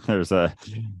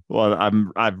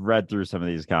read through some of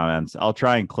these comments. I'll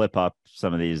try and clip up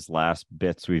some of these last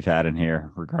bits we've had in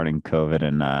here regarding COVID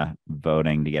and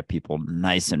voting to get people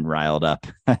nice and riled up.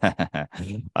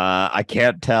 I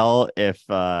can't tell if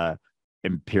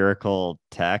Empirical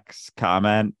Tech's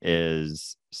comment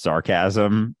is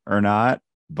sarcasm or not,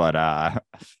 but I'm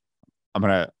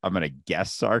gonna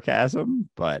guess sarcasm,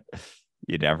 but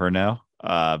you never know.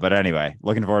 But anyway,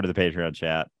 looking forward to the Patreon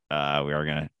chat. We are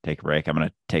gonna take a break. I'm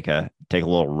gonna take a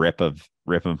little rip of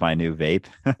my new vape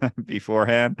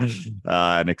beforehand.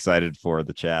 And excited for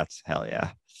the chats. Hell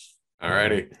yeah. All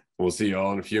righty. We'll see you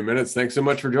all in a few minutes. Thanks so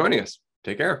much for joining us.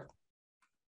 Take care.